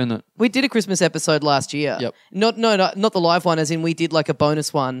can't episode. return that. We did a Christmas episode last year. Yep. Not the live one, as in we did like a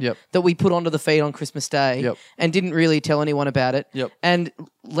bonus one Yep. that we put onto the feed on Christmas Day Yep. and didn't really tell anyone about it. Yep. And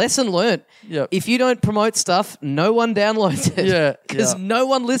lesson learned. Yep. If you don't promote stuff, no one downloads it. Yeah, Because yeah. no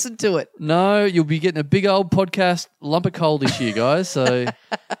one listened to it. No, you'll be getting a big old podcast lump of coal this year, guys. So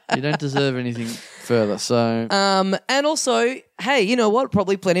you don't deserve anything further. So And also, hey, you know what?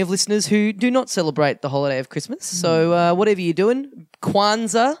 Probably plenty of listeners who do not celebrate the holiday of Christmas. So whatever you're doing,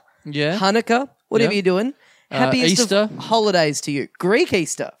 Kwanzaa, yeah. Hanukkah, whatever Yeah. you're doing, happiest Easter. of holidays to you. Greek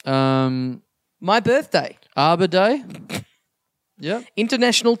Easter, my birthday, Arbor Day. Yep.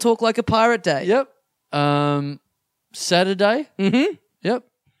 International Talk Like a Pirate Day. Yep. Saturday. Mm-hmm. Yep.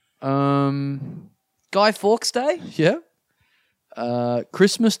 Guy Fawkes Day. Yep.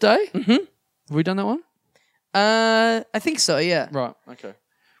 Christmas Day. Mm-hmm. Have we done that one? I think so, yeah. Right. Okay.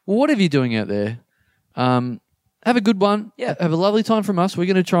 Well, whatever you're doing out there, have a good one. Yeah. Have a lovely time from us. We're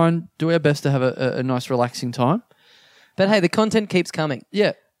going to try and do our best to have a nice, relaxing time. But hey, the content keeps coming.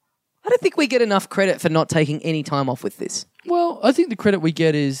 Yeah. I don't think we get enough credit for not taking any time off with this. Well, I think the credit we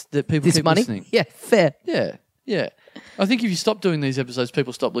get is that people This keep money? listening. Yeah, fair. Yeah. Yeah. I think if you stop doing these episodes,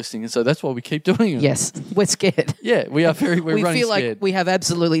 people stop listening, and so that's why we keep doing it. Yes, we're scared. Yeah, we are we're we running feel scared. like we have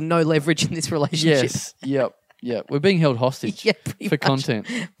absolutely no leverage in this relationship. Yes. Yep. Yeah. We're being held hostage Yeah, pretty for much. content.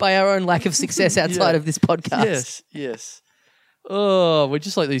 By our own lack of success outside Yeah. of this podcast. Yes. Yes. Oh, we're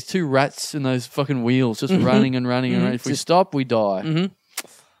just like these two rats in those fucking wheels, just running and running and running. If we stop, we die.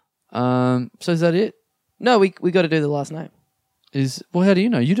 So is that it? No, we got to do the last name. Well, how do you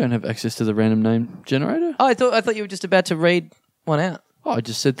know? You don't have access to the random name generator. Oh, I thought you were just about to read one out. Oh, I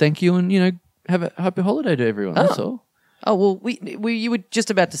just said thank you and, have a happy holiday to everyone. That's all. Oh, well, you were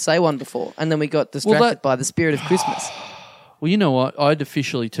just about to say one before, and then we got distracted by the spirit of Christmas. Well, you know what? I'd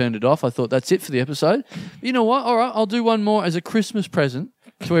officially turned it off. I thought that's it for the episode. You know what? All right, I'll do one more as a Christmas present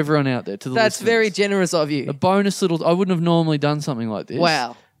to everyone out there, to the That's listeners. very generous of A you. bonus little... I wouldn't have normally done something like this.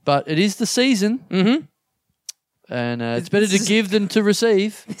 Wow. But it is the season. Mm-hmm. And it's better to give than to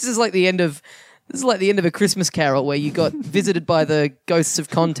receive. This is like the end of a Christmas Carol where you got visited by the ghosts of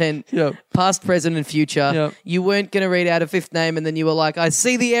content, Yep. past, present, and future. Yep. You weren't going to read out a fifth name, and then you were like, "I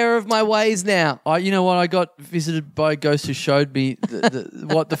see the error of my ways now." You know what? I got visited by a ghost who showed me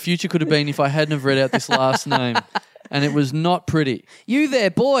what the future could have been if I hadn't have read out this last name. And it was not pretty. You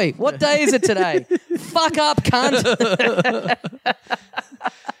there, boy? What day is it today? Fuck up, cunt.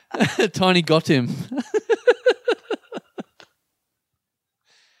 Tiny got him.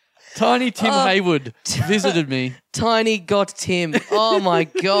 Tiny Tim Haywood visited me. Tiny got Tim. Oh my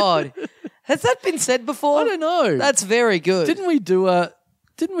god. Has that been said before? I don't know. That's very good. Didn't we do a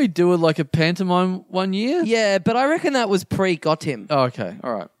like a pantomime one year? Yeah, but I reckon that was pre got him. Oh, okay.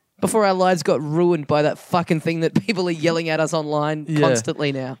 All right. Before our lives got ruined by that fucking thing that people are yelling at us online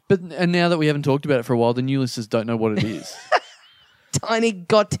constantly now. And now that we haven't talked about it for a while, the new listeners don't know what it is. Tiny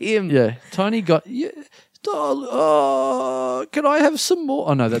got him. Yeah, Tiny got. Yeah. Oh, can I have some more?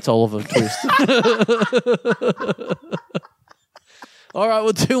 Oh no, that's Oliver Twist. All right,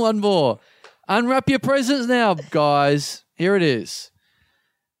 we'll do one more. Unwrap your presents now, guys. Here it is.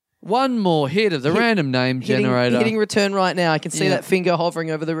 One more hit of the random name generator. Hitting return right now. I can see that finger hovering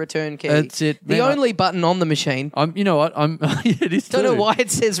over the return key. That's it. The only button on the machine. You know what? It is. Don't know why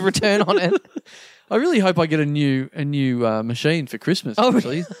it says return on it. I really hope I get a new machine for Christmas. Oh,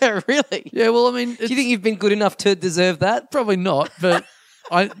 actually. Really? Yeah. Well, I mean, do you think you've been good enough to deserve that? Probably not, but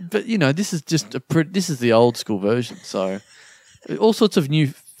But you know, this is just this is the old school version. So all sorts of new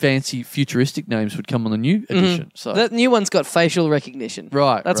fancy futuristic names would come on the new edition. So the new one's got facial recognition.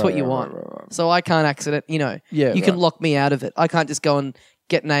 Right. That's what you want. Right. So I can't accident. You know. Yeah. You can lock me out of it. I can't just go and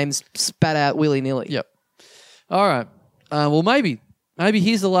get names spat out willy nilly. Yep. All right. Well, maybe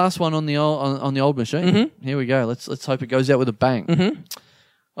here's the last one on the old machine. Mm-hmm. Here we go. Let's hope it goes out with a bang. Mm-hmm.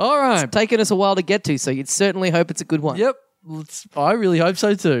 All right. It's taken us a while to get to, so you'd certainly hope it's a good one. Yep. I really hope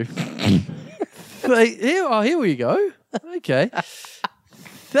so too. Here we go. Okay.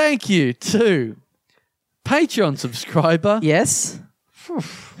 Thank you to Patreon subscriber. Yes.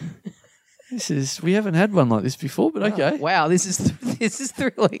 We haven't had one like this before, but okay. Wow, this is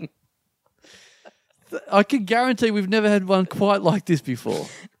thrilling. I can guarantee we've never had one quite like this before.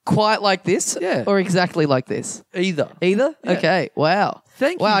 Quite like this? Yeah. Or exactly like this? Either? Yeah. Okay. Wow.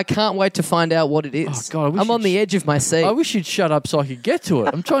 Thank you. Wow, I can't wait to find out what it is. Oh, God, I'm on the edge of my seat. I wish you'd shut up so I could get to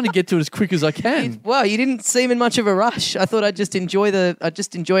it. I'm trying to get to it as quick as I can. Wow, you didn't seem in much of a rush. I thought I'd just enjoy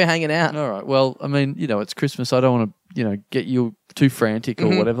hanging out. All right. Well, I mean, you know, it's Christmas. I don't want to, get you too frantic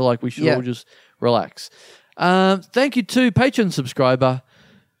or whatever. Like, we should all just relax. Thank you to Patreon subscriber,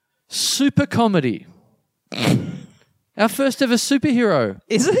 Super Comedy. Our first ever superhero.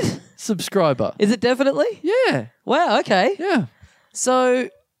 Is it? Subscriber. Is it definitely? Yeah. Wow, okay. Yeah. So,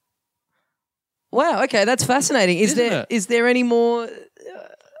 wow, okay, that's fascinating. Is there any more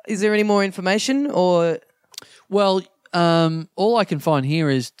information or? Well, all I can find here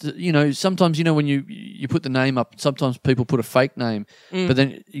is, sometimes, when you put the name up, sometimes people put a fake name, but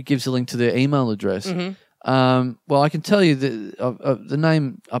then it gives a link to their email address. Mm-hmm. Well, I can tell you that the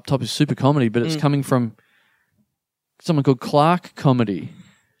name up top is Super Comedy, but it's coming from someone called Clark Comedy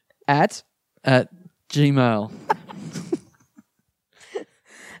At Gmail.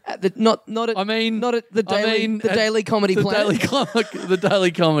 Not at the daily comedy plan. The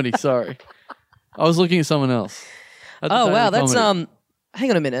Daily Comedy. Sorry, I was looking at someone else. Oh wow, that's hang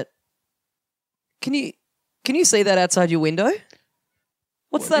on a minute. Can you see that outside your window?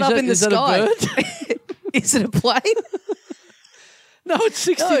 What's that up in the sky? Is it a plane? No, it's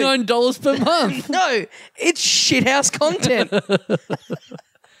 $69 per month. No, it's shithouse content.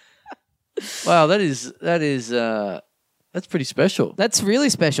 Wow, that's pretty special. That's really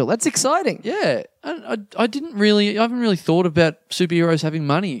special. That's exciting. Yeah, I haven't really thought about superheroes having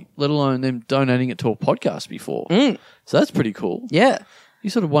money, let alone them donating it to a podcast before. So that's pretty cool. Yeah, you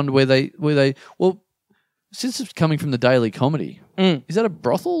sort of wonder where they. Well, since it's coming from the Daily Comedy, is that a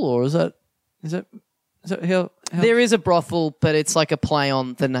brothel or is that how? There is a brothel, but it's like a play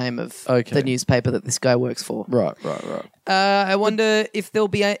on the name of the newspaper that this guy works for. Right. I wonder if there'll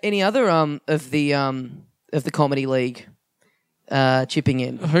be any other of the comedy league chipping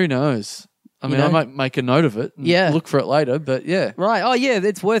in. Who knows? I mean, I might make a note of it and look for it later, but yeah. Right. Oh, yeah,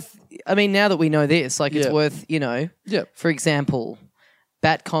 it's worth... I mean, now that we know this, it's worth, Yeah. For example,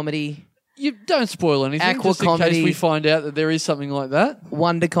 Bat Comedy... You don't spoil anything, Aqua just in Comedy, case we find out that there is something like that.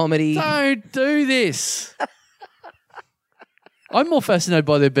 Wonder Comedy. Don't do this. I'm more fascinated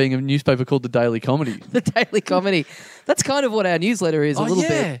by there being a newspaper called the Daily Comedy. The Daily Comedy. That's kind of what our newsletter is a little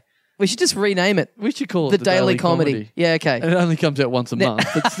bit. We should just rename it. We should call it the Daily Comedy. Yeah, okay. And it only comes out once a month,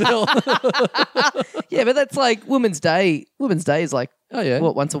 but still. Yeah, but that's like Women's Day. Women's Day is like,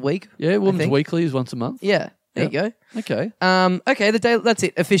 once a week? Yeah, Women's Weekly is once a month. Yeah, there you go. Okay. Okay, that's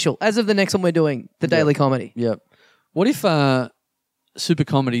it. Official. As of the next one we're doing, the Daily Comedy. Yep. What if Super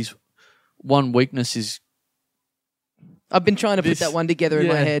Comedy's one weakness is... I've been trying to put that one together in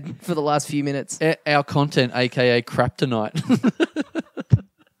my head for the last few minutes. Our content, a.k.a. Kryptonite.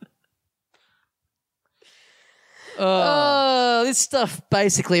 Oh, this stuff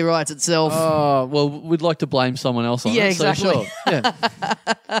basically writes itself. Oh, well, we'd like to blame someone else on it. Yeah, exactly. So sure.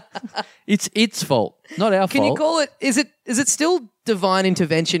 Yeah. It's its fault, not our fault. Can you call it, is it still divine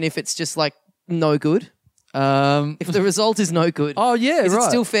intervention if it's just like no good? If the result is no good, Oh yeah, is right. it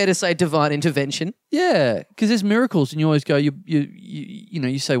still fair to say divine intervention? Yeah, because there's miracles, and you always go,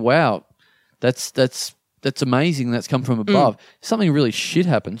 you say, wow, that's amazing. That's come from above. Something really shit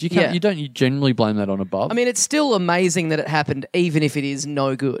happens. You don't generally blame that on above. I mean, it's still amazing that it happened, even if it is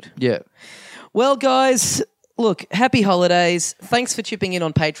no good. yeah. Well, guys, look, happy holidays. Thanks for chipping in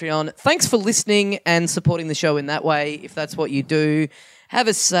on Patreon. Thanks for listening and supporting the show in that way, if that's what you do. Have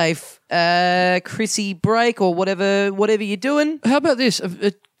a safe Chrissy break or whatever you're doing. How about this?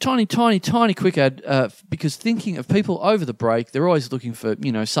 A tiny quick ad, because thinking of people over the break, they're always looking for,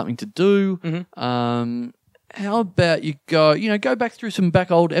 something to do. Mm-hmm. How about you go back through some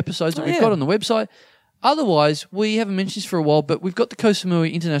old episodes that we've got on the website. Otherwise, we haven't mentioned this for a while, but we've got the Koh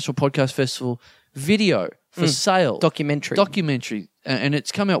Samui International Podcast Festival video for sale. Documentary. And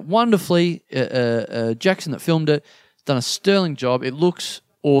it's come out wonderfully. Jackson that filmed it done a sterling job. It looks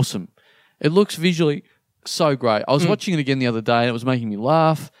awesome. It looks visually so great. I was watching it again the other day and it was making me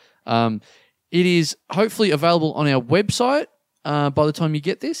laugh. It is hopefully available on our website by the time you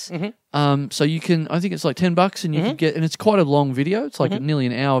get this. Mm-hmm. So you can, I think it's like $10 and you can get, and it's quite a long video. It's like nearly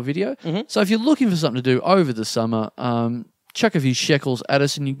an hour video. So if you're looking for something to do over the summer, chuck a few shekels at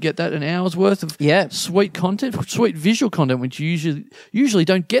us and you get that an hour's worth of sweet content, sweet visual content, which you usually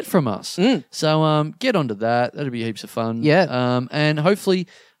don't get from us. So get onto that. That'll be heaps of fun. Yeah. And hopefully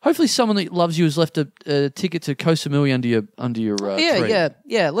someone that loves you has left a ticket to Koh Samui under your tree.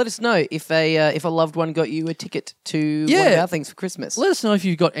 Yeah. Let us know if a loved one got you a ticket to one of our things for Christmas. Let us know if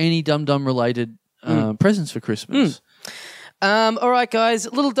you've got any Dum Dum related presents for Christmas. All right, guys,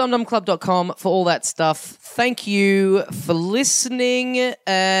 littledumdumclub.com for all that stuff. Thank you for listening,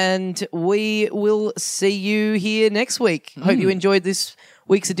 and we will see you here next week. Hope you enjoyed this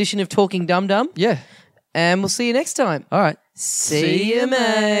week's edition of Talking Dum Dum. Yeah. And we'll see you next time. All right. See you,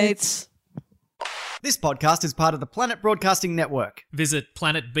 mates. This podcast is part of the Planet Broadcasting Network. Visit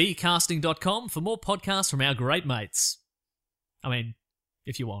planetbcasting.com for more podcasts from our great mates. I mean,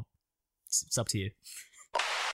 if you want. It's up to you.